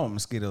have a problem with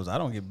mosquitoes. I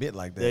don't get bit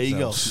like that. There you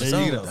go. So,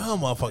 There you go. Dumb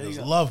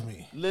motherfuckers love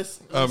me.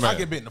 Listen. Oh, man. I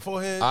get bit in the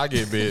forehead. I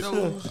get bit.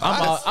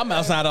 I'm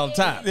outside all the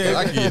time.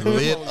 I get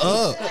lit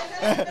up.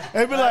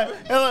 They be like,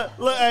 hey,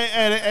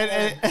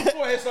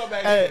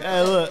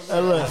 look,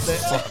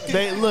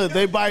 hey, look,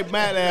 they bite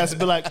Matt ass and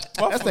be like,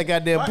 that's that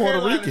goddamn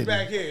Puerto Rican.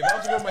 Back here. Why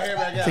don't you go my hair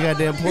back That's out? that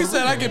goddamn Puerto He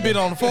said I Rican. get bit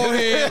on the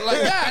forehead.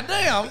 Like, god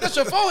damn, that's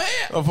your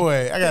forehead. My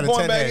forehead. I got a Going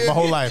 10 back head in. my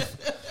whole life.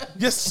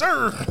 Yes,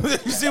 sir.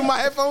 You see where my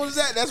headphones is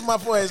at? That's my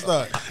forehead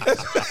stuff.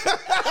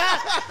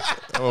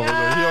 Oh, look, he don't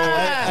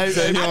I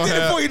did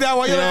it for you now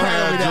while he you're don't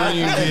crying have me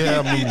dreams. He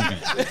have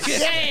movies.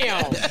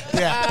 Damn.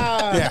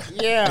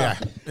 Yeah.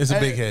 It's a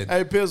big head.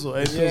 Hey, Pizzle.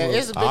 Hey, Yeah, Pizzle.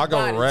 it's a big I go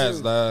body, with rats,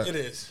 too. dog. It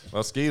is.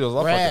 Mosquitoes.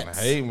 I Rats.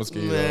 fucking hate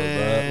mosquitoes,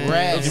 Man. dog.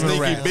 Rats. Them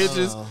sneaky Rats.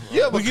 bitches.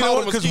 You ever But you know caught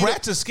what? a Because mosquito?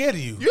 rats are scared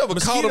of you. You ever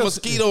caught a Mosquitoes-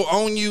 mosquito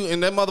on you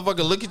and that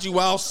motherfucker look at you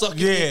while sucking?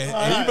 Yeah.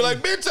 And you be like,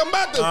 bitch, I'm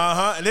about to.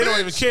 And they don't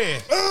even care.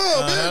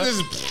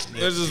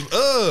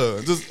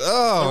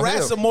 The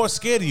rats hell. are more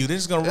scared of you. They're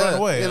just gonna run Yeah,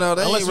 away. you know,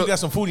 they Unless ain't you got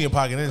some food in your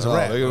pocket, then it's a Oh,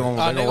 rat. they gonna, Oh, they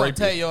they gonna gonna rape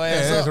tear you. your Yeah,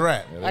 ass it's a up.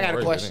 rat. Yeah, they I got gonna a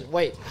rape question. you.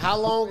 Wait, how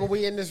long are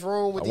we in this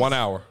room? With 1 these-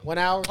 hour. 1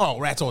 hour? Oh,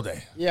 rats all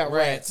day. Yeah,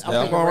 rats.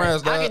 Yeah, I'm going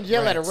rats, I dog. can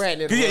yell at a rat.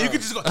 And Yeah, you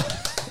can just go.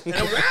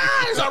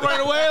 It's all right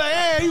away. Like,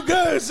 hey, you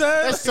good,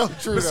 son? That's so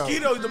true, though.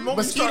 Mosquito, the moment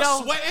Mosquito? you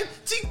start sweating,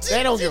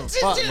 They don't give a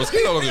fuck.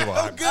 Mosquito don't give a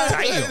fuck.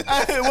 Damn.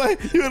 Hey,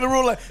 wait, you in the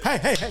room like,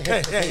 hey.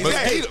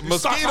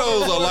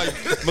 Mosquitoes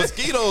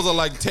are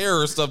like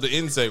terrorists of the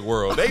insect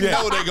world. They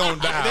know they're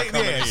gonna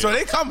die. So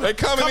they come. They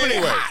coming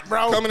anyway. hot,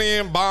 bro. Coming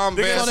in, bomb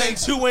They're gonna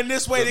vests. say 2 in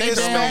this way. They get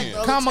damn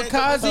smacked.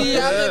 Kamikaze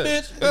out there,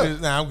 bitch.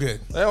 Nah, I'm good.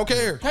 They don't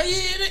care. How you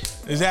hit it?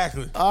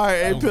 Exactly. All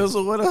right, hey,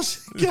 Pizzle, what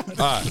else you got?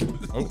 All right.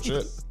 Oh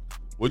shit.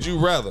 Would you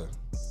rather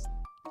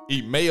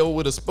eat mayo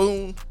with a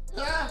spoon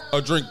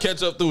or drink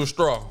ketchup through a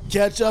straw?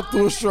 Ketchup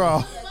through a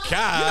straw.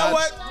 God, You know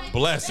what?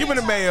 bless Give you.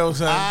 me the mayo,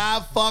 son. I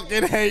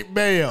fucking hate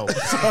mayo.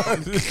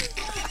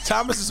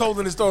 Thomas is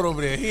holding his throat over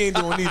there. He ain't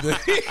doing either.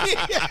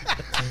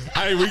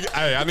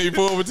 Hey, I need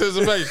full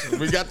participation.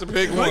 We got to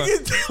pick one.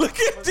 Look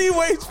at D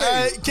Wade's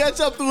face. Hey,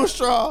 ketchup through a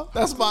straw.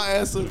 That's my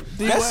answer.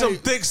 That's some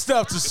thick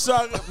stuff to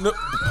suck. No,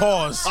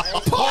 pause.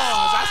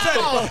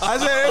 Pause. I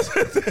said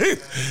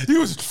it. You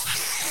was.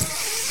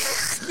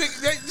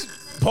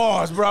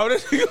 Pause, bro.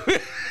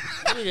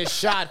 I need a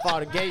shot for all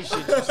the gay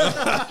shit.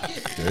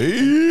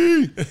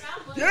 Hey.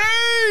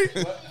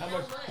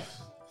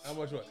 How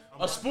much what?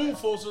 A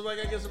spoonful, so like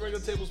I guess a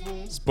regular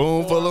tablespoon.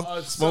 Spoonful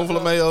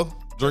of mayo.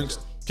 Drink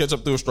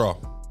ketchup through a straw.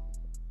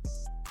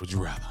 Would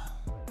you rather?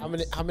 How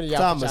many y'all put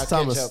y'all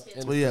Thomas. ketchup in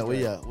the We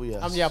refrigerator? yeah.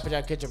 How many y'all put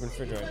y'all ketchup in the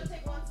refrigerator?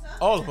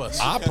 All of us.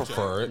 I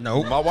prefer it.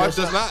 Nope. My wife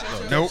does not.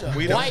 Nope.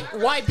 We don't.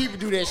 White people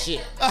do that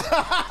shit.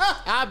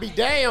 I'll be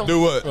damn.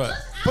 Do what?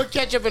 Put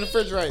ketchup in the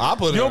refrigerator. I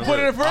put it. You don't put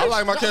it in the fridge? I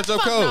like my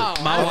ketchup Fuck cold. no.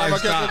 My I like my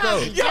wife ketchup stopped.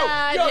 cold. Yo,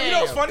 you know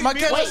what's funny? My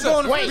Me and ketchup's Alyssa- going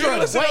in the Wait,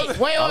 refrigerator.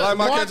 wait. I like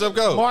my ketchup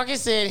cold.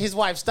 Marcus said his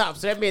wife stopped.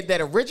 So that meant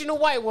that original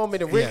white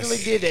woman originally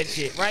did that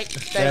shit, right?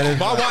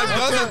 My wife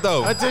doesn't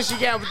though. Until she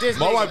got with this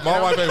My nigga, wife you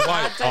know? ain't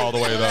white all the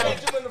way though.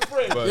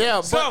 But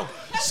Yeah, but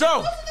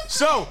So,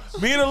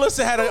 me and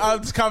Alyssa had a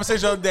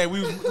conversation the other day.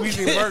 We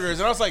eating burgers,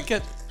 and I was like,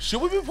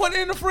 should we be putting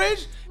it in the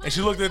fridge? And she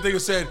looked at the thing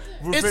and said,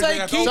 It's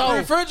like keep the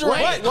refrigerator.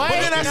 Wait, But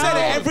then I said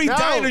that every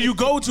diner you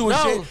go to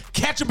and shit,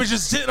 ketchup is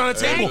just sitting on the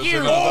table Thank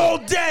you. all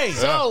day.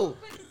 So,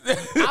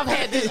 I've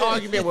had this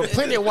argument with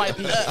plenty of white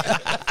people.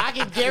 I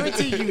can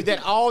guarantee you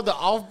that all the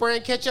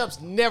off-brand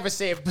ketchups never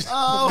said.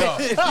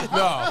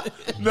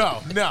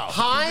 No.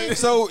 Heinz.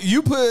 So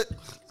you put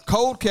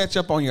cold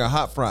ketchup on your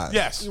hot fries?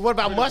 Yes. What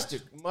about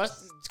mustard?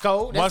 Mustard's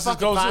cold. That's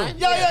Mustard's fucking cold, fine. too.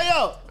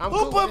 Yo. I'm Who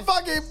cool put with it.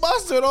 fucking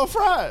mustard on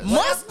fries?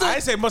 Mustard. I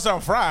didn't say mustard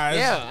on fries.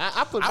 Yeah,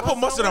 I put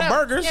mustard on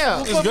whatever. burgers.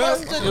 Yeah, It's put good.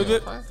 mustard. It's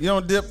good. You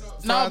don't dip No,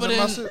 fries but in then.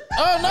 mustard?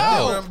 Oh Dip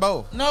no. in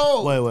both.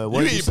 No. Wait, what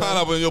you did you eat say?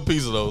 pineapple in your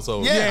pizza though,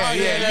 so Yeah.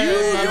 You You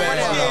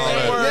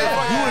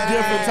a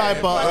different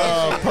type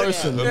of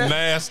person. the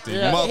nasty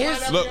Yeah. mother.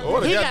 His- Look,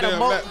 what a he got a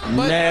goddamn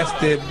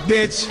Nasty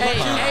bitch. Hey,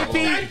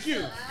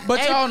 AP. But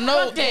Hey, y'all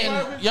know fuck that. in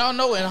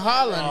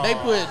Holland they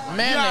put some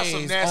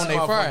mayonnaise nasty on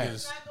their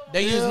fries. motherfuckers.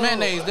 They use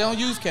mayonnaise. They don't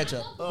use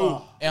ketchup.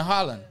 In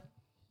Holland,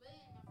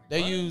 they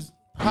use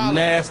Holland.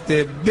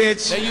 Nasty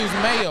bitch. They use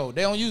mayo.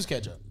 They don't use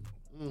ketchup.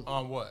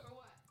 On what?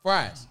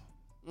 Fries.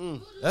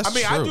 That's I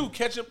mean, true. I do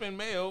ketchup and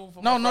mayo.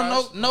 For No, my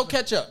fries. no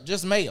ketchup,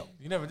 just mayo.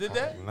 You never did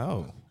that?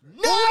 No.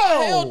 Who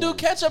the hell do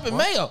ketchup and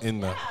mayo? In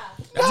the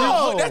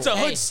That's a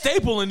hood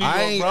staple in New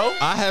York, bro.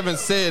 I haven't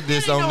said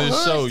this on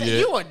this show yet.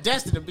 You are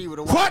destined to be with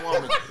a white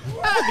woman.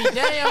 I'd be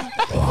damn.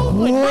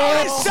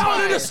 They sell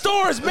it in the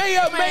stores.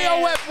 Mayo,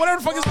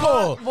 whatever the fuck it's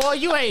called. Boy,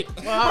 you ain't.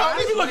 Bro, let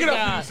me look it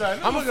up, son.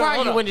 I'm gonna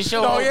fry you when the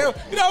show No, over. yeah.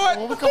 You know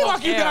what?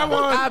 Fuck you, that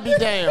one. I'll be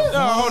damn. No,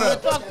 hold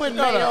up. Fuck putting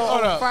Hold mayo up,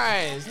 hold on up.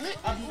 fries.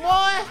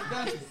 Boy.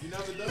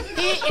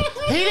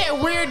 He that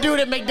weird dude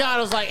at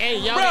McDonald's like, hey,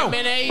 y'all got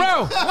mayonnaise?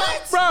 Bro.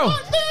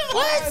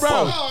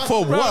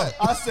 For what?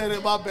 I said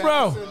it, my bad.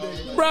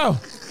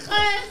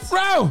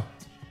 Bro.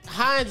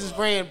 Heinz is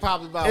brand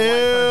probably about Ew.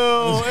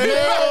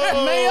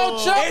 Mayo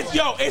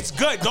chuck. It's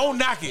good. Don't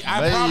knock it.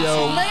 I Mayo. promise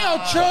you. Mayo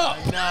chuck.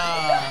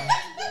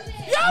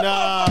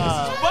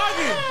 Y'all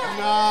bugging.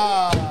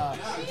 Nah.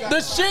 The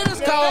shit is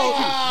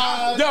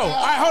called. Yo, all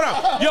right, hold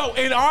up. Yo,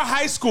 in our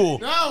high school,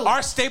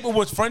 our staple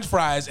was French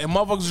fries, and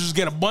motherfuckers would just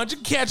get a bunch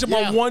of ketchup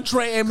on one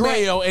tray and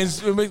mayo. And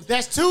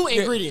that's two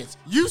ingredients.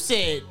 You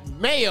said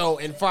mayo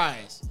and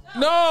fries.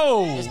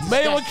 No,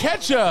 mayo and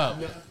ketchup.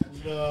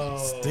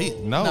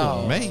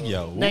 No,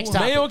 mayo. Next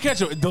time. Mayo and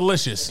ketchup,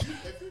 delicious.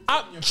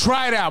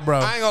 Try it out, bro.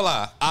 I ain't gonna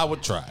lie. I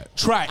would try it.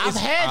 Try it. I've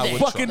had that.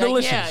 Fucking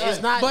delicious. Yeah, it's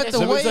not. But the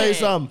Let me way tell you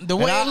something. the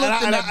way it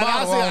looked in that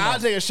bottle, I'll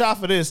take a shot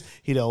for this.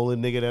 He the only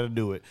nigga that'll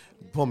do it.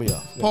 Pull me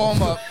up. pour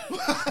him up.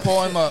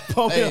 Pour him up.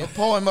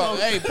 Pour him up.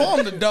 Hey, pour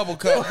him the double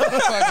cup.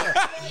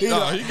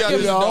 No, he got Give his me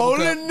the double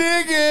Only cup.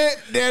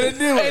 nigga that'll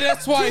do Hey, it.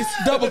 that's twice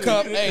double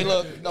cup. Hey,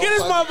 look. Get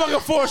this motherfucker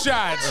 4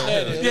 shots.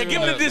 Yeah,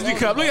 give him the Disney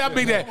cup. Look how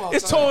big that.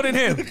 It's taller than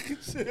him.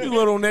 You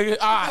little nigga.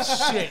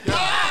 Shit.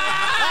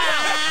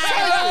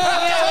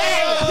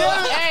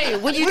 Hey,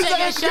 when you take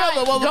a shot,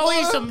 go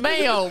eat some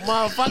mayo,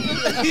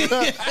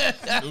 motherfucker.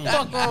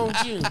 Fuck wrong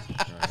with you?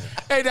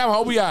 Hey, that one,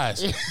 open your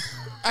eyes.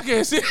 I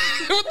can't see.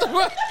 What the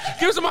fuck?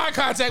 Give us some eye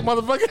contact,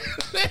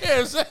 motherfucker.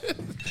 Damn, son.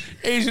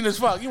 Asian as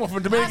fuck. You went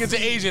from Dominican to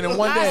Asian in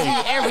one I day.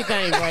 see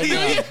everything right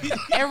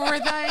now.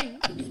 Everything.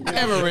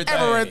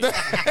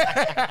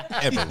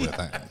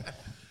 Everything.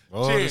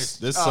 Well, Cheers.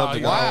 this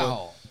subject.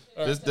 Wow.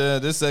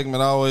 This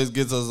segment always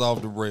gets us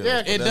off the rails. Yeah,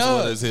 But it that's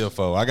does. what it's here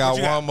for. I got What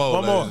you got? one more,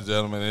 One more. ladies and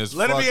gentlemen. It's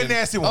Let it be a fucking-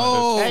 nasty one.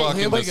 Oh, fucking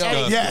here we go.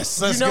 disgusting.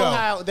 Yes, let's You know go.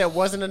 how that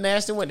wasn't a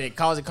nasty one that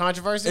caused a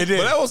controversy? It did.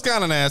 But that was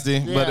kind of nasty,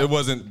 but Yeah. it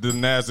wasn't the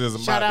nastiest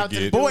I'm Shout about out to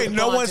to get. the Boy, With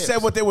no one politics.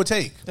 said what they would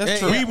take. That's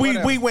true.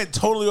 We went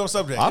totally off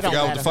subject. I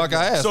forgot what the fuck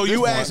I asked. So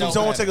you This asked one. if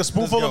someone take a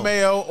spoonful of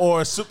mayo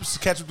or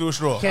ketchup through a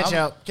straw.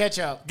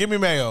 Ketchup. Give me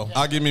mayo.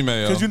 I'll give me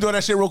mayo. Because you can do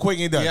that shit real quick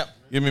and you're done. Yep.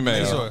 Give me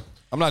mayo. Sure.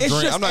 I'm not It's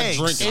drinking. just I'm not eggs.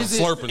 drinking. I'm Is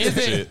slurping it,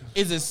 some shit.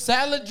 is it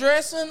salad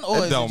dressing or It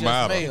is it don't just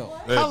matter. mayo?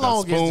 How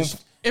long is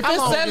this? If How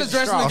it's long salad is the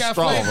dressing, straw? it got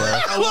Straw, flavor.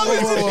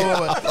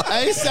 bro.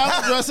 Ain't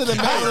salad dressing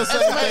and mayo the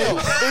same thing.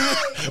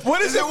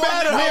 What does it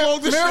matter how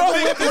long this Miracle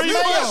shit Whip is is?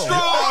 mayo.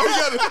 Straw. You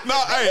gotta, no,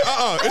 hey,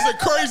 it's a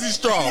crazy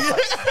straw.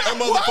 That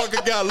motherfucker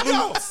got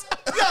loose.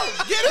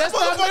 Get this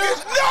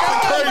motherfucker.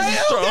 Crazy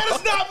straw. That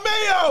is not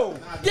mayo.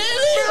 Get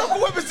it. Miracle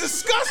Whip is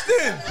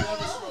disgusting.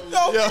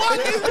 Yo, fuck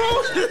is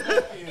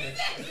wrong?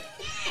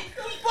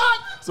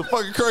 It's a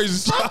fucking crazy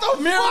straw.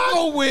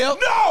 Miracle Whip.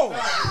 No!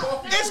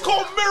 It's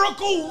called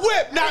Miracle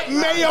Whip, not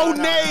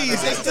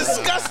mayonnaise. It's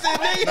disgusting,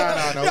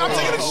 nigga. No. Y'all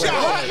taking a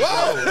shot.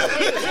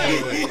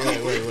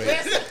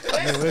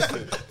 Wait.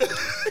 Listen.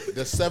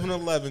 The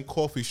 7-Eleven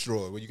coffee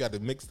straw where you got to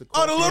mix the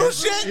coffee. Oh, the little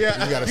shit?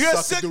 Yeah. You got You gotta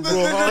to suck sick it through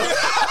real hard.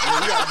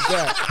 Yeah, you got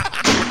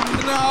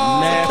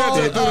that.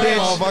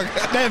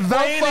 That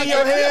vein in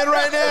your head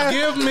right now.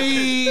 Give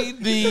me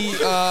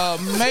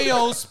the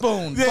mayo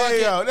spoon. Fuck There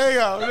you it. go.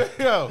 There you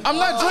go. I'm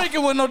not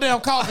drinking with no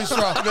damn coffee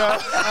straw.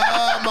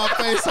 My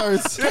face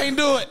hurts. Can't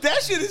do it.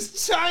 That shit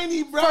is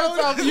tiny, bro.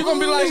 First off, you gonna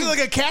be like- This is like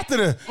a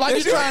catheter. Like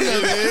you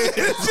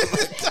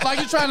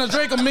trying to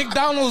drink a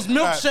McDonald's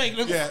milkshake.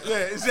 Yeah,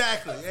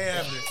 exactly.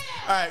 Yeah,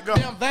 all right, go.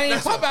 Damn vein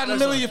pop out in the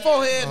middle of your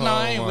forehead. No,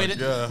 I ain't with it.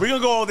 We're going to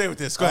go all day with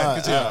this. Go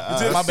ahead.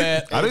 Continue. My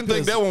bad. I didn't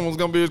think that one was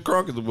gonna be as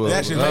crunk as it was.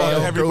 That shit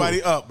fucked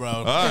everybody up, bro.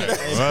 All right.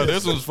 Well,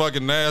 this one's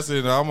fucking nasty,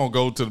 and I'm gonna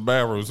go to the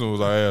bathroom as soon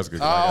as I ask it.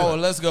 Oh,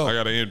 let's go. I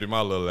gotta empty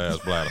my little ass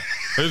bladder.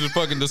 This is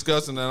fucking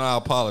disgusting, and I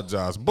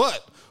apologize.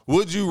 But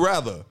would you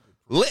rather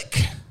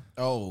lick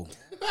Oh.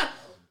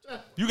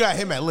 You got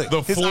him at lick.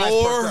 the His eyes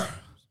floor perked up.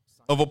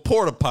 of a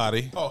porta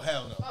potty, Oh,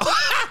 hell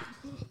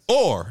no.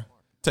 or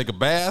take a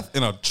bath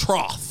in a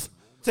trough?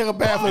 Take a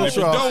bath in the If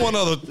you trough. don't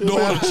know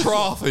what a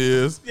trough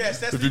is, Yes,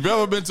 that's if you've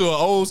ever been to an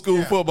old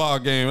school football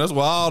game, that's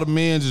where all the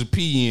men just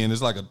pee in.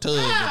 It's like a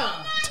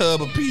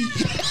tub of pee.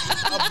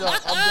 I'm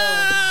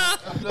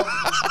done.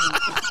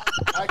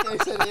 I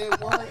can't say the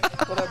word,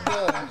 but I'm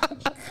done.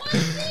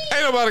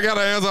 Ain't nobody got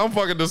an answer. I'm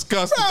fucking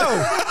disgusted.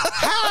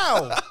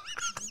 How?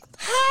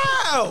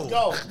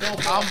 Go.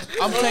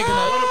 I'm taking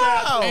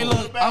a. Hey,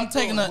 look, I'm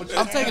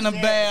taking a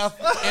bath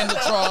in the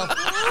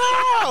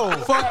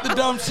trough. Fuck the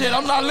dumb shit.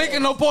 I'm not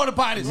licking no porta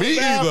potties. Me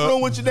Bathroom either.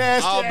 with your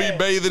nasty I'll be ass.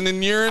 bathing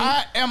in urine.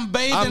 I am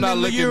bathing I'm not in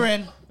the licking-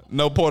 urine.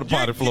 No porta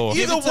potty floor.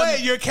 Either way,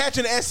 you're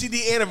catching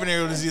STD and a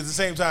venereal disease at the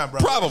same time, bro.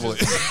 Probably.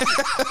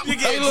 You're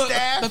getting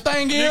stabbed. The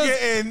thing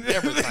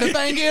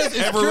is,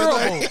 it's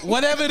curable.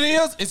 Whatever it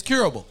is, it's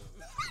curable.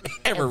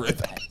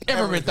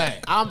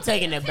 Everything. I'm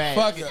taking it back.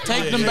 Fuck it.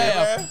 Take them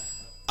bath.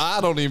 I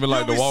don't even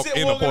like to walk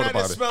in a porta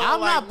potty.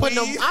 I'm not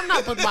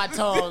putting my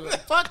tongue.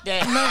 Fuck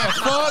that. Man,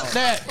 fuck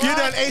that. You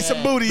done ate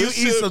some booty. You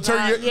eat some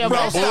turkey. Yeah,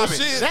 Bro,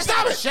 bullshit. That's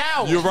not a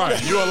shower. You're right.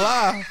 You're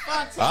alive.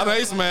 I done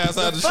ate some ass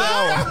out the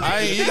shower. I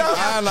ain't eating.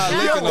 I'm not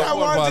licking no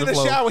porta potty in the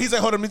floor. shower. He's like,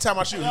 hold on, let me tie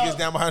my shoe. He gets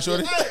down behind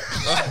Shorty.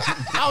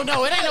 Oh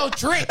no, it ain't no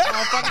trick,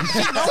 motherfucker. She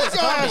knows it's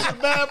coming.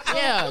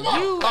 Yeah,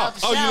 you out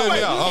the shower. you let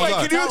me out. Wait,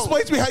 can you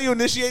explain to me how you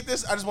initiate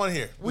this? I just want to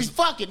hear. We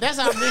fucking. That's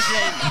how I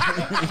initiate.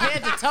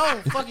 Head to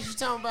toe. Fuck is you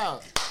talking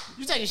about?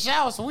 You take a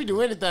shower, so we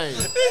do anything.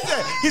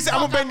 He said,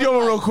 I'm gonna bend you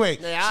over real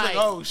quick. Yeah, She's like,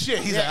 oh shit.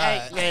 He's like, all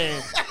right.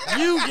 Man,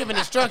 you giving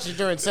instructions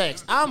during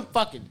sex. I'm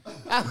fucking.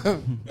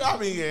 I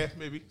mean, yeah,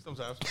 maybe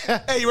sometimes.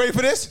 Hey, you ready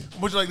for this?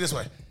 Would you like this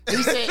way?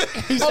 He said,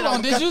 hold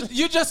on, did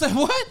you just say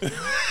what?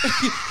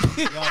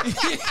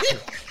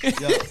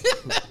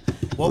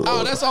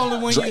 Oh, that's only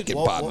when Drinking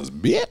partners,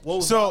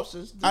 bitch. So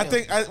I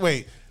think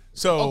wait.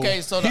 So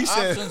okay, so the he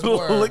said, options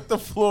were lick the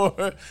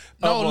floor.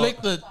 No,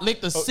 lick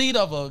the seat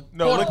of a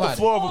no, porta lick potty. the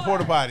floor of a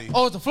porta potty.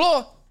 Oh, it's the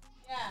floor.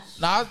 Yeah.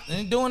 Nah, I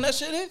ain't doing that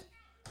shit either.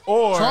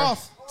 Or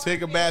trough.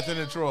 Take a bath in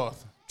a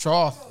trough.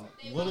 Trough.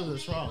 What is a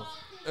trough?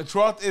 A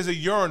trough is a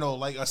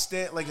urinal, it's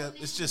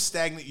just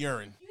stagnant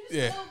urine.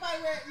 Yeah. By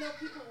where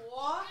people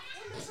walk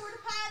in the porta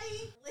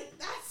potty, like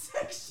that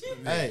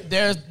section. Hey,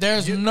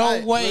 there's no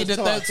way that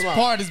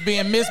part is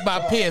being missed by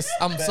piss.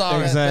 I'm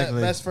sorry.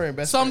 Exactly. Best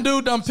friend. Some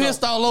dude done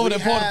pissed all over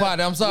that porta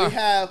potty. I'm sorry. We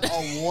have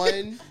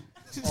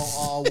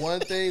one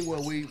thing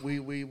when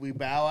we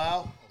bow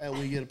out and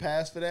we get a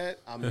pass for that.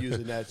 I'm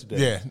using that today.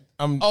 Yeah.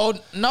 Oh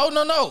no.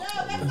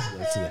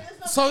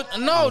 So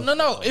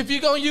no. If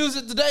you're gonna use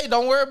it today,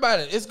 don't worry about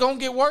it. It's gonna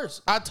get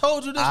worse. I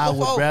told you this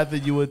before. I would rather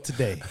you would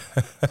today.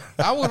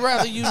 I would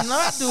rather you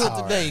not do it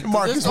today.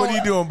 Marcus, what are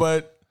you doing,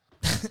 bud?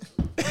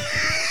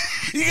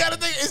 You gotta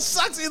think it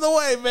sucks either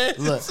way, man.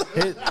 Look,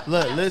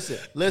 listen.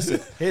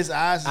 His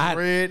eyes is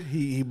red.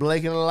 He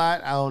blinking a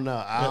lot. I don't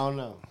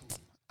know.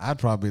 I'd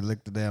probably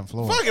lick the damn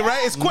floor. Fuck it,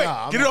 right? It's quick.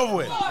 Get it over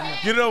with.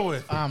 Get it over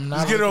with. I'm not.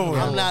 Just get it over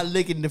with. I'm not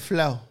licking the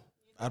floor.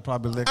 I'd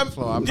probably lick the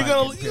floor. You're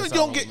gonna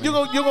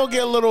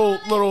get a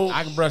little.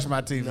 I can brush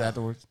my teeth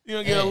afterwards. You're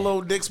gonna get a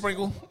little dick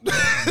sprinkle.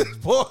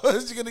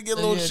 Boys, you're gonna get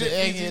a little shit.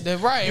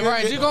 Right.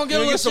 You're gonna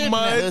get a little some shit.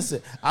 mud.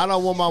 Listen, I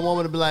don't want my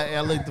woman to be like, hey,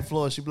 I licked the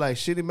floor. She be like,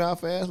 shitty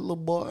mouth ass little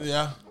boy.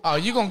 Yeah. Oh,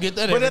 you gonna get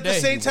that But every at the day.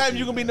 same time,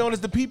 you're gonna be known as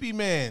the pee-pee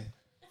man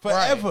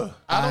forever.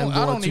 Right.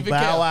 I don't even bow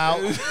care.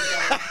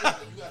 out.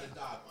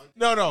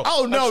 No.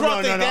 Oh no.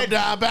 It ain't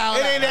that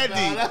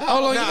deep.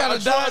 Hold on, you gotta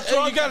dive.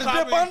 You gotta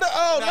dip under.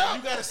 Oh no.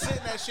 You gotta sit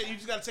in that shit. You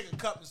just gotta take a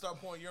cup and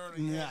start pouring urine.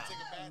 And you gotta take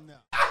a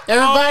bath.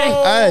 Everybody.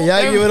 Hey,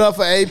 y'all give it up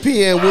for AP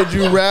and Would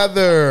You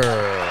Rather.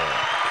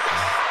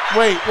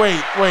 Wait.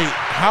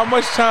 How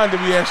much time did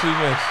we actually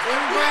miss?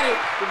 Everybody,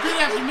 repeat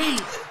after me.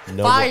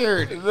 No.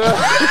 Fired.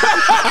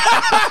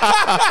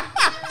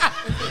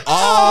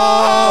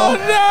 Oh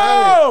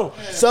no!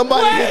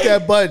 Somebody hit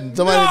that button. Hit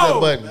that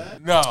button.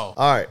 No. All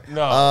right.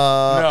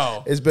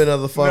 No. It's been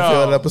another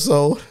fun-filled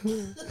episode.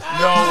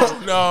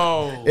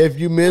 No. If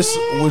you miss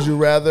Would You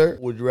Rather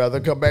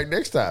come back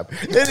next time?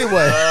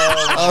 Anyway.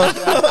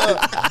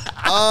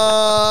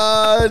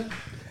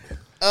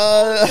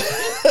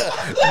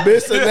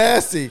 Mr.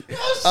 Nasty.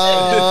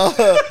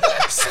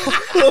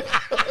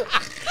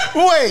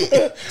 Wait.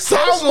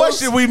 How much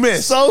did we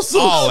miss? Social.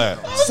 All that.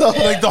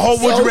 Like the whole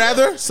Would You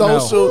Rather?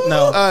 Social.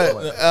 No.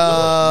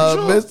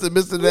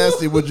 Mr.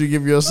 Nasty, would you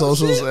give your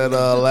socials and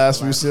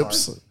last few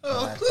sips?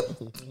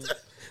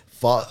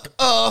 Fuck.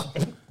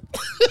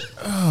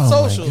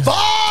 Socials.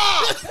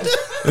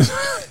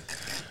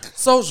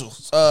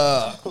 Socials.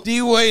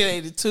 D-Wade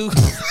 82.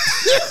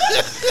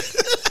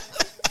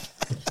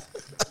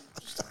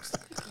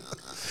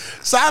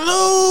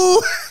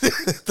 Salud!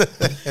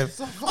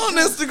 On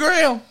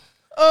Instagram.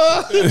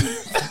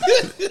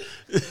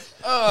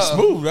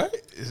 Smooth, right?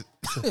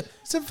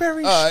 It's a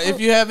very if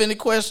you have any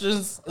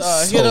questions,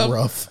 hit up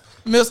rough.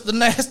 Mr.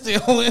 Nasty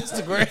on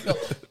Instagram.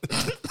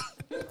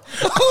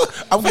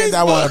 I'm getting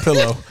that one on a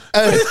pillow.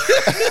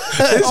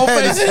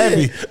 It's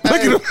heavy.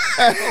 Look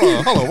at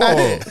him. Hold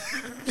on.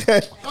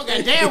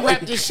 Okay, damn,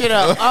 wrap this shit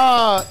up.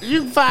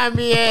 You can find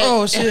me at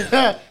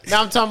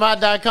now I'm talking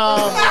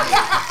about.com.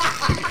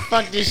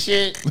 Fuck this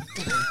shit.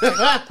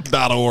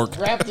 .org.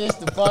 Wrap this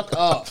the fuck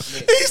up.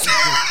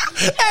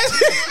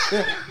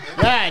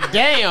 God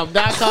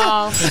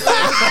damn.com.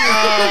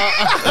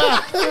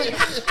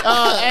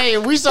 Hey,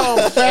 we so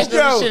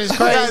professional. This shit is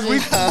crazy.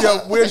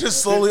 Guys, we're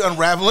just slowly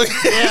unraveling.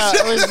 Yeah,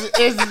 this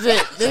is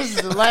it. This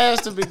is the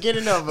last and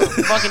beginning of a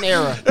fucking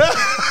era.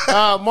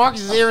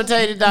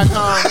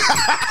 MarcusIsirritated.com.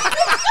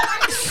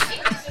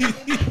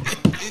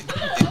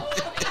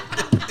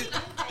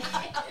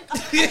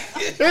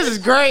 This is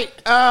great.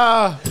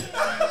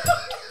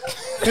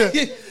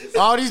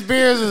 All these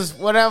beers is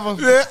whatever.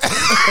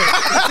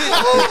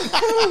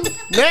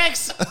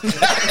 Next.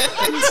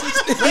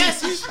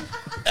 Message.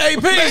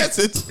 AP.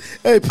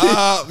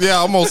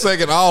 Yeah, I'm gonna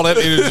second all that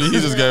energy he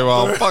just gave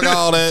off. Fuck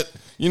all that.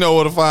 You know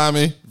where to find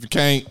me. If you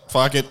can't,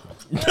 fuck it.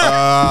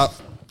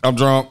 I'm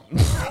drunk.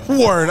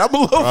 Word. I'm a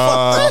little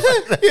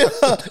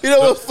You know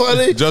what's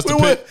funny? Just we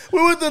went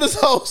through this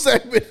whole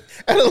segment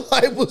and the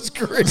light was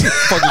green.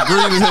 Fucking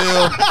green as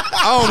hell.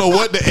 I don't know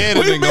what the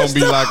editing gonna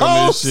be like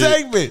on this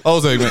shit.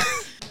 Whole segment.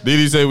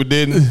 Didi said we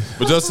didn't,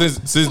 but just since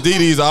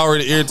Didi's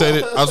already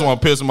irritated, I just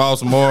want to piss him off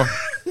some more.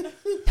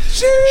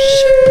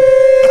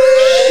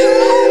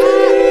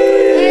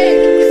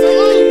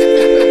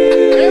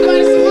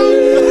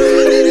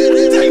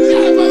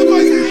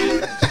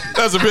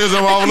 That's a piss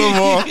him off a little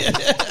more.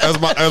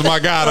 That's my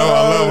guy though.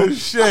 I love him.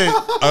 Shit.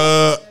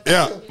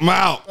 Yeah, I'm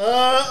out.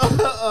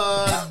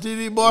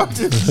 Didi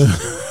Martin.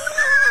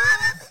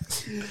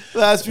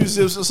 Last few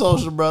sips of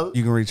social, brother.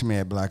 You can reach me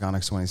at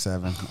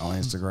BlackOnyx27 on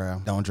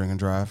Instagram. Don't drink and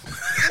drive.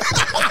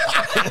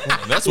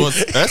 That's what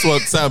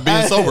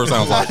being sober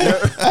sounds like.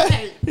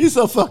 He's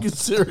so fucking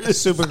serious.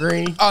 Super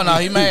green. Oh no,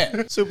 he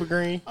mad. Super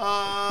green.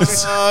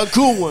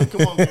 Cool one.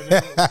 Come on,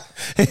 man.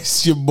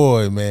 It's your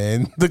boy,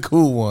 man. The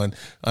cool one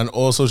on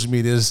all social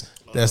medias.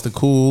 That's the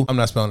cool. I'm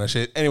not spelling that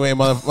shit. Anyway, and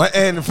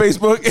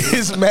Facebook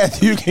is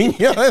Matthew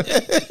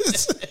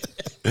Quinones.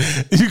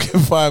 You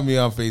can find me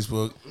on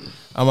Facebook.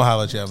 I'm gonna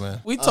holler at y'all, man.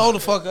 We told the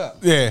fuck up.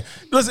 Yeah.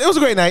 Listen, it was a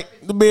great night.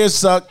 The beers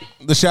sucked.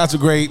 The shots were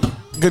great.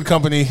 Good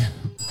company.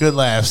 Good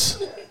laughs.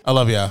 I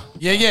love y'all.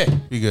 Yeah.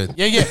 Be good.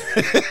 Yeah.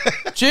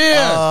 Cheers.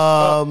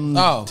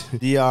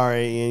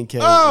 DRANKN.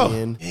 Oh,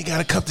 you ain't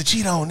got a cup to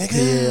cheat on,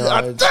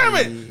 nigga. Damn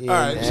it. All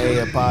right.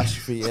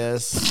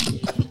 A''S.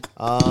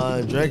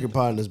 Drinking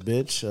partners,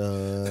 bitch.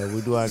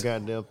 We do our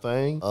goddamn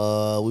thing.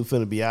 We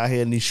finna be out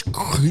here in these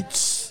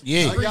streets.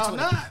 Yeah. Y'all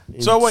not.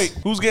 So wait,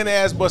 who's getting the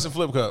ass busting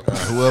flip cup?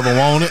 Whoever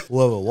want it.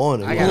 Whoever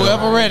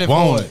ready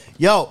for it.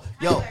 Yo.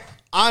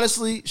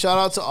 Honestly, shout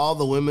out to all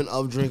the women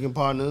of Drinking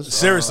Partners.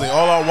 Seriously,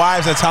 all our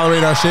wives that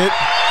tolerate our shit.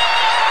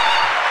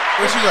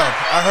 Where'd she go?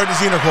 I heard the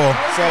Xena call.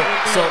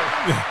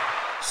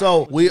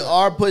 So we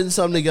are putting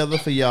something together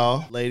for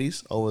y'all,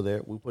 ladies over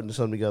there. We're putting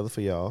something together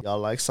for y'all. Y'all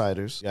like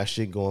ciders. Got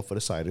shit going for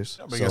the ciders.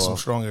 We got some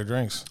stronger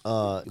drinks.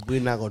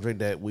 We're not gonna drink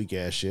that weak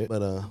ass shit.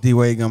 But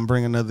D-Wade gonna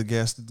bring another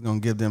guest. That's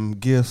gonna give them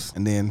gifts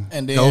and then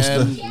ghost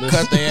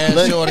cut their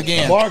ass short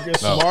again.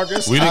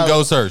 Marcus. We didn't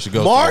ghost her. She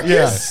ghosted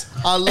Marcus,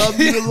 I love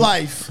you to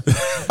life,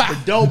 but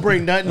don't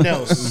bring nothing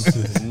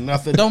else.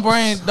 Nothing. Don't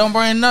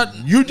bring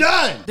nothing. You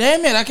done.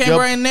 Damn it! I can't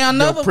bring now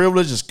another. Your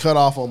privilege is cut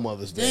off on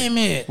Mother's Day. Damn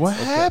it! What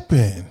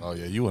happened? Oh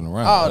yeah, you wasn't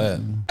around for that.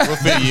 We'll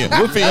fit you in.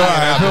 Put me in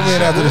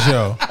after the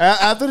show.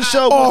 After the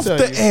show, Off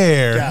the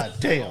air. God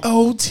damn.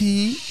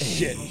 OTA.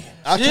 Shit.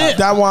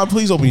 Dawan,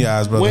 please open your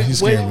eyes, brother. He's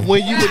scared me.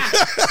 When you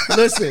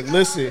listen.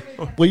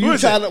 When you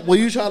trying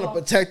to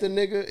protect a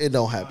nigga, it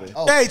don't happen.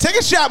 Oh. Hey, take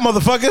a shot,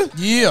 motherfucker.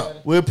 Yeah.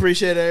 We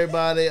appreciate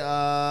everybody.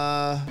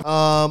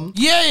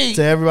 Yay.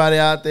 To everybody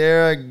out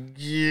there.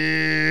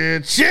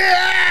 Cheers. Cheers.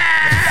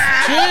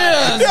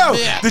 Yo,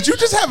 did you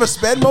just have a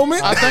sped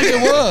moment? I think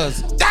it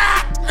was.